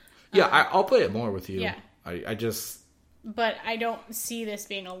more. Yeah, I'll play it more with you. Yeah. I just... But I don't see this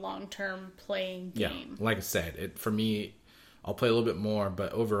being a long-term playing game. Yeah, like I said, for me, I'll play a little bit more,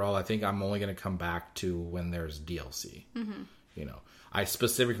 but overall, I think I'm only going to come back to when there's DLC. Mm-hmm. You know, I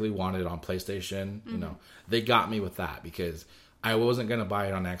specifically wanted it on PlayStation. Mm-hmm. You know, they got me with that because I wasn't going to buy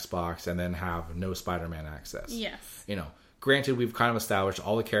it on Xbox and then have no Spider-Man access. Yes. You know, granted, we've kind of established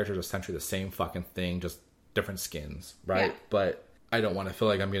all the characters are essentially the same fucking thing, just different skins, right? Yeah. But I don't want to feel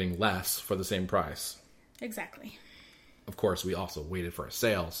like I'm getting less for the same price. Exactly. Of course, we also waited for a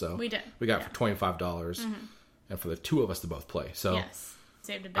sale, so we did. We got it for $25, and for the two of us to both play. So yes,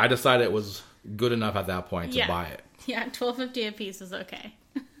 saved a bit. I decided it was good enough at that point to buy it. Yeah, $12.50 a piece is okay.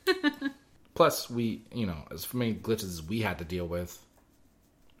 Plus, we, you know, as many glitches as we had to deal with,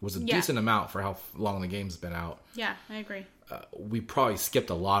 was a decent amount for how long the game's been out. Yeah, I agree. We probably skipped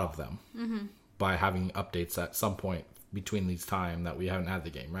a lot of them by having updates at some point between these time that we haven't had the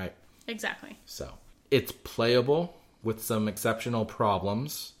game, right? Exactly. So it's playable with some exceptional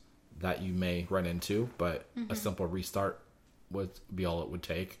problems that you may run into, but a simple restart would be all it would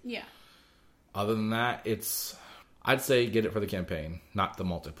take. Yeah. Other than that, I'd say get it for the campaign, not the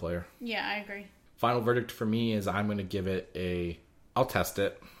multiplayer. Yeah, I agree. Final verdict for me is I'm going to give it I'll test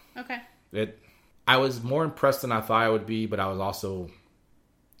it. Okay. I was more impressed than I thought I would be, but I was also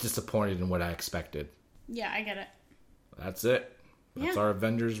disappointed in what I expected. Yeah, I get it. That's it. That's our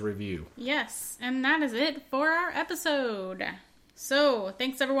Avengers review. Yes, and that is it for our episode. So,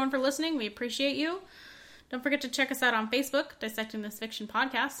 thanks everyone for listening. We appreciate you. Don't forget to check us out on Facebook, Dissecting This Fiction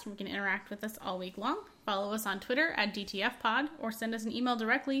Podcast, where you can interact with us all week long. Follow us on Twitter at DTFpod, or send us an email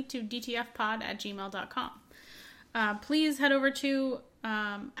directly to dtfpod@gmail.com. Please head over to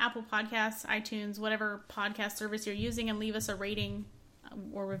Apple Podcasts, iTunes, whatever podcast service you're using, and leave us a rating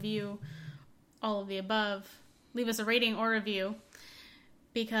or review. All of the above. Leave us a rating or review,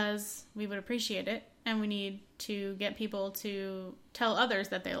 because we would appreciate it, and we need to get people to tell others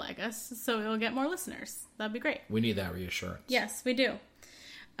that they like us, so we'll get more listeners. That'd be great. We need that reassurance. Yes, we do.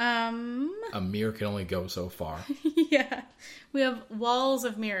 A mirror can only go so far. Yeah. We have walls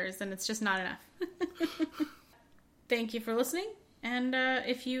of mirrors, and it's just not enough. Thank you for listening, and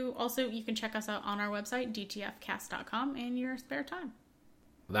you can check us out on our website, dtfcast.com, in your spare time.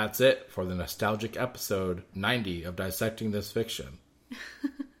 That's it for the nostalgic episode 90 of Dissecting This Fiction.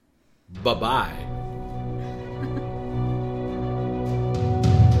 Bye-bye.